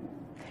 million,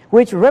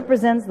 which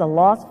represents the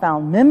lost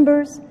found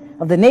members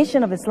of the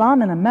Nation of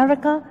Islam in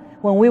America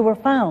when we were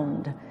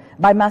found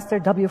by Master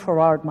W.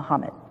 Farad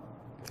Muhammad.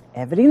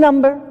 Every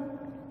number,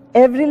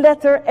 every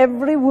letter,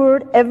 every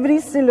word, every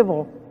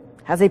syllable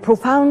has a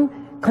profound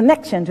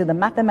connection to the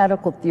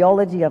mathematical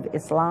theology of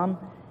Islam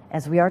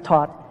as we are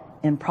taught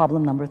in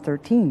problem number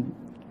 13.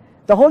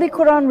 The Holy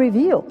Quran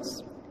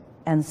reveals,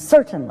 and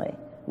certainly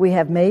we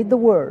have made the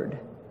word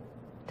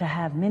to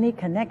have many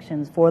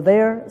connections for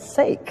their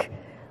sake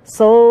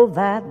so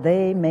that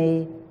they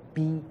may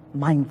be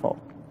mindful.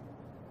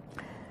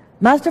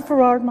 Master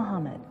Farad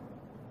Muhammad,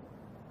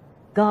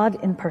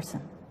 God in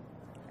person,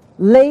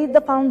 laid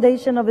the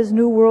foundation of his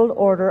new world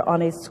order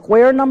on a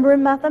square number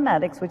in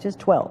mathematics, which is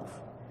 12.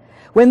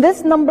 When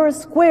this number is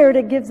squared,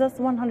 it gives us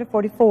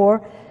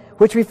 144,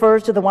 which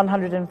refers to the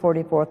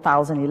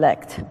 144,000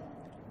 elect.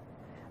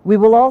 We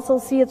will also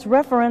see its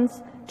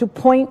reference to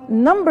point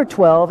number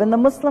 12 in the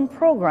Muslim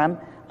program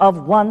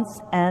of wants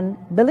and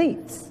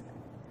beliefs.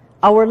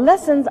 Our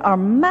lessons are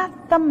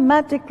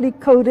mathematically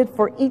coded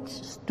for each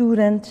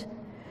student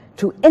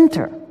to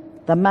enter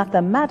the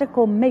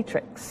mathematical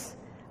matrix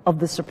of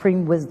the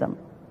supreme wisdom.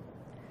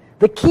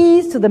 The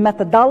keys to the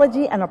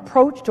methodology and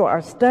approach to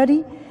our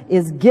study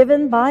is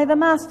given by the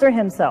master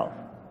himself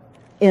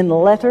in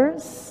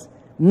letters,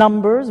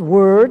 numbers,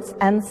 words,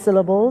 and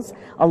syllables,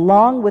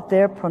 along with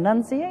their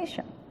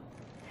pronunciation.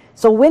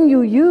 So when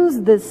you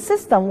use this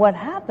system, what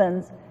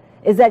happens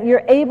is that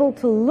you're able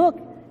to look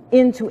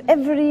into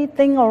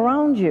everything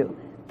around you,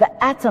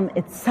 the atom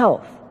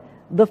itself,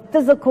 the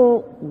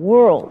physical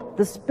world,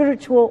 the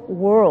spiritual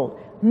world,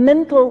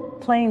 mental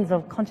planes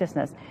of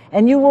consciousness,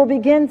 and you will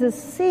begin to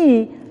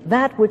see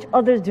that which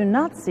others do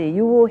not see.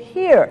 You will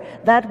hear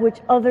that which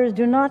others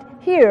do not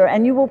hear,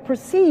 and you will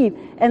perceive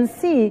and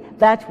see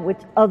that which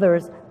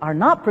others are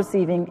not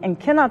perceiving and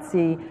cannot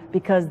see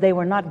because they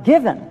were not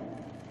given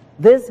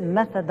this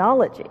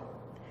methodology,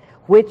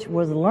 which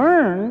was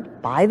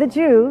learned by the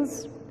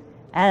Jews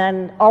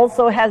and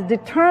also has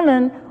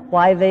determined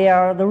why they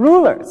are the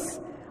rulers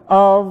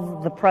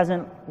of the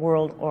present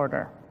world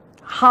order,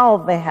 how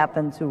they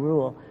happen to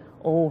rule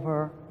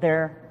over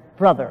their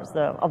brothers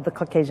of the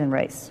Caucasian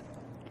race.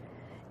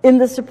 In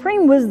the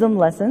Supreme Wisdom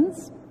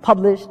lessons,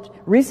 published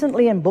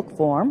recently in book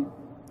form,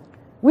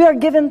 we are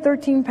given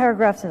 13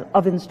 paragraphs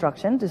of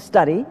instruction to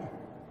study,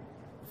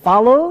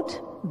 followed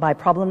by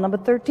problem number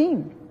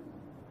 13.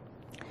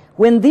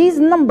 When these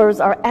numbers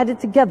are added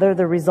together,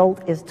 the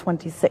result is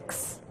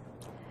 26,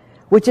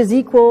 which is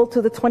equal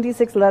to the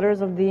 26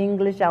 letters of the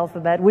English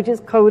alphabet, which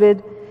is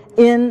coded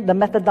in the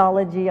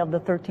methodology of the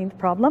 13th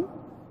problem.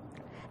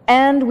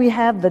 And we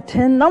have the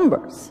 10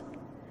 numbers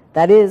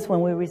That is,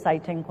 when we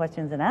recite 10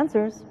 questions and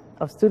answers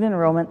of student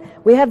enrollment,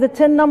 we have the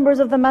 10 numbers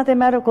of the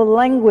mathematical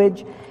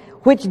language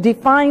which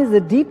defines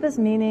the deepest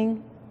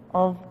meaning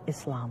of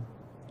Islam.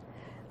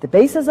 The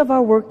basis of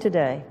our work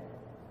today,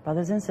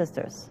 brothers and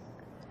sisters,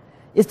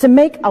 is to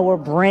make our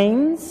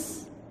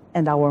brains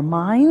and our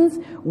minds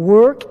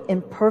work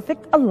in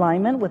perfect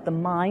alignment with the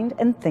mind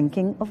and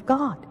thinking of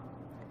God.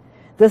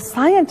 The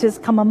scientists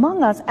come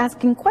among us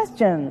asking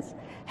questions,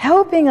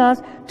 helping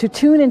us to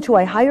tune into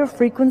a higher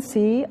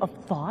frequency of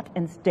thought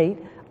and state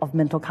of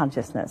mental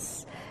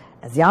consciousness.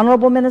 As the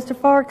Honorable Minister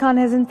Farrakhan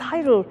has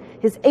entitled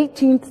his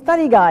 18th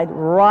study guide,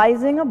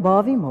 Rising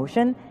Above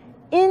Emotion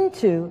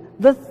into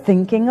the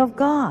Thinking of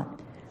God.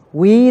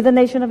 We, the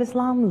Nation of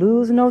Islam,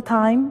 lose no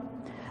time.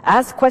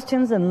 Ask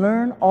questions and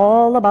learn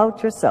all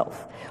about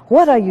yourself.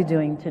 What are you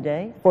doing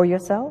today for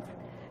yourself?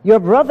 Your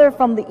brother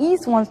from the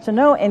East wants to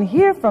know and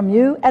hear from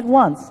you at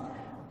once.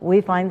 We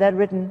find that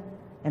written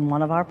in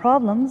one of our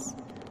problems,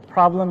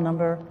 problem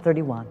number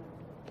 31.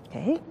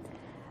 Okay?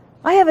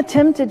 I have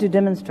attempted to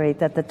demonstrate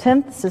that the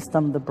 10th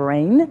system, the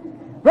brain,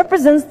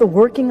 represents the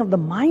working of the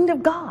mind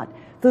of God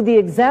through the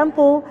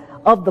example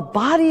of the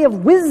body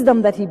of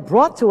wisdom that he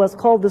brought to us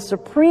called the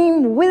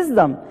Supreme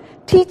Wisdom,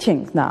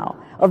 teachings now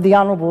of the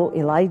Honorable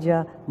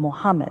Elijah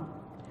Muhammad.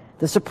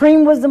 The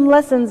Supreme Wisdom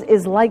Lessons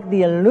is like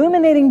the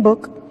illuminating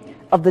book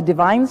of the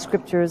divine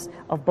scriptures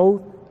of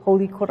both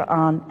Holy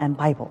Quran and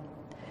Bible.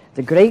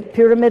 The Great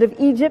Pyramid of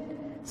Egypt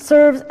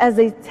serves as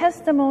a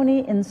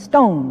testimony in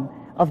stone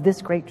of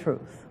this great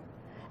truth.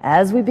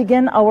 As we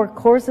begin our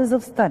courses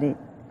of study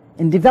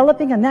in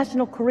developing a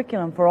national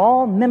curriculum for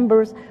all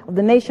members of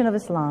the Nation of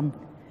Islam,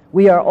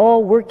 we are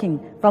all working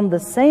from the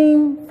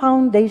same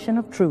foundation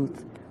of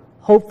truth,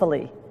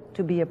 hopefully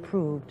to be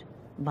approved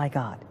by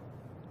God.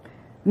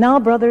 Now,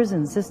 brothers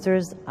and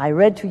sisters, I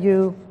read to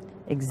you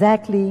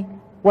exactly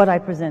what I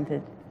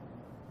presented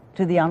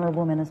to the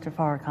Honorable Minister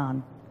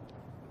Farrakhan.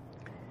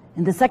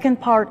 In the second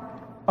part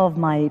of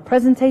my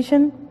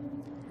presentation,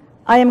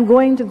 I am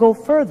going to go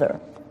further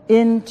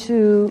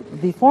into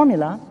the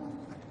formula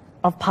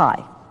of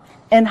pi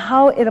and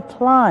how it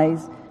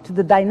applies to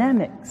the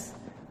dynamics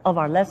of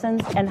our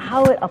lessons and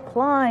how it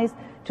applies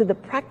to the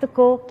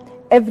practical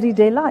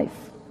everyday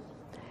life.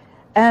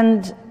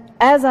 And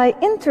as I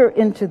enter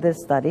into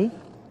this study,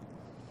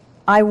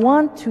 I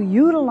want to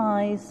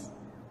utilize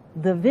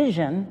the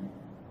vision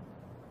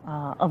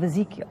of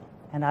Ezekiel,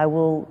 and I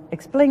will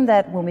explain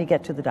that when we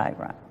get to the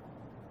diagram.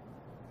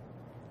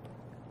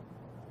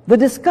 The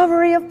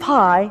discovery of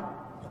pi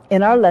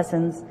in our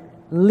lessons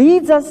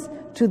leads us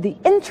to the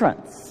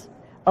entrance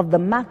of the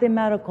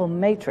mathematical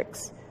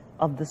matrix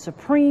of the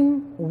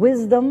Supreme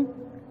Wisdom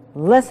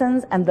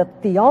Lessons and the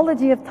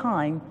Theology of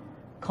Time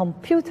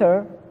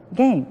computer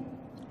game.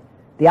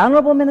 The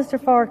Honorable Minister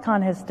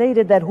Farrakhan has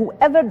stated that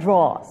whoever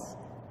draws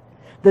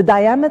the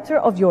diameter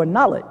of your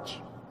knowledge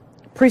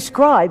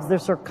prescribes the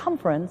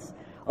circumference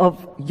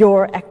of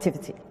your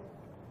activity.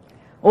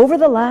 Over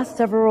the last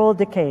several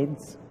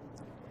decades,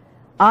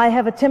 I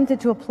have attempted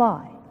to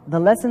apply the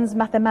lessons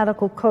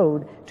mathematical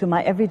code to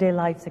my everyday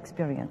life's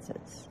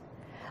experiences.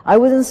 I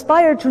was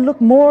inspired to look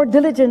more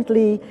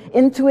diligently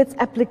into its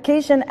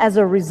application as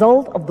a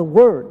result of the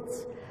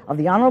words of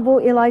the Honorable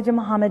Elijah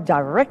Muhammad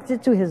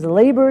directed to his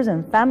laborers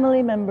and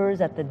family members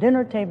at the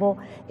dinner table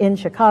in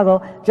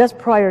Chicago just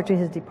prior to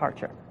his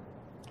departure.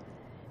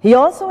 He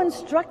also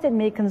instructed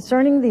me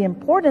concerning the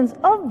importance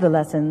of the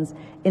lessons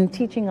in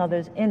teaching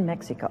others in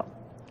Mexico.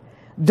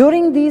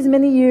 During these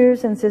many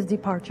years since his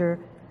departure,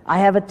 I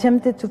have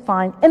attempted to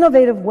find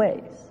innovative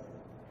ways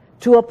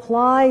to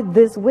apply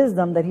this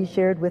wisdom that he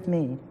shared with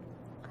me.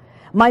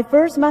 My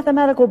first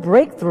mathematical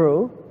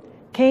breakthrough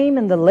came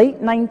in the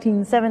late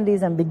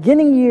 1970s and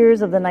beginning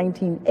years of the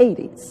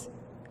 1980s.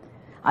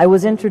 I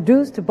was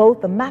introduced to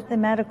both the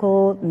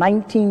mathematical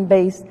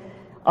 19-based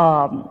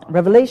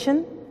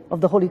revelation of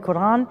the Holy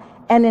Quran,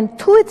 and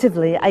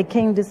intuitively I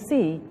came to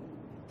see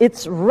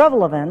its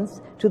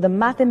relevance to the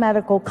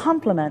mathematical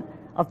complement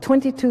of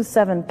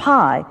 22/7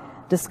 pi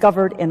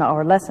discovered in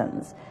our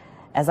lessons.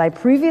 As I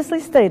previously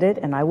stated,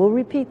 and I will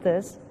repeat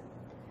this,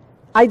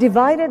 I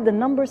divided the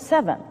number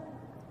 7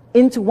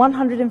 into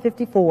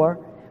 154,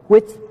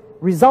 which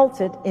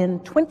resulted in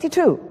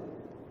 22,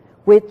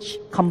 which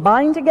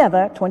combined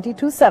together,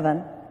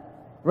 22/7,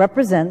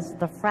 represents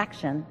the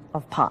fraction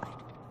of pi.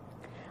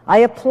 I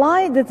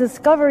applied the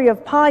discovery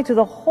of pi to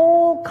the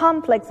whole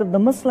complex of the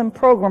Muslim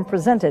program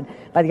presented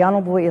by the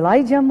Honorable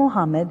Elijah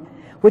Muhammad,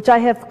 which I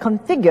have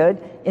configured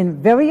in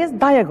various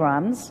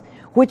diagrams,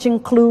 which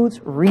includes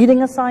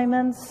reading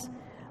assignments,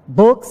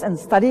 books and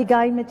study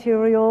guide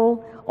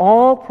material,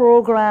 all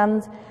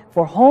programs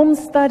for home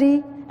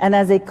study and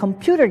as a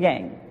computer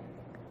game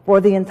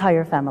for the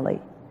entire family.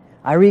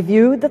 I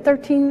reviewed the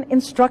 13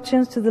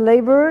 instructions to the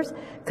laborers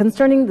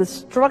concerning the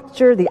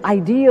structure, the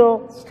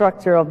ideal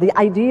structure of the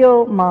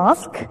ideal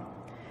mosque,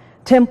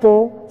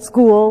 temple,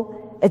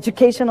 school,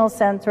 educational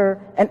center,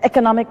 and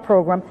economic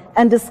program,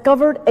 and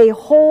discovered a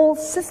whole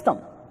system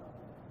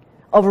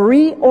of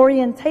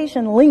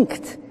reorientation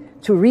linked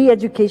to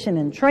re-education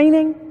and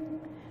training,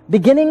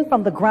 beginning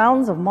from the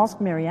grounds of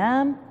Mosque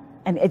Miriam,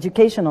 an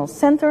educational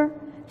center,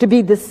 to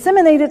be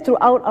disseminated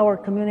throughout our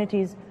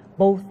communities,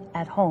 both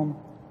at home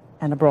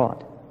and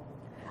abroad.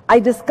 I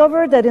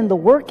discovered that in the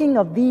working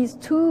of these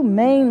two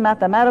main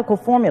mathematical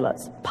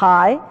formulas,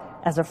 pi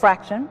as a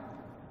fraction,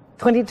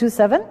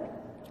 22/7,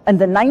 and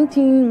the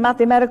 19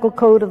 mathematical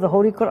code of the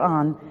Holy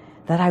Quran,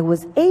 that I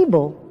was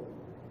able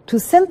to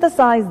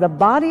synthesize the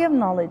body of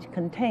knowledge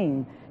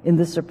contained in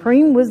the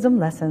Supreme Wisdom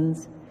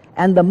Lessons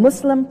and the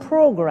Muslim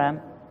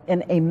program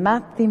in a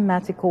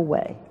mathematical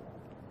way.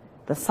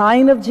 The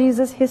sign of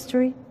Jesus'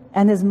 history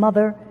and his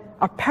mother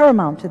are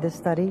paramount to this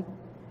study,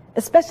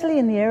 especially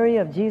in the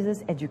area of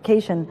Jesus'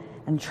 education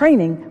and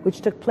training,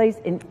 which took place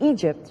in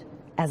Egypt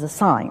as a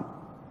sign.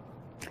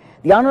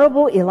 The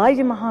Honorable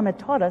Elijah Muhammad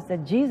taught us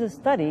that Jesus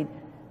studied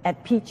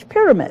at Peach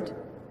Pyramid,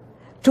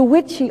 to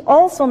which he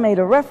also made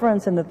a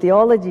reference in the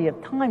Theology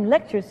of Time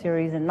lecture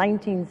series in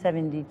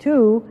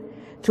 1972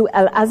 to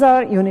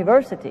Al-Azhar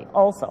University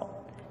also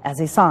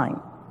as a sign.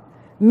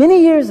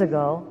 Many years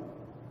ago,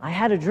 I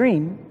had a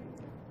dream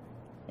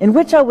in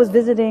which I was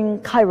visiting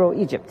Cairo,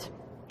 Egypt.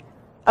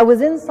 I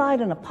was inside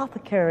an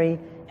apothecary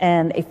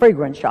and a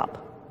fragrance shop.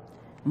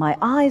 My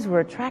eyes were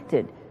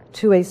attracted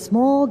to a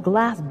small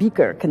glass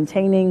beaker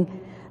containing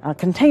a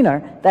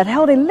container that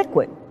held a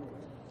liquid,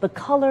 the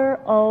color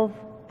of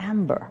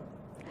amber.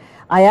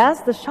 I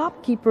asked the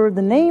shopkeeper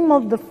the name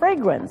of the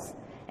fragrance,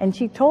 and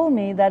she told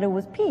me that it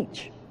was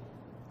peach.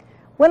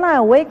 When I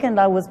awakened,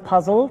 I was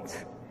puzzled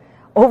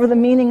over the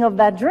meaning of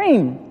that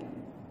dream.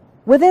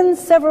 Within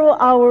several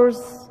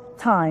hours'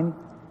 time,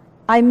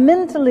 I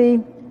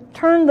mentally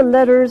turned the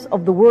letters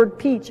of the word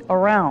peach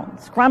around,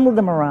 scrambled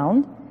them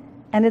around,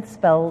 and it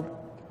spelled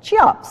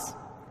Cheops.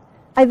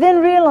 I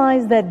then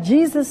realized that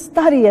Jesus'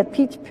 study at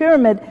Peach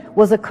Pyramid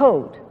was a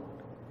code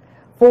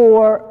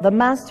for the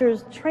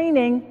master's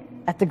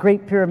training at the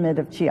Great Pyramid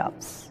of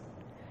Cheops.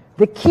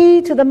 The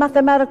key to the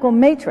mathematical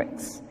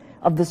matrix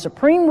of the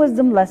Supreme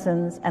Wisdom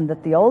Lessons and the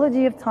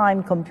Theology of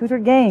Time computer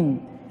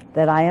game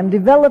that I am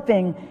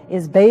developing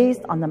is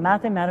based on the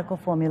mathematical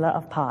formula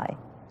of pi.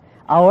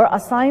 Our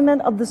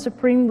assignment of the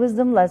Supreme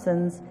Wisdom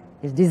Lessons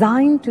is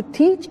designed to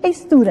teach a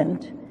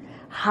student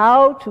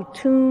how to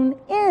tune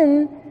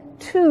in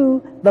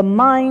to the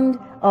mind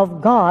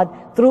of God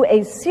through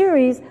a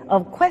series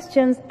of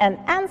questions and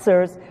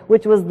answers,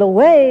 which was the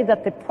way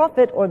that the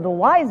prophet or the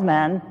wise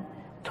man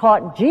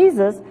taught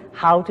Jesus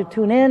how to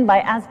tune in, by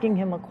asking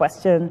him a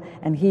question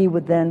and he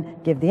would then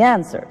give the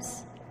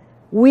answers.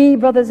 We,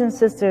 brothers and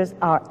sisters,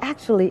 are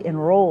actually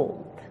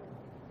enrolled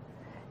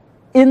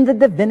in the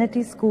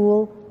divinity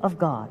school of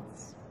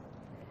gods,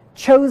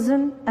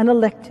 chosen and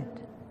elected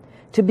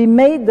to be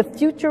made the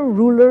future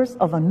rulers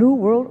of a new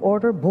world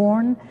order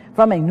born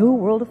from a new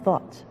world of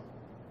thought.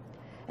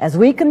 As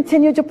we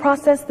continue to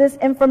process this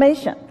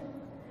information,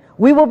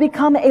 we will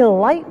become a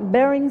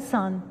light-bearing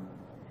sun,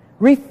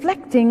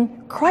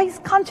 reflecting Christ's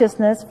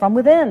consciousness from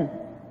within.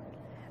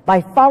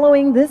 By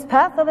following this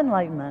path of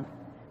enlightenment,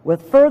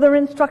 with further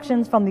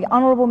instructions from the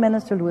Honorable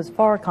Minister Louis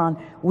Farrakhan,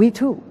 we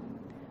too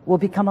will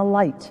become a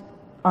light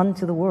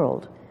unto the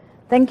world.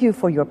 Thank you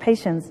for your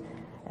patience.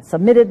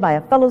 Submitted by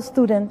a fellow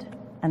student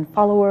and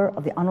follower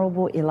of the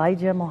Honorable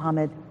Elijah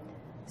Muhammad,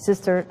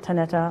 Sister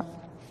Tanetta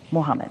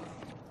Muhammad.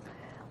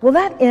 Well,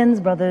 that ends,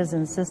 brothers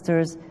and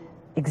sisters,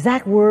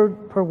 exact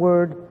word per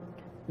word,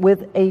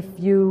 with a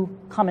few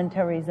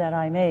commentaries that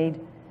I made,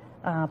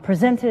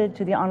 presented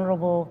to the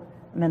Honorable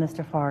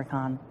Minister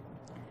Farrakhan.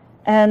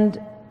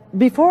 And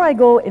before I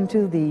go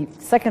into the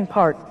second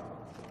part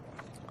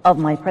of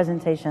my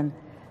presentation,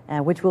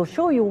 which will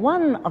show you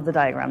one of the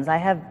diagrams, I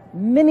have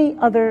many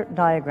other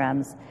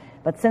diagrams,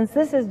 but since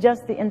this is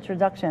just the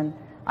introduction,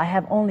 I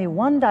have only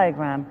one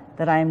diagram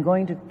that I am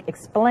going to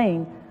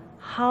explain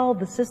how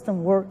the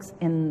system works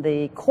in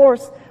the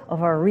course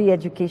of our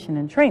re-education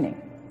and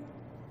training.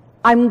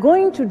 I'm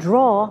going to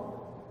draw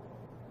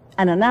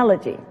an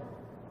analogy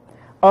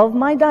of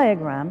my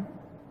diagram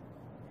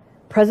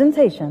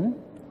presentation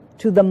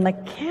to the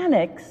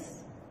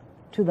mechanics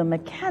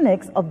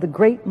of the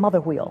great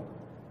mother wheel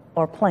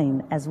or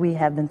plane, as we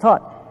have been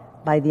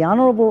taught by the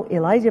Honorable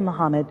Elijah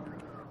Muhammad,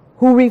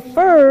 who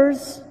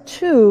refers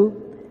to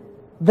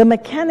the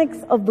mechanics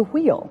of the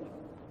wheel,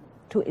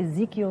 to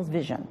Ezekiel's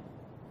vision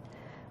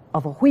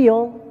of a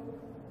wheel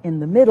in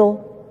the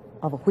middle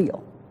of a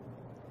wheel.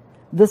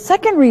 The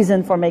second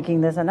reason for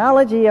making this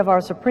analogy of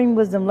our Supreme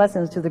Wisdom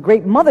Lessons to the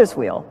Great Mother's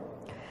Wheel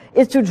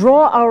is to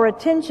draw our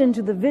attention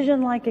to the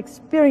vision-like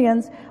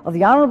experience of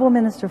the Honorable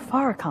Minister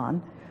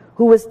Farrakhan,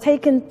 who was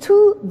taken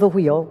to the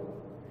wheel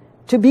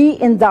to be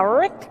in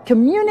direct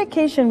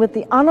communication with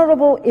the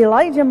Honorable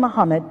Elijah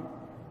Muhammad,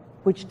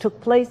 which took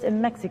place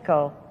in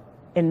Mexico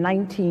in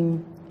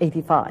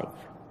 1985.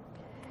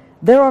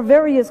 There are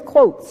various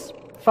quotes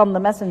from the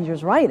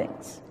messenger's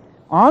writings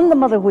on the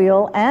mother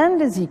wheel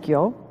and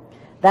Ezekiel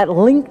that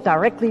link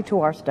directly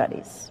to our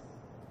studies.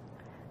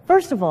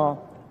 First of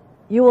all,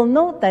 you will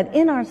note that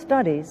in our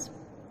studies,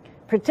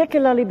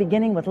 particularly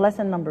beginning with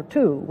lesson number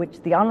 2,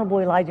 which the Honorable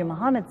Elijah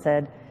Muhammad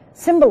said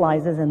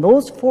symbolizes in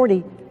those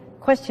 40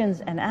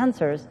 questions and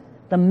answers,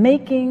 the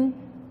making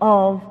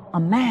of a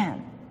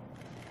man,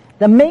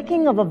 the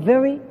making of a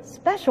very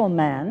special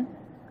man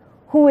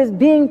who is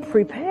being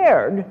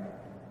prepared,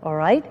 all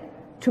right,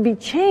 to be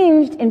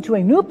changed into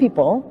a new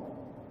people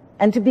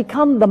and to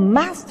become the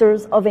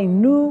masters of a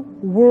new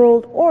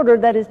world order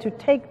that is to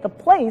take the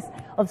place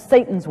of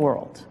Satan's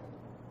world.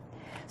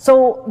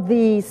 So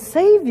the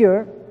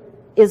Savior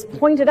is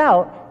pointed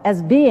out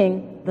as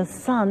being the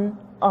Son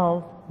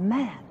of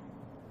Man.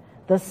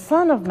 The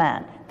Son of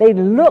Man. They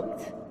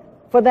looked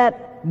for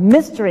that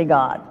mystery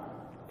God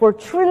for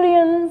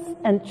trillions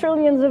and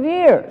trillions of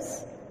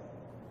years.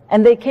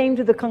 And they came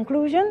to the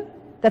conclusion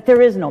that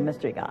there is no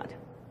mystery God,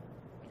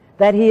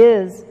 that he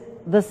is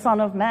the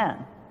Son of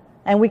Man.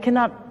 And we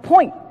cannot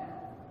point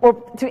or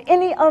to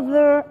any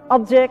other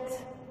object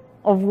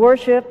of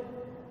worship,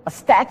 a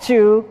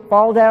statue,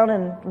 fall down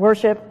and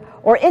worship,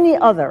 or any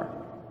other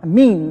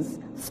means.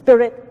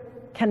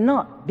 Spirit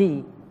cannot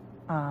be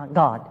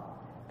God.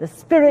 The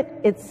Spirit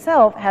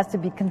itself has to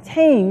be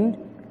contained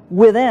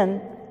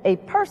within a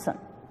person,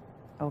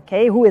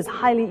 okay, who is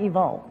highly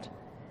evolved.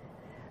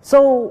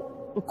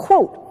 So, a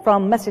quote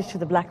from Message to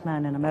the Black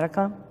Man in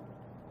America,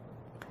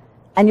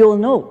 and you'll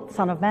note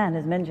Son of Man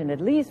is mentioned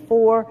at least 4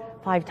 or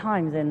 5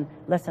 times in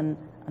lesson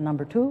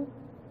number 2,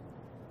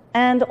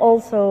 and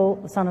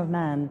also Son of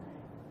Man,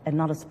 and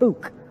not a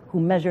spook,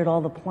 who measured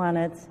all the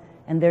planets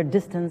and their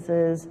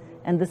distances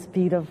and the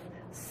speed of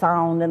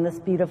sound and the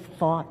speed of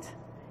thought,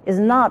 is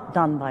not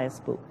done by a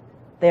spook.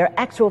 They are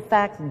actual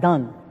facts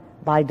done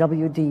by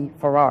W.D.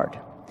 Farad,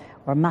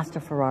 or Master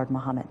Farad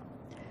Muhammad.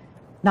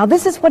 Now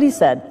this is what he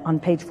said on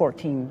page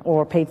 14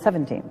 or page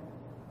 17.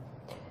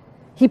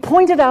 He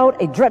pointed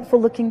out a dreadful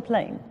looking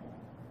plane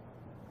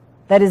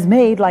that is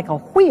made like a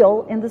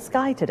wheel in the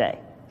sky today.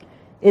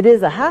 It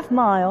is a half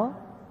mile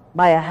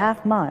by a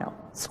half mile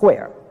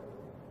square.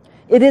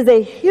 It is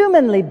a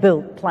humanly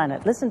built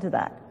planet. Listen to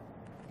that.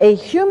 A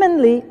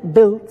humanly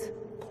built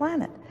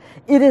planet.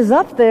 It is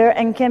up there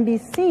and can be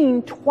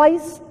seen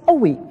twice a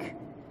week.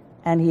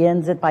 And he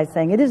ends it by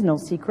saying, it is no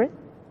secret.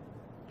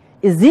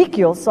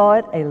 Ezekiel saw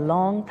it a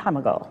long time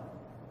ago.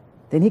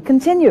 Then he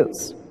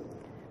continues,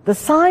 the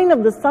sign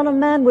of the Son of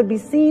Man would be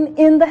seen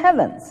in the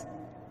heavens.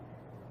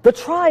 The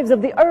tribes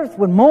of the earth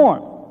would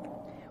mourn.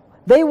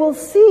 They will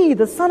see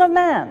the Son of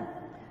Man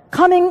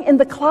coming in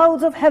the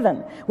clouds of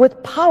heaven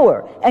with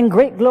power and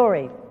great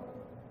glory.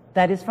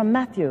 That is from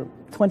Matthew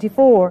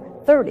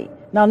 24:30.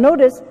 Now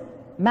notice,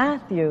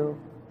 Matthew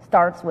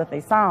starts with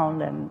a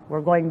sound, and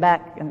we're going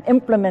back and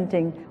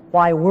implementing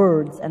why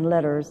words and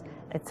letters,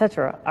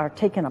 etc., are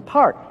taken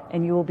apart,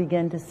 and you will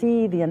begin to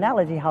see the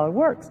analogy how it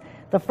works.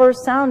 The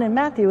first sound in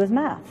Matthew is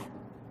math.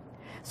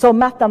 So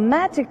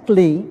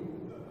mathematically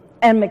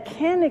and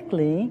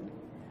mechanically,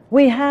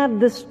 we have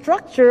the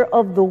structure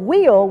of the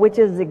wheel, which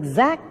is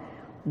exact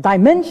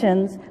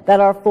dimensions that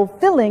are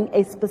fulfilling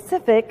a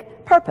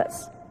specific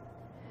purpose.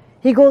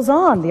 He goes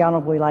on, the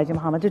Honorable Elijah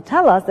Muhammad, to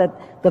tell us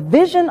that the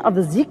vision of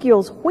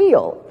Ezekiel's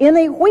wheel in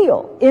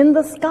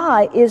the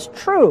sky is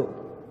true,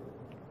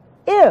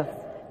 if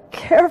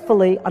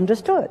carefully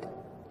understood.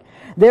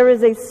 There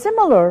is a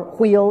similar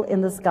wheel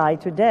in the sky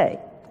today,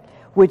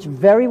 which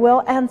very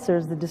well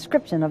answers the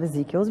description of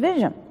Ezekiel's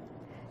vision.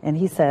 And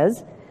he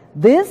says,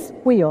 this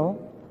wheel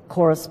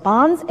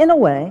corresponds in a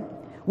way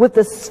with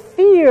the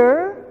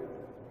sphere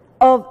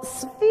of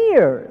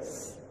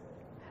spheres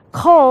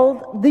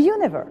called the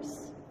universe.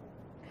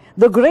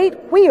 The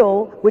great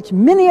wheel, which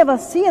many of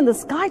us see in the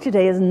sky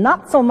today, is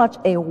not so much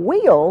a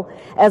wheel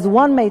as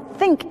one may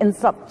think in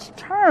such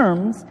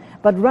terms,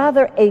 but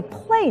rather a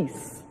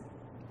place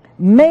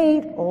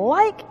made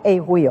like a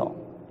wheel.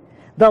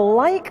 The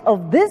like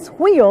of this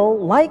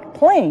wheel-like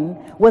plane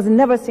was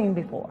never seen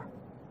before.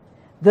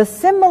 The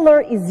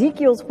similar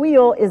Ezekiel's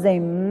wheel is a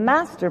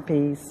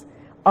masterpiece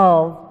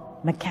of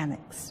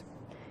mechanics.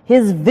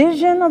 His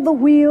vision of the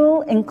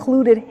wheel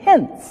included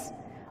hints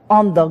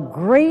on the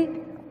great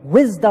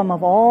wisdom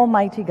of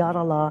Almighty God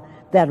Allah,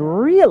 that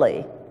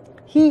really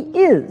He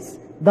is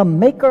the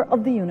maker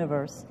of the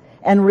universe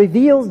and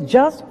reveals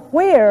just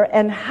where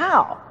and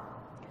how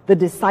the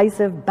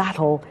decisive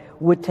battle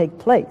would take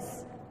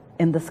place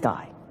in the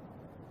sky.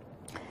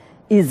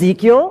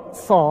 Ezekiel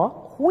saw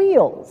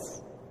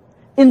wheels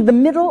in the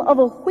middle of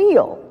a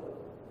wheel.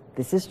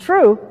 This is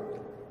true.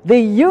 The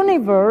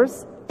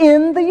universe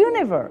in the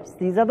universe.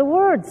 These are the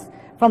words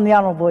from the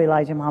Honorable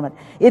Elijah Muhammad.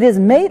 It is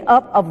made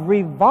up of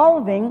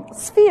revolving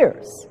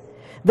spheres.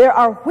 There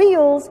are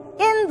wheels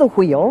in the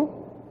wheel.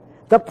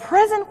 The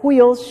present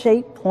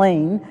wheel-shaped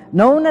plane,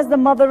 known as the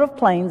mother of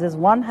planes, is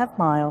 1/2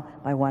 mile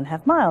by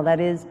 1/2 mile.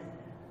 That is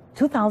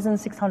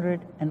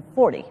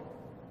 2,640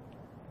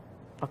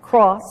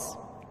 across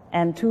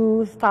and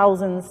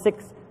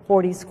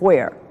 2,640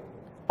 square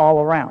all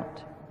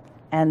around.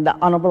 And the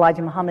Honorable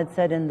Elijah Muhammad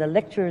said in the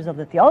lectures of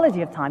the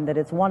theology of time that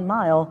it's 1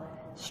 mile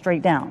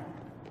straight down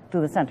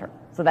through the center.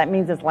 So that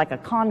means it's like a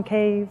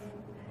concave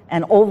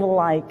and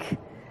oval-like,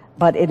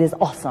 but it is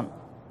awesome.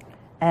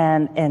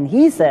 And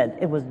he said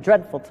it was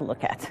dreadful to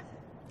look at.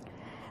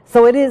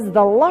 So it is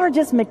the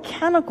largest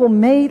mechanical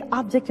made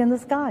object in the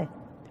sky.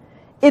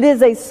 It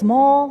is a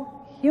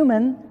small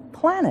human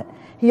planet.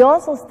 He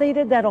also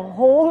stated that a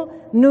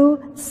whole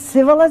new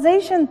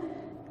civilization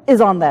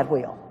is on that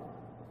wheel.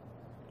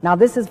 Now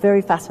this is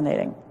very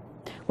fascinating.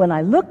 When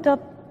I looked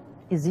up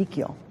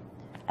Ezekiel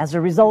as a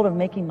result of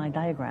making my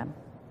diagram,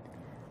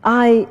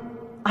 I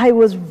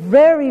was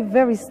very,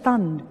 very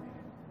stunned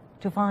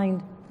to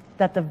find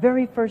that the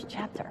very first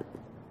chapter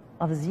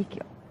of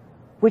Ezekiel,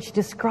 which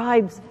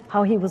describes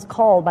how he was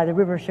called by the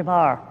river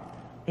Shibar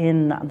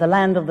in the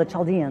land of the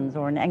Chaldeans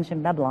or in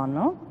ancient Babylon,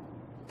 no?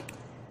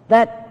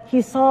 That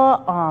he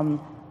saw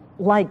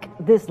like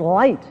this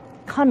light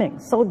coming,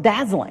 so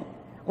dazzling,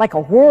 like a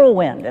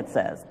whirlwind, it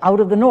says, out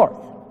of the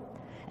north.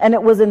 And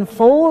it was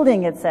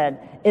enfolding, it said,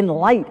 in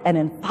light and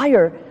in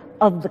fire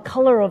of the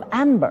color of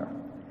amber.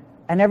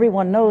 And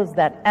everyone knows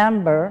that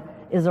amber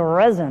is a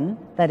resin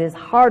that is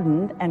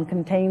hardened and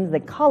contains the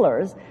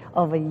colors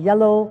of a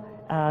yellow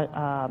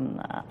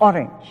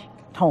orange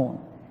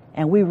tone.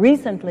 And we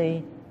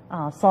recently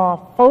saw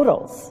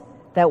photos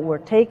that were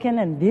taken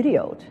and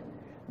videoed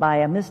by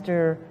a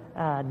Mr.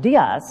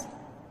 Diaz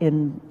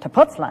in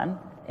Tepoztlan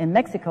in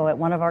Mexico at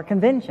one of our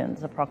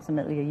conventions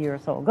approximately a year or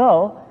so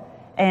ago.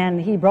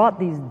 And he brought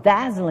these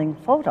dazzling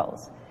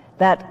photos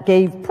that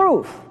gave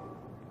proof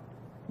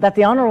that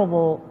the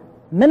Honorable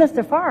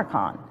Minister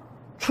Farrakhan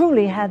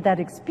truly had that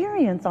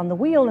experience on the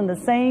wheel in the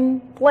same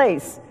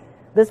place.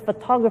 This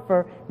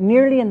photographer,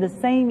 nearly in the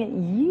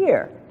same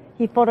year,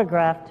 he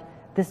photographed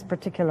this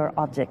particular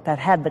object that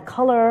had the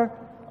color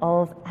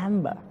of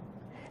amber.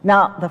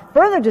 Now, the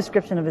further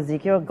description of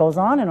Ezekiel goes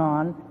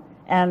on,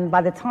 and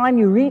by the time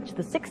you reach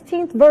the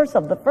 16th verse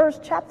of the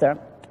first chapter,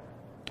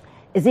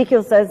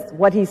 Ezekiel says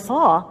what he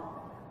saw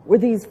were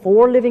these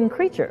 4 living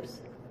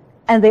creatures,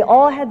 and they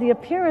all had the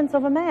appearance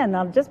of a man.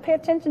 Now, just pay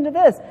attention to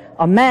this.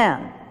 A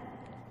man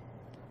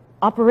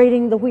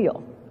operating the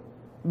wheel.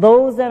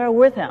 Those that are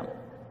with him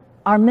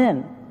are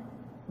men.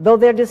 Though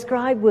they're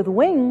described with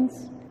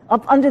wings,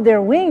 up under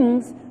their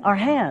wings are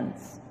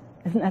hands.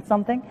 Isn't that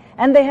something?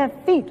 And they have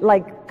feet,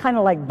 kind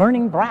of like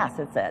burning brass,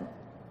 it said.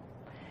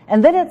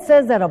 And then it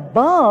says that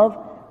above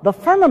the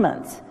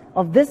firmament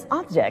of this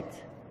object,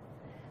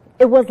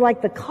 it was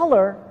like the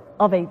color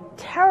of a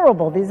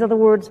terrible, these are the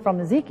words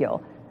from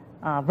Ezekiel,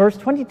 verse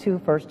 22,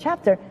 first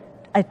chapter,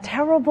 a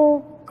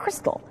terrible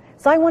crystal.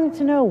 So I wanted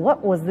to know,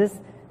 what was this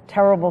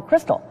terrible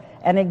crystal?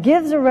 And it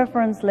gives a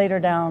reference later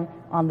down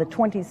on the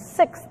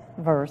 26th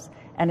verse,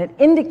 and it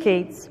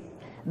indicates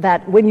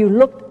that when you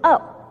looked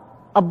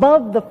up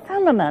above the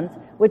firmament,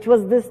 which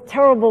was this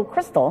terrible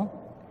crystal,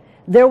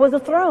 there was a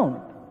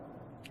throne.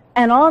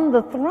 And on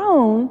the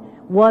throne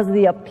was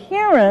the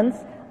appearance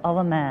of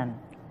a man.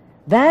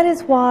 That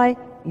is why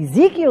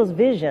Ezekiel's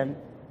vision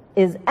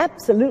is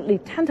absolutely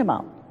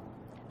tantamount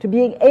to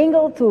being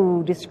able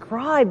to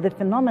describe the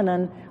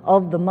phenomenon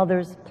of the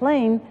mother's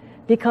plane,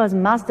 because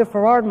Master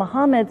Farad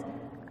Muhammad's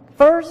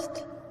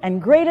first and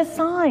greatest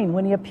sign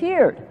when he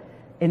appeared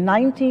in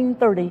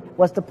 1930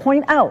 was to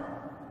point out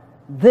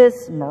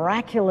this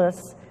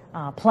miraculous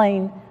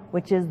plane,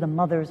 which is the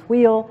mother's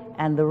wheel,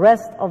 and the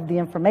rest of the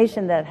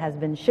information that has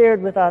been shared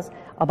with us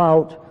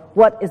about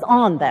what is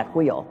on that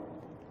wheel.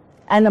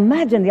 And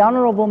imagine the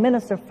Honorable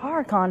Minister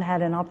Farrakhan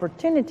had an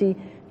opportunity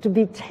to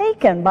be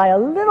taken by a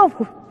little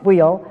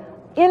wheel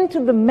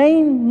into the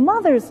main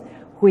mother's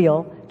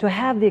wheel to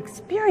have the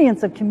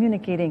experience of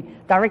communicating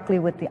directly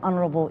with the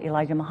Honorable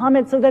Elijah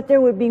Muhammad, so that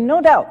there would be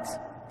no doubt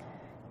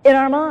in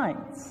our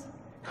minds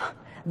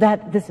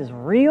that this is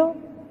real,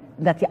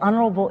 that the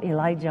Honorable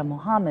Elijah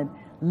Muhammad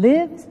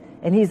lives,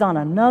 and he's on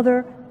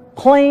another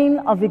plane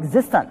of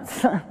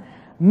existence,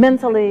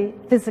 mentally,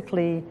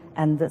 physically,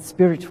 and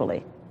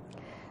spiritually.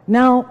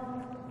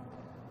 Now,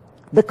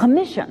 the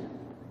commission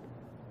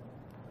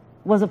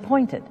was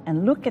appointed,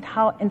 and look at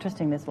how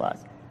interesting this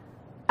was.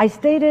 I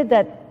stated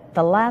that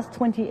the last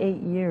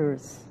 28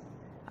 years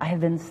I have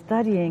been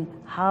studying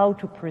how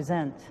to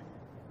present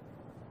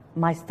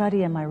my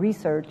study and my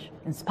research,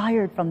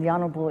 inspired from the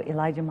Honorable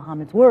Elijah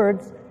Muhammad's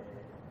words,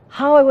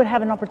 how I would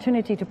have an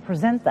opportunity to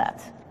present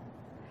that.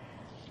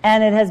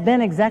 And it has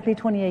been exactly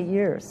 28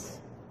 years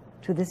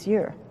to this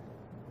year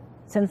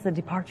since the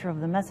departure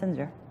of the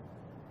messenger.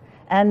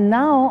 And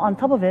now, on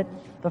top of it,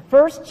 the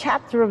first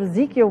chapter of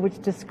Ezekiel, which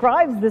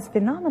describes this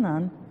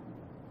phenomenon,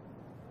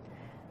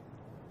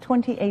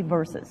 28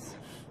 verses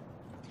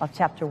of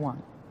chapter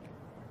 1.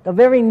 The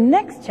very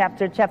next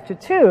chapter, chapter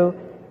 2,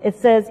 it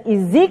says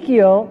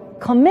Ezekiel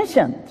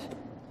commissioned.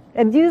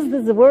 It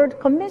uses the word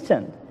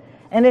commissioned.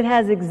 And it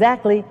has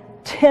exactly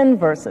 10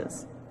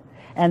 verses.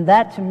 And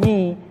that, to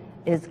me,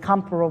 is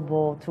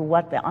comparable to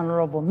what the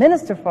Honorable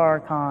Minister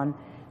Farrakhan,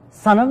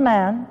 son of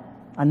man,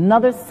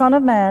 another son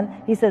of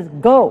man, he says,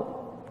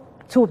 go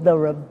to the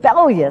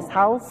rebellious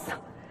house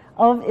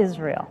of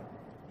Israel.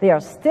 They are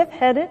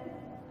stiff-headed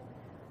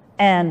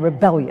and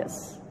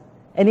rebellious.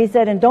 And he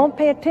said, and don't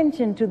pay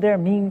attention to their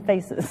mean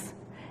faces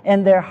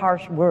and their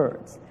harsh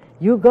words.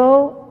 You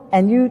go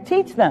and you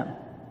teach them.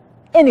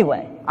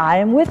 Anyway, I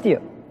am with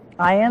you.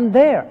 I am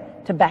there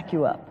to back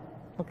you up.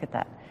 Look at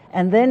that.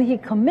 And then he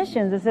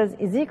commissions, it says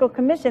Ezekiel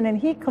commissioned, and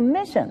he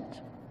commissioned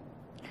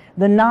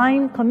the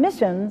 9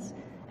 commissions,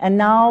 and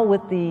now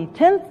with the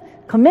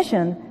 10th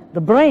commission,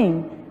 the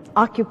brain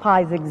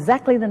occupies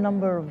exactly the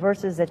number of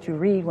verses that you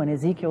read when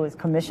Ezekiel is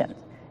commissioned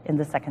in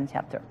the 2nd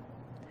chapter.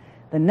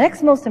 The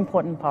next most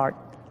important part,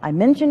 I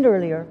mentioned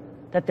earlier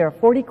that there are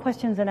 40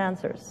 questions and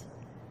answers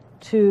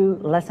to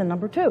lesson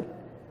number 2.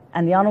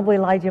 And the Honorable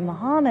Elijah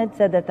Muhammad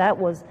said that that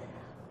was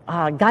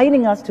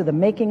guiding us to the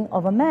making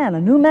of a man,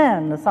 a new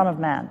man, the Son of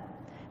Man.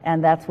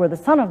 And that's where the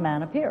Son of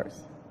Man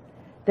appears.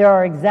 There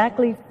are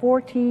exactly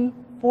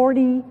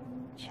 40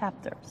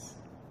 chapters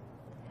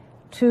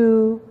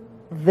to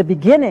the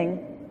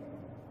beginning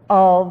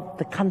of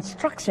the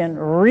construction,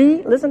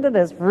 listen to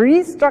this,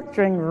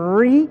 restructuring,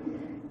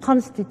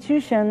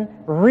 reconstitution,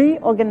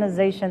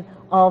 reorganization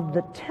of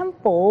the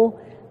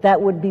temple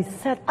that would be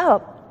set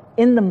up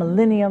in the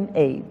millennium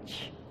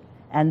age.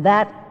 And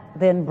that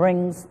then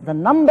brings the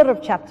number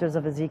of chapters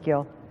of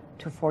Ezekiel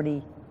to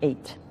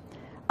 48.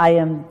 I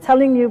am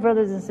telling you,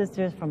 brothers and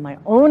sisters, from my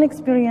own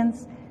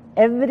experience,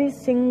 every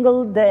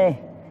single day,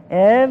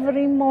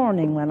 every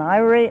morning when I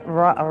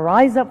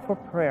rise up for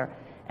prayer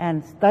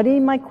and study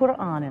my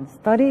Quran and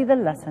study the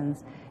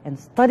lessons and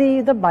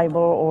study the Bible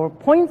or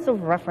points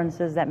of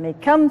references that may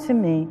come to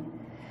me,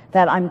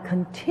 that I'm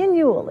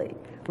continually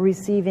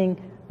receiving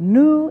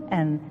new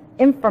and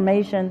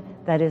information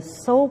that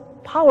is so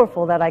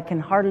powerful that I can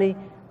hardly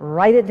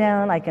write it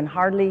down, I can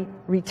hardly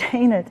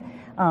retain it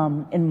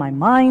in my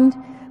mind,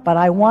 but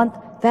I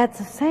want that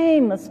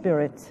same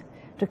spirit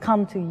to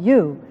come to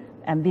you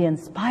and be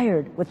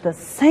inspired with the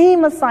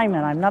same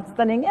assignment. I'm not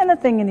studying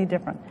anything any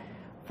different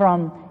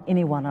from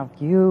any one of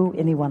you,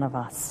 any one of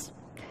us.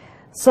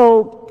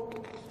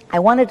 So I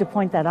wanted to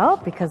point that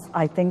out because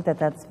I think that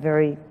that's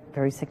very,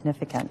 very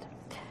significant.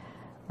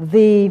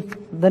 The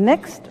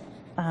next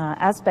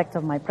aspect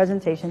of my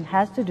presentation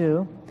has to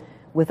do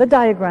with a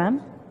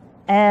diagram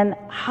and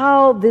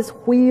how this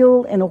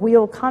wheel in a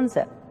wheel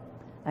concept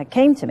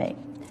came to me.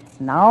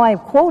 Now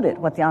I've quoted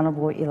what the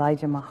Honorable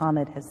Elijah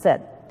Muhammad has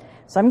said.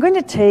 So I'm going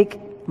to take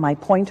my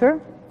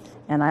pointer,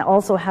 and I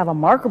also have a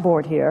marker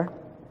board here,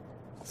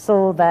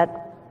 so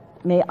that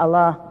may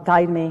Allah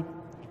guide me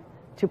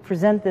to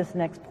present this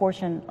next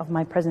portion of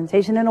my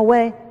presentation in a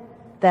way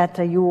that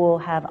you will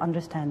have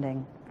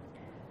understanding.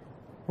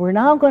 We're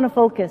now going to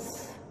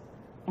focus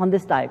on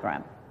this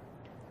diagram.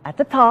 At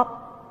the top,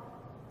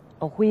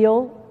 a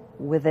wheel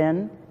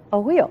within a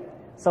wheel.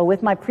 So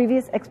with my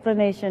previous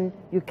explanation,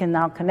 you can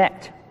now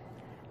connect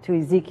to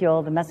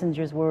Ezekiel, the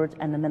messenger's words,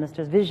 and the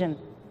minister's vision.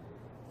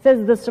 It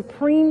says the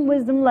Supreme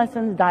Wisdom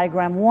Lessons,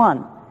 diagram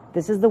 1.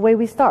 This is the way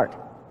we start.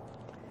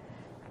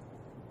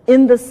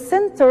 In the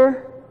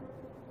center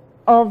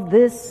of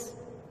this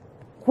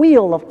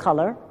wheel of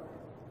color,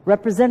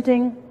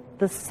 representing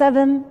the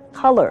 7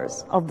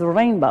 colors of the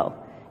rainbow,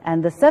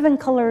 and the 7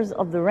 colors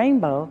of the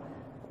rainbow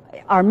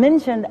are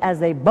mentioned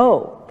as a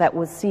bow that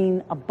was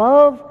seen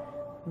above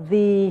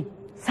the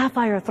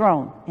sapphire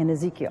throne in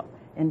Ezekiel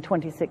in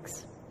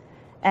 26.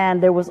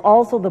 And there was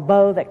also the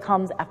bow that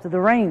comes after the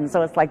rain,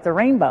 so it's like the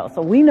rainbow.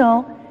 So we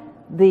know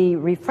the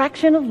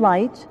refraction of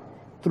light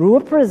through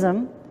a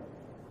prism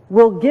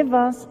will give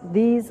us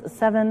these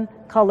 7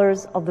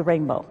 colors of the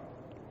rainbow.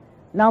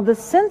 Now the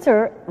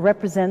center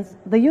represents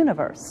the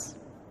universe.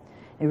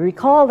 You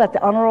recall that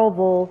the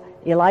Honorable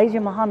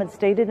Elijah Muhammad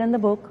stated in the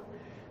book,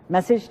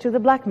 Message to the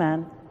Black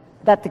Man,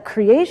 that the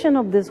creation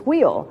of this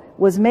wheel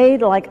was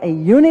made like a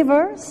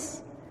universe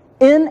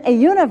in a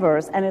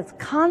universe, and it's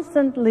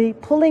constantly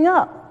pulling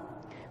up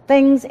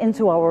things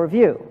into our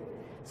view.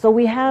 So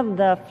we have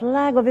the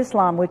flag of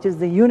Islam, which is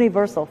the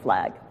universal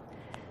flag.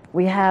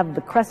 We have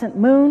the crescent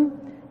moon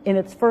in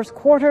its first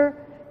quarter.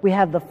 We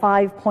have the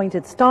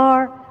 5-pointed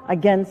star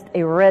against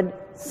a red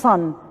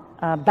sun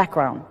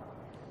background.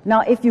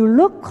 Now, if you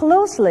look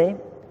closely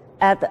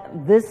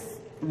at this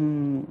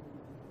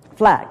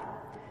flag,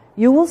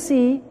 you will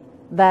see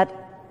that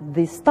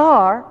the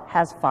star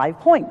has 5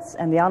 points,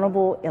 and the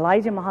Honorable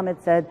Elijah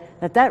Muhammad said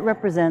that that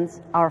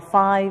represents our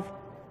 5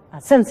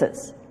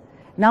 senses.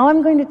 Now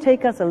I'm going to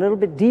take us a little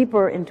bit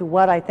deeper into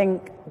what I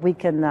think we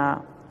can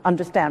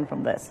understand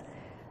from this.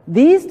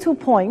 These 2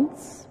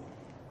 points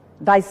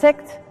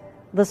dissect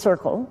the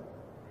circle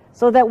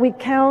so that we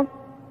count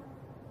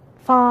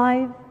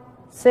 5,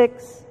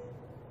 6,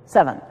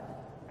 7.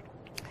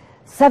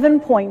 7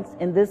 points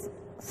in this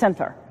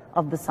center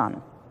of the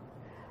sun.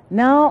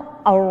 Now,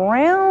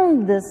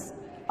 around this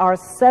are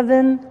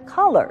 7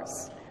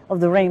 colors of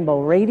the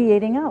rainbow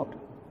radiating out.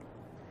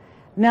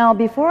 Now,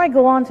 before I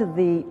go on to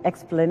the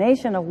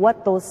explanation of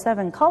what those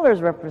 7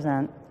 colors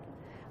represent,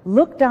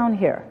 look down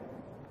here.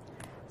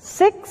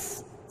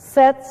 6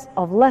 sets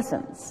of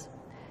lessons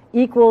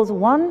equals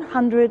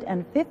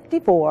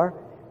 154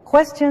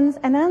 questions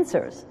and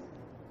answers,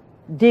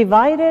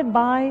 divided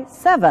by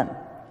 7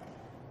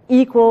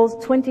 equals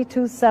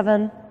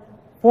 22/7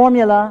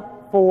 formula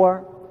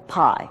for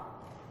pi.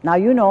 Now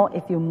you know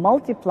if you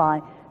multiply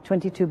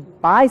 22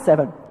 by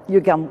 7,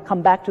 you can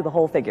come back to the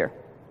whole figure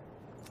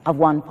of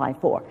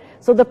 154.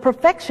 So the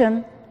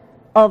perfection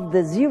of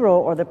the zero,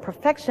 or the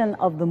perfection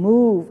of the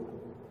move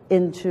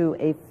into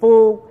a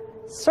full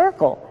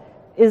circle,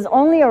 is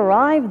only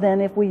arrived then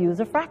if we use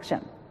a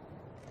fraction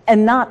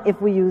and not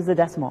if we use a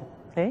decimal.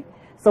 Okay?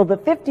 So the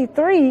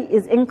 53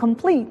 is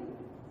incomplete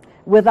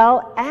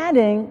without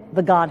adding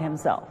the God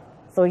himself.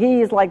 So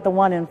he is like the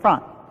one in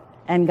front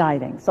and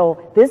guiding.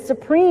 So this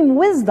supreme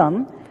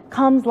wisdom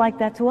comes like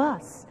that to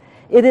us.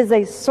 It is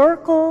a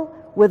circle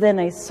within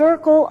a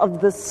circle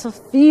of the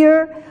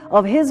sphere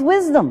of his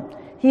wisdom.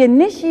 He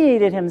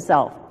initiated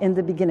himself in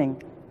the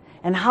beginning.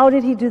 And how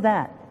did he do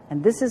that?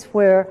 And this is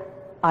where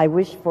I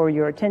wish for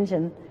your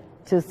attention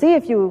to see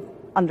if you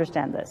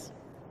understand this.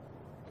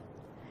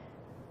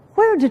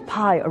 Where did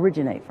pi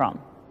originate from?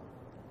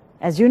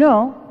 As you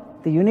know,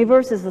 the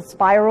universe is the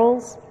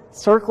spirals,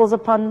 circles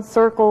upon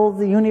circles,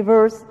 the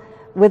universe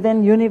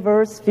within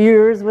universe,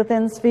 spheres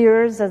within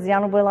spheres, as the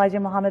Honorable Elijah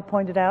Muhammad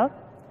pointed out.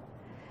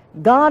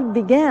 God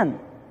began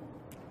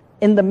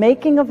in the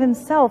making of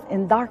himself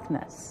in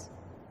darkness,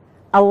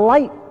 a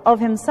light of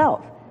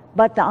himself.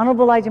 But the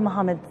Honorable Elijah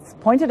Muhammad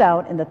pointed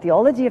out in the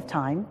Theology of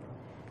Time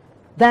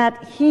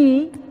that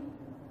he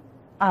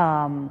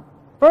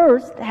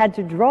first had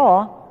to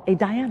draw a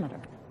diameter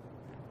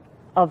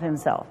of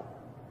himself.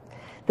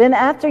 Then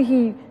after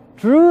he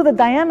drew the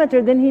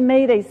diameter, then he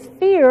made a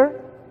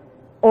sphere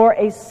or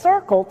a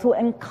circle to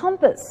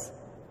encompass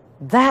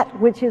that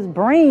which his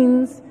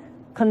brains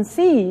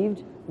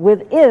conceived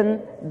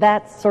within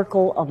that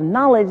circle of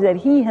knowledge that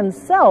he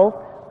himself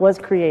was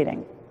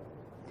creating.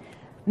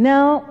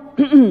 Now,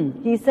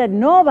 he said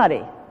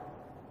nobody,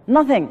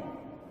 nothing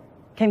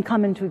can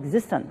come into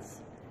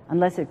existence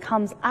unless it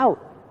comes out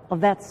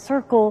of that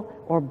circle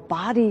or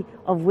body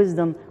of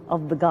wisdom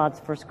of the God's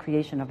first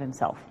creation of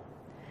himself.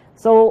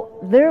 So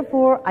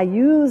therefore, I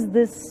use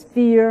this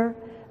sphere,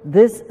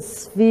 this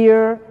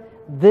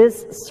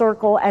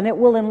circle, and it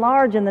will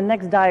enlarge in the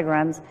next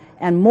diagrams,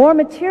 and more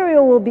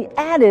material will be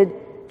added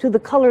to the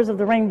colors of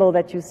the rainbow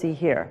that you see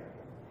here.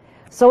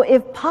 So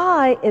if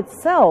pi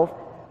itself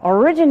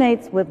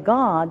originates with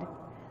God,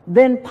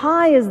 then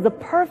pi is the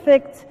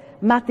perfect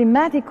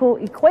mathematical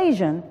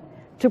equation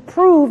to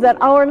prove that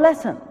our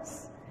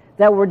lessons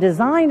that were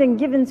designed and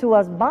given to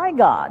us by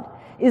God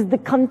is the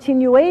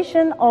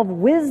continuation of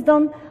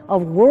wisdom,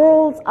 of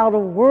worlds out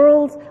of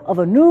worlds, of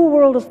a new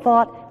world of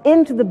thought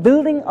into the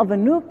building of a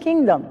new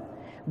kingdom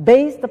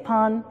based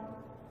upon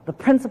the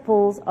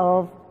principles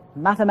of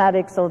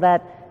mathematics, so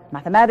that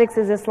mathematics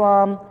is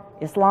Islam,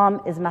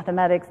 Islam is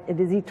mathematics, it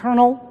is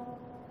eternal,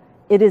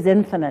 it is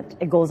infinite,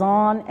 it goes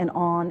on and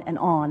on and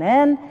on.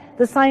 And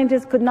the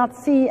scientists could not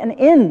see an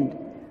end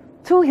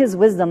to his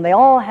wisdom. They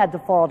all had to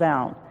fall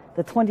down,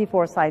 the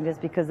 24 scientists,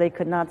 because they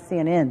could not see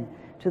an end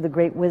to the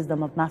great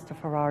wisdom of Master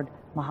Farad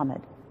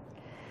Muhammad.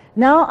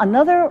 Now,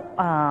 another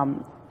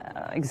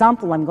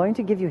example I'm going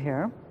to give you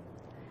here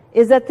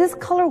is that this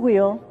color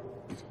wheel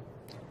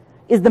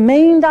is the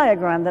main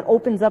diagram that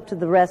opens up to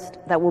the rest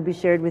that will be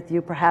shared with you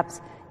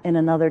perhaps in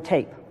another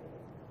tape.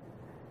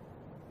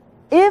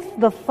 If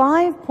the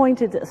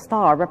 5-pointed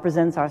star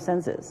represents our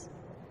senses,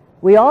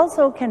 we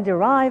also can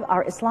derive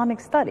our Islamic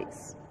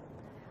studies.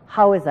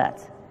 How is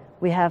that?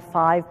 We have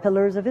 5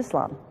 pillars of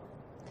Islam.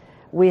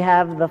 We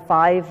have the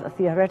 5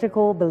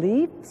 theoretical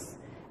beliefs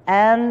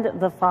and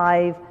the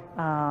 5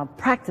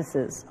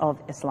 practices of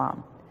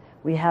Islam.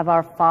 We have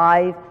our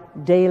 5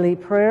 daily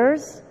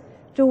prayers,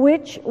 to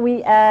which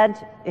we add,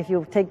 if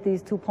you take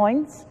these 2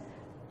 points,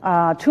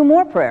 2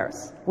 more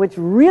prayers, which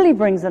really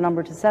brings the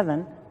number to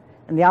 7.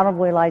 And the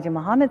Honorable Elijah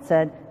Muhammad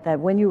said that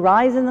when you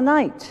rise in the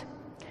night,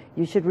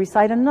 you should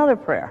recite another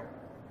prayer,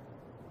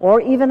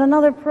 or even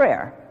another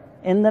prayer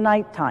in the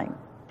nighttime,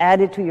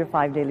 added to your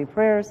 5 daily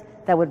prayers.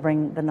 That would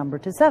bring the number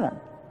to 7.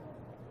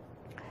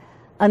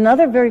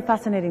 Another very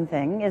fascinating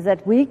thing is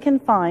that we can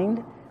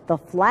find the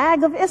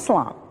flag of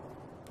Islam,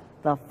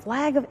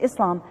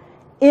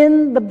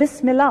 in the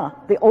Bismillah,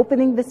 the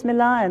opening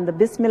Bismillah and the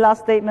Bismillah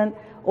statement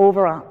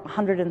over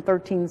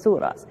 113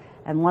 surahs.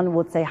 And one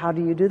would say, how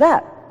do you do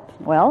that?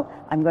 Well,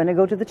 I'm going to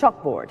go to the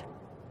chalkboard.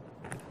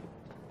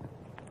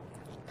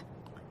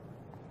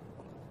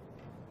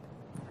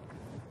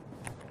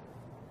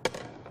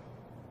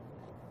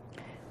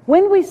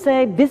 When we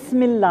say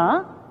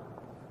Bismillah,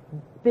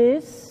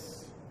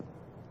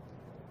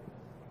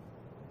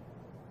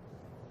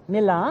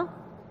 Bismillah,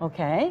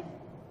 okay,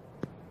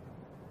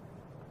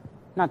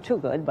 not too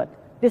good, but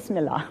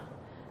Bismillah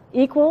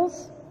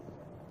equals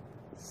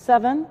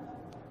 7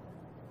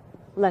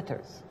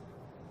 letters.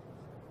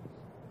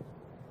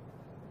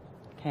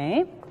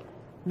 Okay,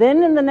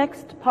 then in the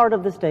next part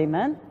of the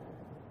statement,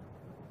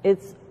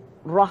 it's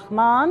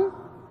Rahman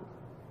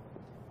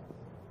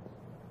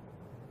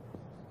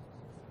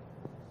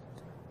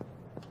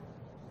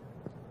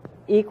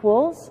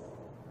equals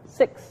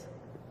 6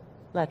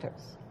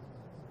 letters.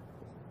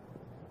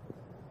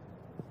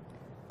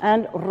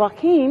 And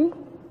Rahim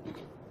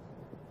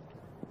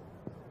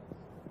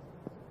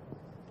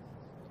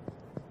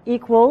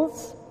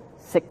equals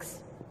 6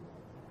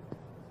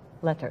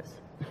 letters.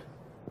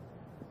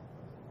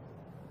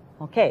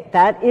 Okay,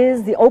 that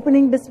is the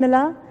opening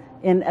Bismillah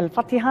in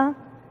Al-Fatiha,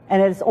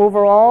 and it's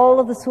over all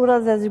of the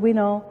surahs as we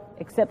know,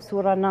 except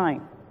Surah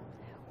 9.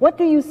 What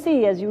do you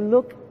see as you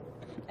look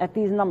at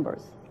these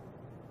numbers?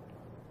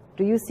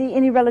 Do you see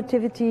any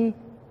relativity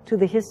to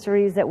the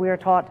histories that we are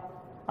taught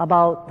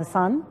about the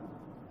sun,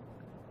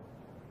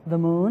 the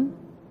moon,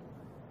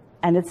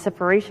 and its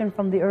separation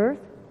from the earth?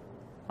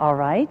 All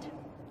right.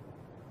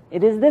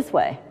 It is this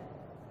way.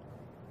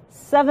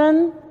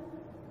 7,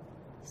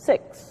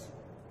 6.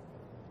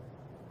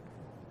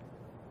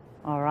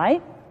 All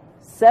right.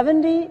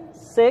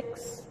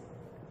 76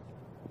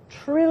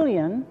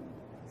 trillion,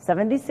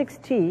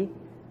 76T,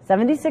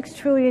 76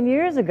 trillion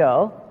years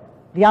ago,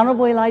 the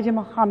Honorable Elijah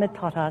Muhammad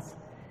taught us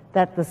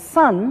that the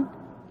sun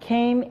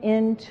came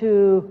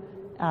into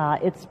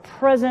its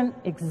present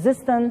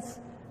existence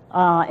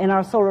in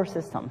our solar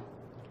system.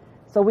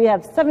 So we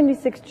have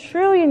 76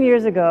 trillion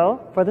years ago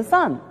for the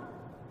sun.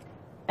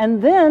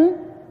 And then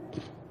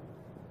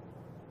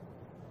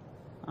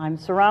I'm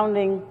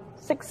surrounding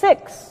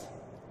 6.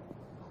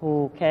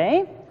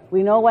 Okay,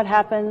 we know what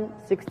happened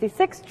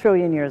 66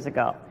 trillion years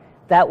ago.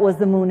 That was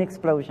the moon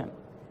explosion.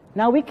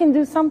 Now we can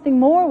do something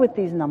more with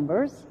these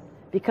numbers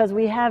because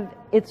we have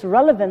its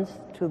relevance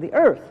to the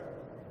earth,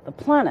 the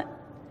planet.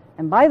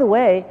 And by the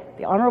way,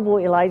 the Honorable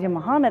Elijah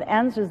Muhammad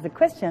answers the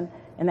question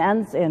in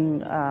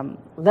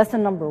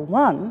lesson number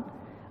 1,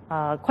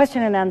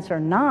 question and answer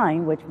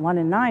 9, which 1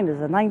 and 9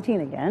 is a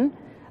 19 again.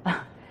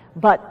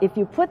 But if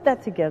you put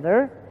that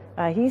together,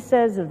 he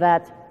says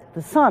that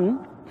the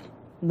sun,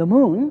 the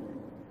moon,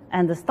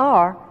 and the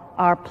star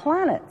are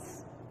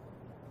planets.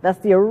 That's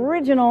the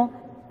original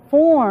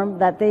form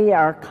that they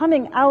are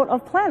coming out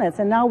of planets.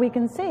 And now we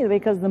can see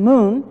because the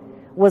moon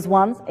was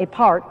once a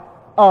part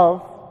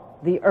of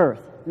the earth.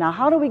 Now,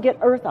 how do we get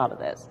earth out of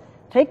this?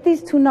 Take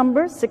these two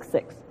numbers, 6,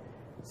 6.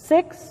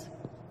 6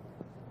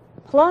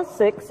 plus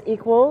 6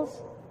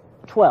 equals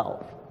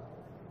 12.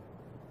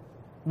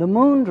 The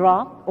moon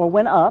dropped or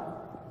went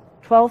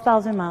up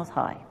 12,000 miles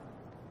high.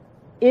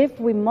 If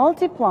we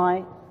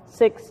multiply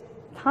 6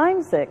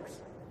 times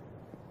 6,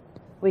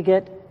 we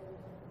get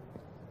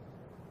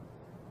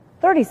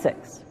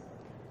 36.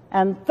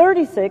 And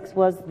 36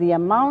 was the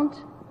amount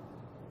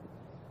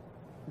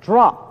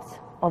dropped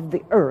of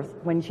the earth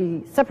when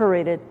she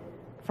separated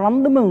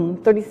from the moon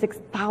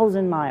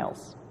 36,000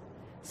 miles.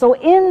 So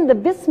in the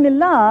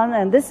Bismillah,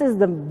 and this is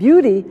the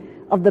beauty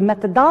of the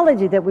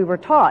methodology that we were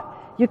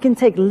taught, you can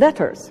take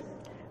letters,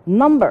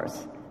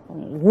 numbers,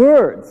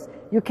 words,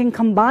 you can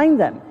combine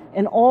them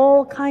in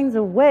all kinds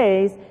of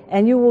ways,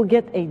 and you will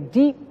get a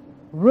deep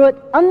root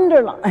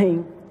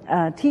underlying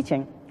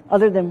teaching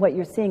other than what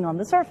you're seeing on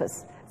the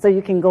surface. So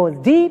you can go as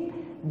deep,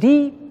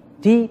 deep,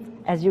 deep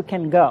as you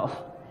can go.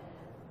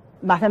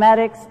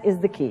 Mathematics is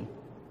the key.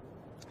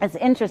 It's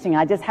interesting,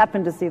 I just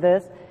happened to see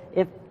this.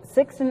 If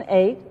 6 and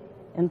 8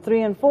 and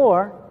 3 and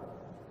 4,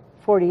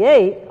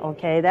 48,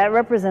 okay, that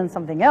represents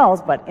something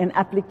else, but in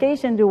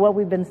application to what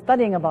we've been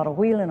studying about a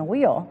wheel and a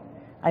wheel,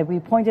 we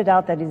pointed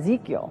out that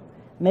Ezekiel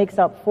makes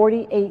up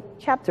 48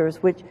 chapters,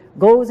 which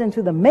goes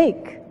into the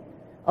make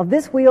of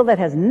this wheel that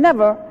has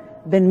never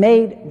been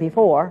made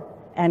before,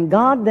 and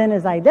God then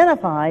is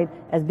identified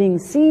as being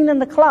seen in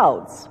the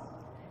clouds,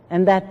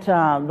 and that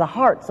the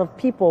hearts of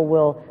people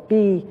will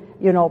be,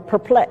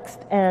 perplexed,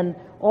 and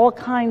all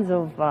kinds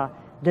of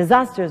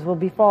disasters will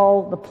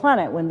befall the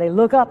planet when they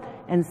look up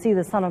and see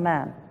the Son of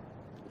Man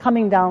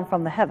coming down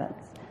from the heavens.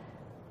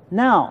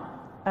 Now,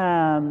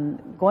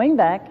 going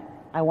back,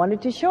 I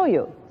wanted to show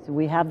you. So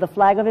we have the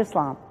flag of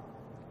Islam,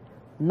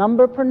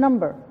 number per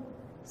number,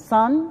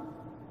 sun,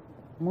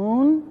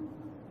 moon,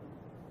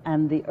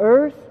 and the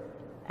earth,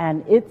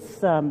 and its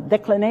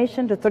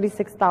declination to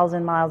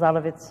 36,000 miles out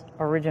of its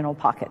original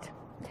pocket.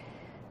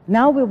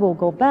 Now we will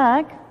go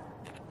back.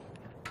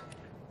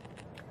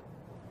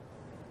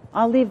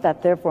 I'll leave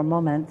that there for a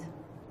moment.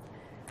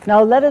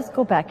 Now let us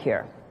go back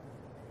here.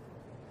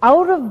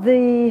 Out of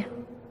the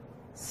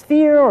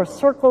sphere or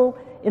circle,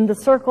 in the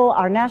circle,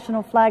 our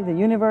national flag, the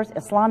universe,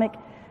 Islamic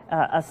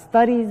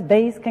studies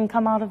base can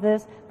come out of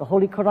this, the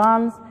Holy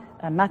Quran's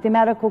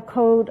mathematical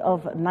code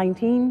of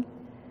 19.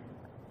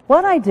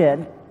 What I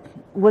did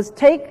was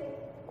take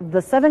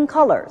the 7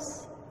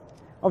 colors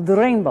of the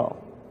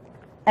rainbow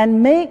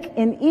and make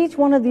in each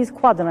one of these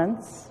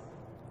quadrants,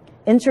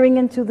 entering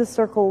into the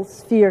circle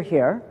sphere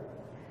here,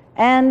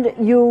 and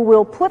you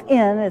will put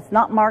in, it's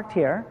not marked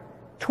here,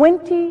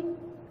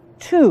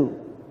 22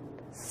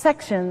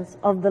 sections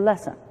of the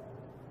lesson.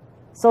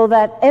 So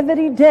that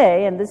every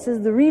day, and this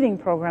is the reading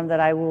program that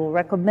I will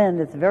recommend,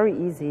 it's very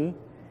easy,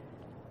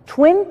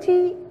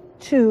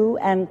 22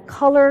 and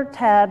color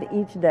tab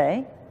each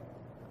day.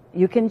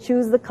 You can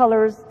choose the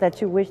colors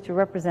that you wish to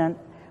represent,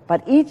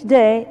 but each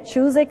day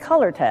choose a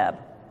color tab.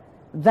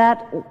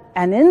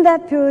 And in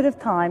that period of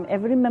time,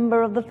 every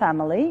member of the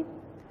family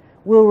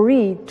will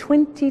read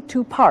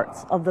 22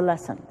 parts of the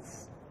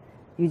lessons.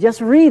 You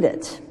just read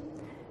it.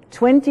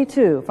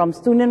 22 from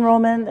student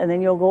enrollment, and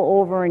then you'll go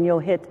over and you'll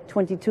hit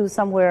 22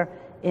 somewhere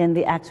in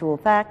the actual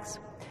facts.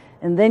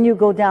 And then you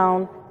go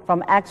down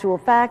from actual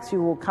facts,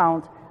 you will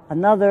count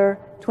another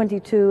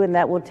 22, and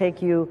that will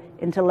take you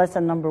into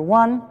lesson number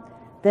 1.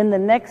 Then the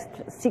next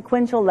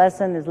sequential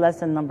lesson is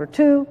lesson number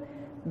 2.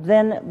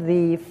 Then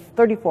the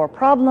 34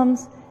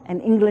 problems,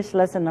 and English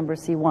lesson number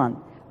C1.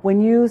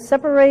 When you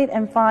separate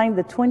and find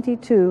the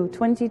 22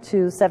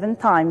 7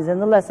 times in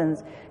the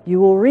lessons, you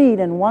will read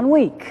in 1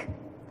 week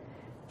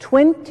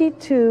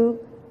 22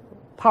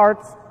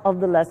 parts of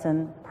the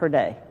lesson per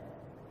day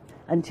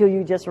until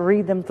you just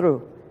read them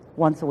through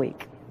once a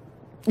week.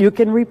 You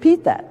can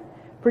repeat that.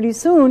 Pretty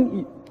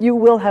soon you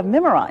will have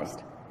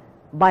memorized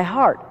by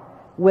heart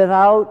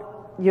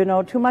without,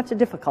 too much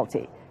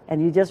difficulty.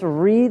 And you just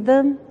read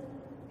them.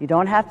 You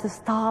don't have to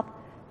stop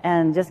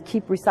and just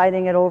keep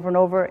reciting it over and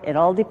over. It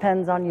all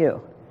depends on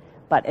you.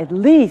 But at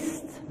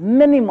least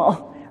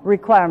minimal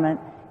requirement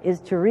is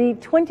to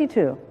read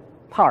 22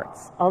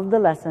 parts of the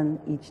lesson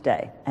each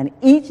day. And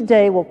each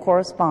day will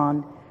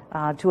correspond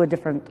to a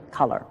different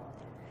color.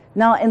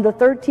 Now, in the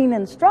 13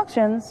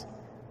 instructions,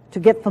 to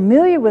get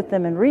familiar with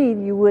them and read,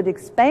 you would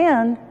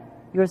expand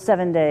your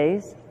 7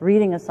 days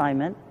reading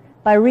assignment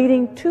by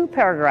reading 2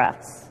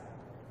 paragraphs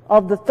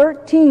of the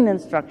 13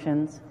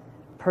 instructions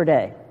per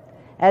day.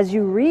 As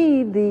you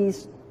read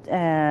these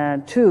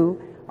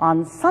 2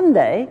 on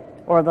Sunday,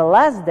 or the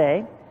last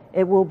day,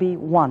 it will be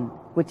 1,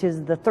 which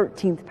is the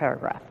 13th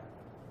paragraph.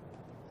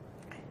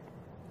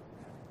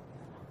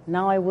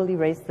 Now I will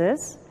erase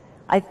this.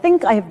 I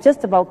think I have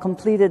just about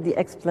completed the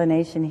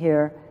explanation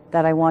here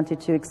that I wanted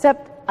to,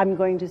 except I'm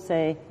going to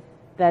say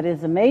that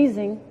is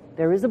amazing.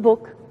 There is a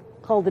book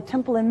called The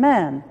Temple in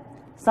Man.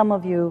 Some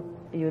of you,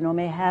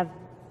 may have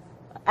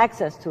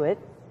access to it.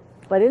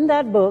 But in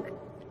that book,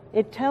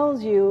 it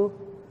tells you,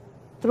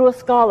 through a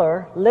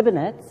scholar,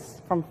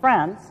 Leibniz, from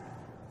France,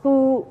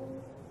 who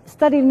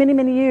studied many,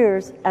 many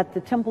years at the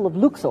Temple of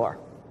Luxor.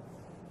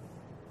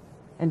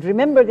 And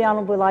remember, the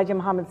Honorable Elijah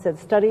Muhammad said,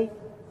 study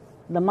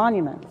the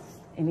monuments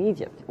in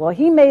Egypt. Well,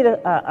 he made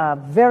a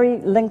very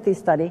lengthy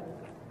study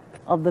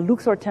of the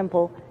Luxor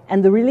temple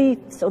and the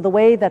reliefs of the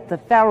way that the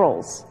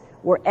pharaohs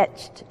were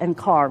etched and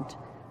carved,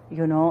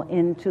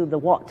 into the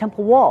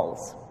temple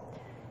walls.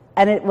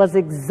 And it was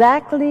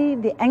exactly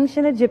the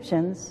ancient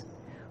Egyptians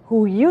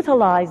who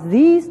utilized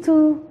these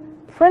 2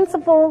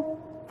 principal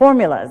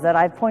formulas that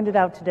I pointed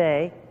out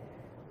today,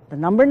 the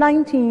number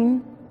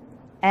 19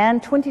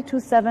 and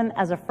 22/7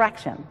 as a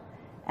fraction.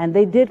 And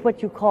they did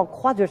what you call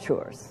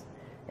quadratures.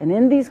 And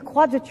in these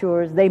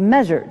quadratures, they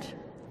measured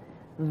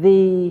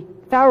the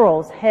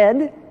pharaoh's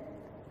head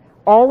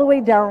all the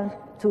way down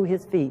to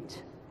his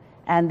feet.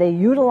 And they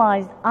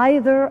utilized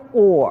either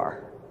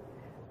or,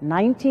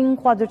 19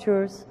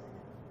 quadratures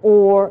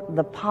or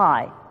the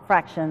pi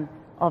fraction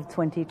of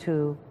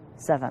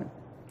 22/7.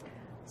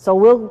 So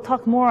we'll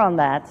talk more on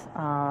that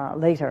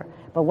later.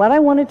 But what I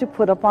wanted to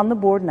put up on the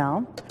board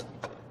now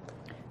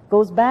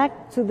goes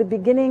back to the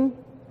beginning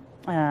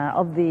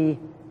of the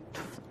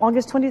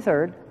August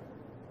 23rd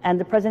and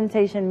the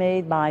presentation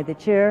made by the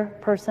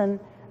chairperson,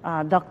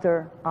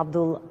 Dr.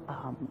 Abdul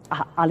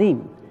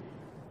Alim.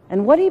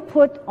 And what he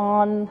put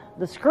on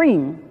the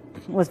screen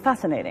was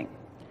fascinating.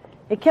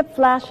 It kept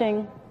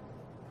flashing.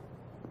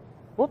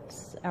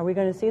 Whoops, are we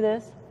going to see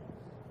this?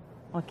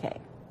 Okay.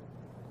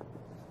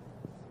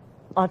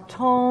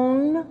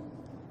 Atonement.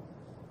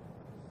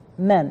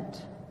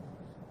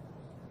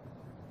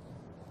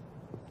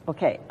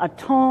 Okay,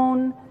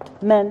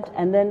 atonement,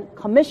 and then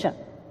commission.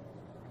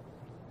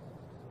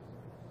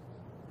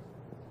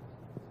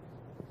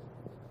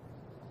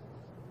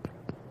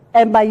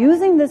 And by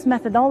using this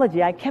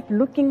methodology, I kept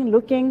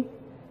looking,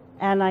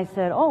 and I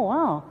said, oh,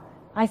 wow.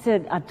 I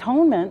said,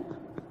 atonement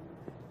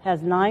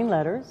has 9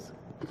 letters,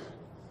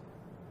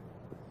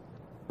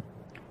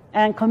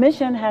 and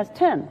commission has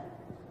 10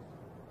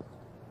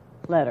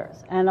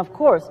 letters. And of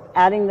course,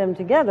 adding them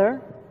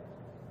together,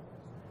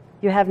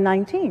 you have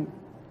 19.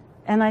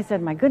 And I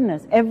said, my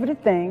goodness,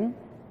 everything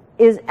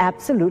is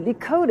absolutely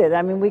coded.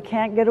 I mean, we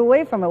can't get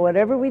away from it.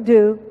 Whatever we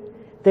do,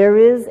 there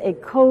is a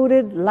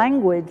coded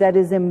language that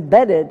is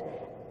embedded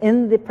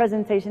in the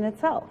presentation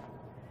itself.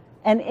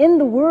 And in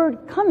the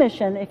word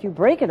commission, if you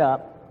break it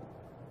up,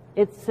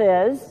 it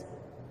says,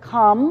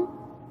 come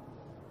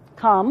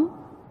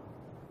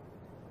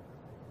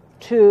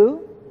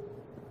to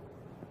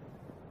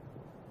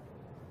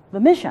the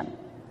mission.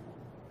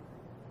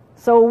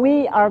 So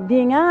we are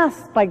being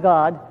asked by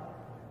God,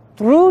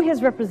 through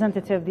his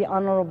representative, the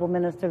Honorable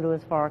Minister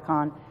Louis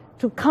Farrakhan,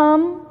 to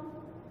come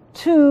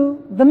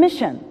to the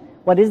mission.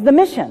 What is the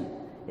mission?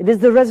 It is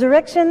the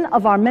resurrection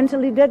of our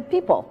mentally dead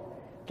people.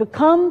 To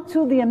come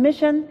to the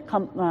mission,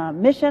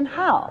 mission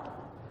how?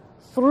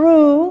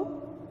 Through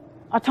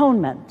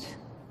atonement,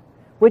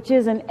 which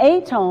is an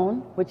A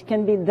tone, which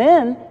can be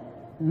then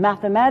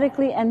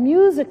mathematically and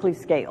musically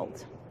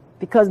scaled.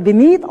 Because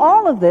beneath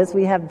all of this,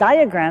 we have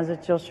diagrams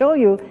which will show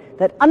you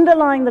that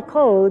underlying the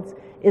codes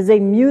is a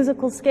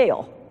musical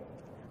scale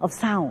of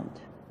sound.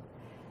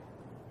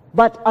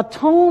 But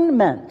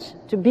atonement,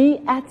 to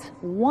be at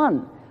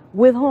one.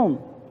 With whom?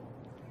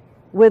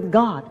 With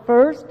God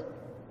first,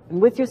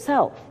 and with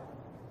yourself,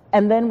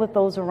 and then with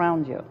those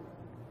around you.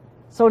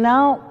 So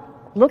now,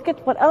 look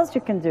at what else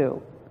you can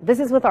do. This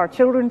is with our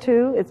children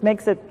too. It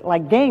makes it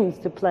like games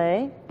to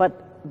play,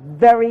 but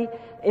very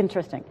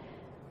interesting.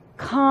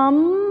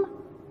 Come,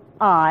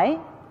 I,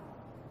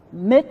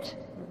 mit,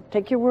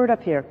 take your word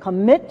up here,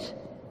 commit,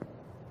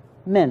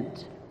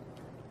 mint.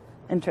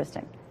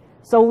 Interesting.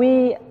 So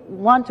we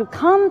want to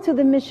come to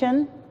the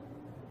mission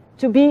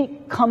to be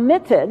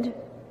committed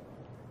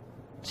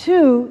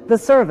to the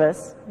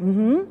service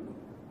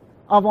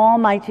of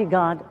Almighty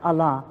God,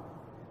 Allah,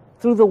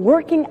 through the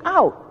working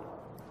out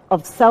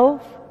of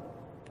self,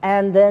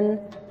 and then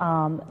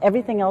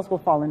everything else will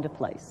fall into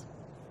place.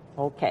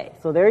 Okay,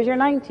 so there's your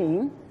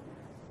 19.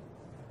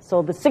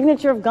 So the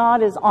signature of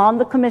God is on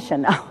the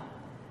commission now.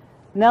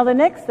 Now the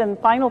next and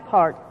final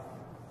part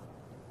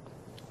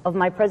of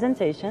my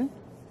presentation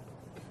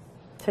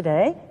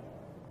today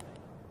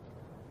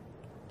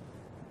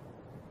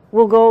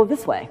will go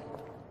this way.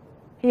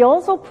 He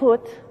also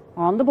put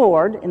on the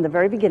board in the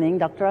very beginning,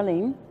 Dr.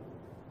 Alim,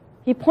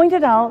 he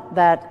pointed out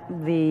that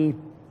the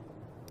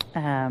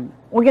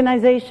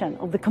organization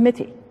of the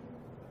committee,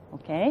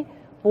 okay,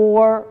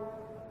 for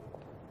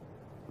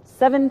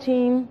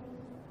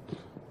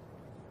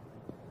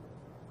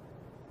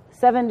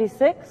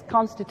 1776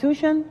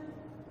 Constitution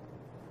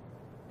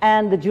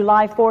and the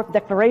July 4th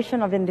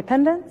Declaration of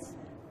Independence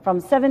from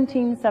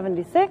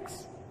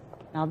 1776.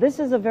 Now this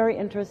is a very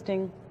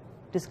interesting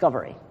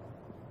discovery.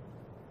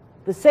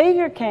 The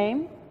Savior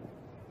came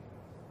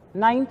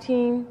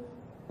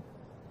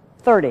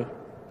 1930,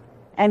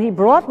 and he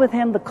brought with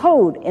him the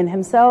code in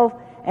himself,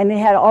 and he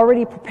had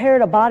already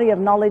prepared a body of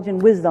knowledge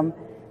and wisdom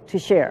to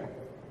share.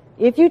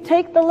 If you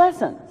take the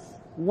lessons,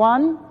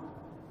 1,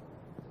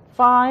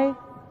 5,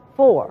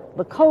 4,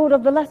 the code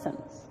of the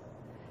lessons,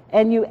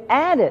 and you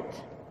add it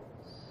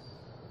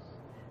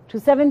to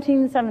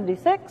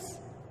 1776,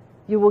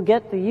 you will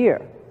get the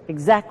year,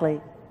 exactly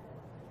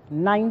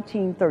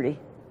 1930,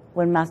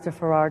 when Master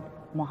Farad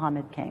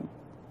Muhammad came.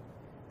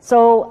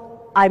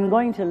 So I'm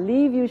going to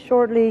leave you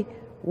shortly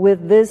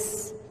with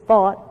this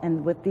thought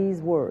and with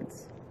these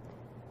words.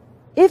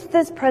 If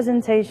this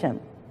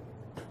presentation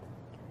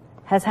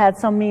has had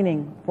some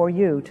meaning for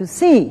you to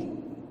see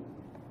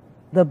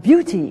the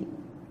beauty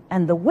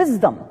and the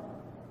wisdom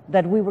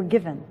that we were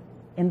given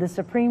in the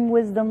supreme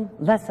wisdom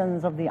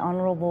lessons of the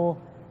Honorable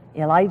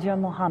Elijah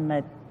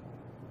Muhammad,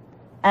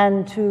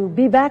 and to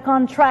be back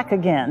on track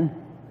again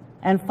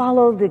and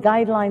follow the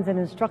guidelines and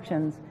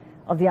instructions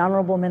of the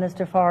Honorable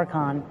Minister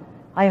Farrakhan,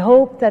 I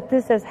hope that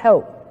this has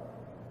helped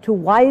to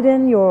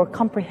widen your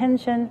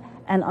comprehension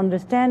and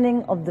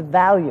understanding of the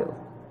value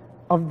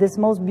of this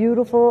most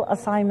beautiful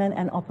assignment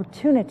and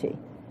opportunity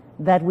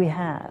that we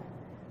have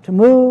to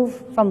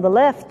move from the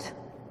left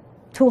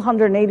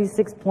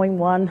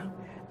 286.1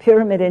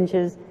 pyramid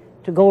inches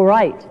to go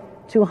right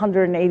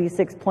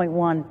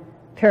 286.1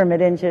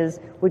 pyramid inches,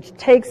 which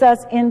takes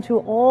us into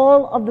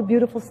all of the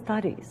beautiful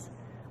studies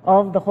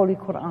of the Holy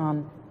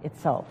Quran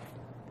itself.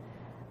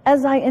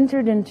 As I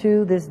entered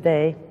into this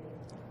day,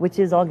 which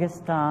is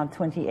August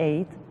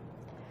 28th,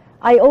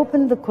 I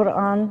opened the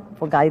Quran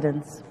for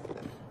guidance.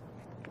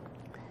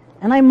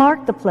 And I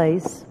marked the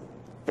place,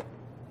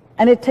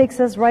 and it takes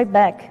us right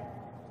back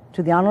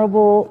to the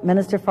Honorable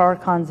Minister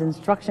Farrakhan's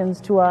instructions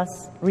to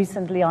us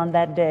recently on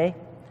that day,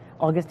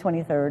 August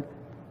 23rd,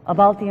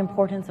 about the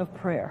importance of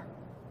prayer.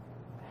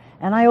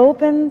 And I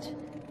opened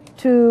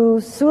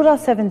to Surah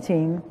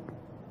 17,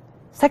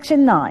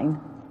 Section 9,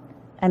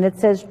 and it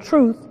says,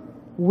 truth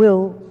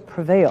will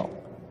prevail.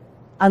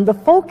 And the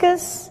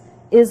focus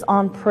is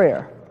on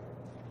prayer.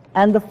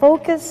 And the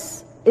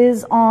focus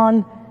is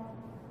on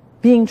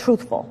being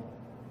truthful.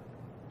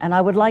 And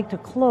I would like to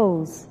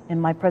close in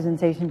my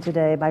presentation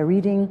today by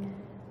reading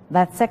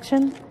that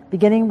section,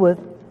 beginning with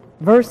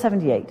verse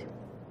 78.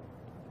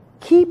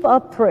 Keep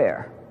up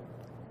prayer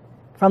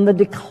from the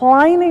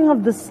declining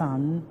of the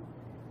sun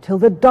till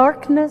the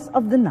darkness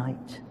of the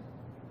night,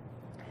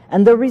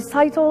 and the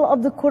recital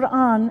of the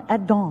Quran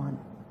at dawn.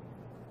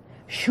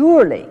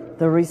 Surely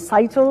the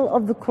recital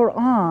of the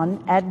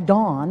Quran at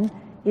dawn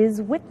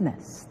is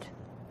witnessed.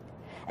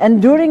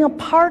 And during a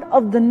part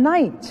of the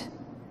night,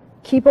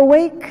 keep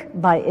awake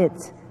by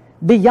it,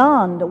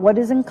 beyond what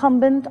is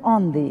incumbent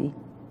on thee.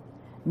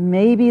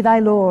 Maybe thy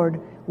Lord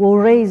will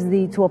raise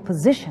thee to a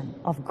position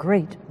of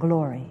great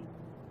glory.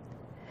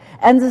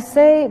 And to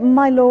say,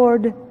 my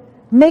Lord,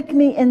 make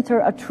me enter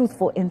a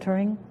truthful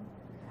entering,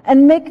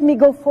 and make me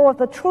go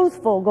forth a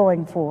truthful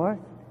going forth,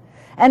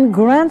 and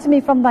grant me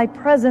from thy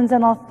presence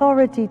an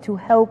authority to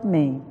help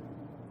me.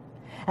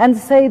 And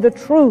say, the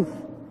truth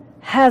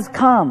has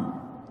come,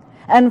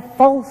 and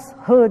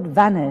falsehood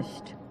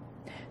vanished.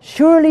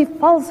 Surely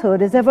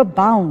falsehood is ever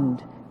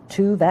bound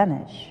to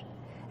vanish.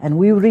 And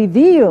we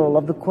reveal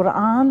of the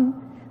Quran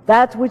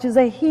that which is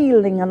a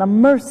healing and a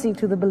mercy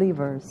to the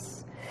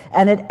believers,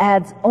 and it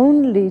adds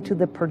only to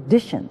the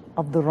perdition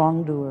of the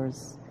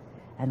wrongdoers.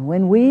 And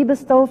when we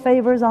bestow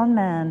favors on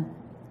man,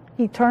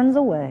 he turns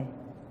away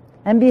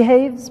and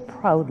behaves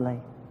proudly.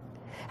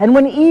 And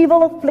when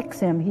evil afflicts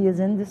him, he is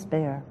in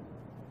despair.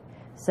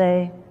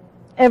 Say,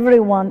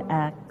 everyone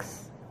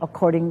acts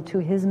according to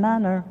his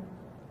manner.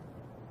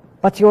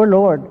 But your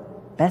Lord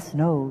best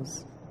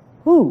knows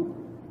who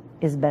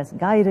is best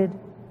guided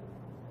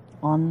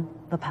on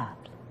the path.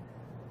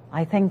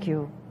 I thank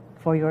you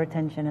for your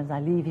attention as I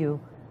leave you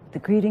the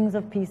greetings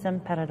of peace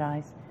and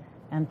paradise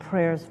and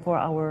prayers for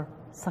our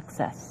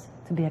success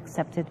to be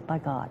accepted by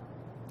God.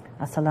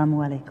 Assalamu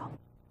alaikum.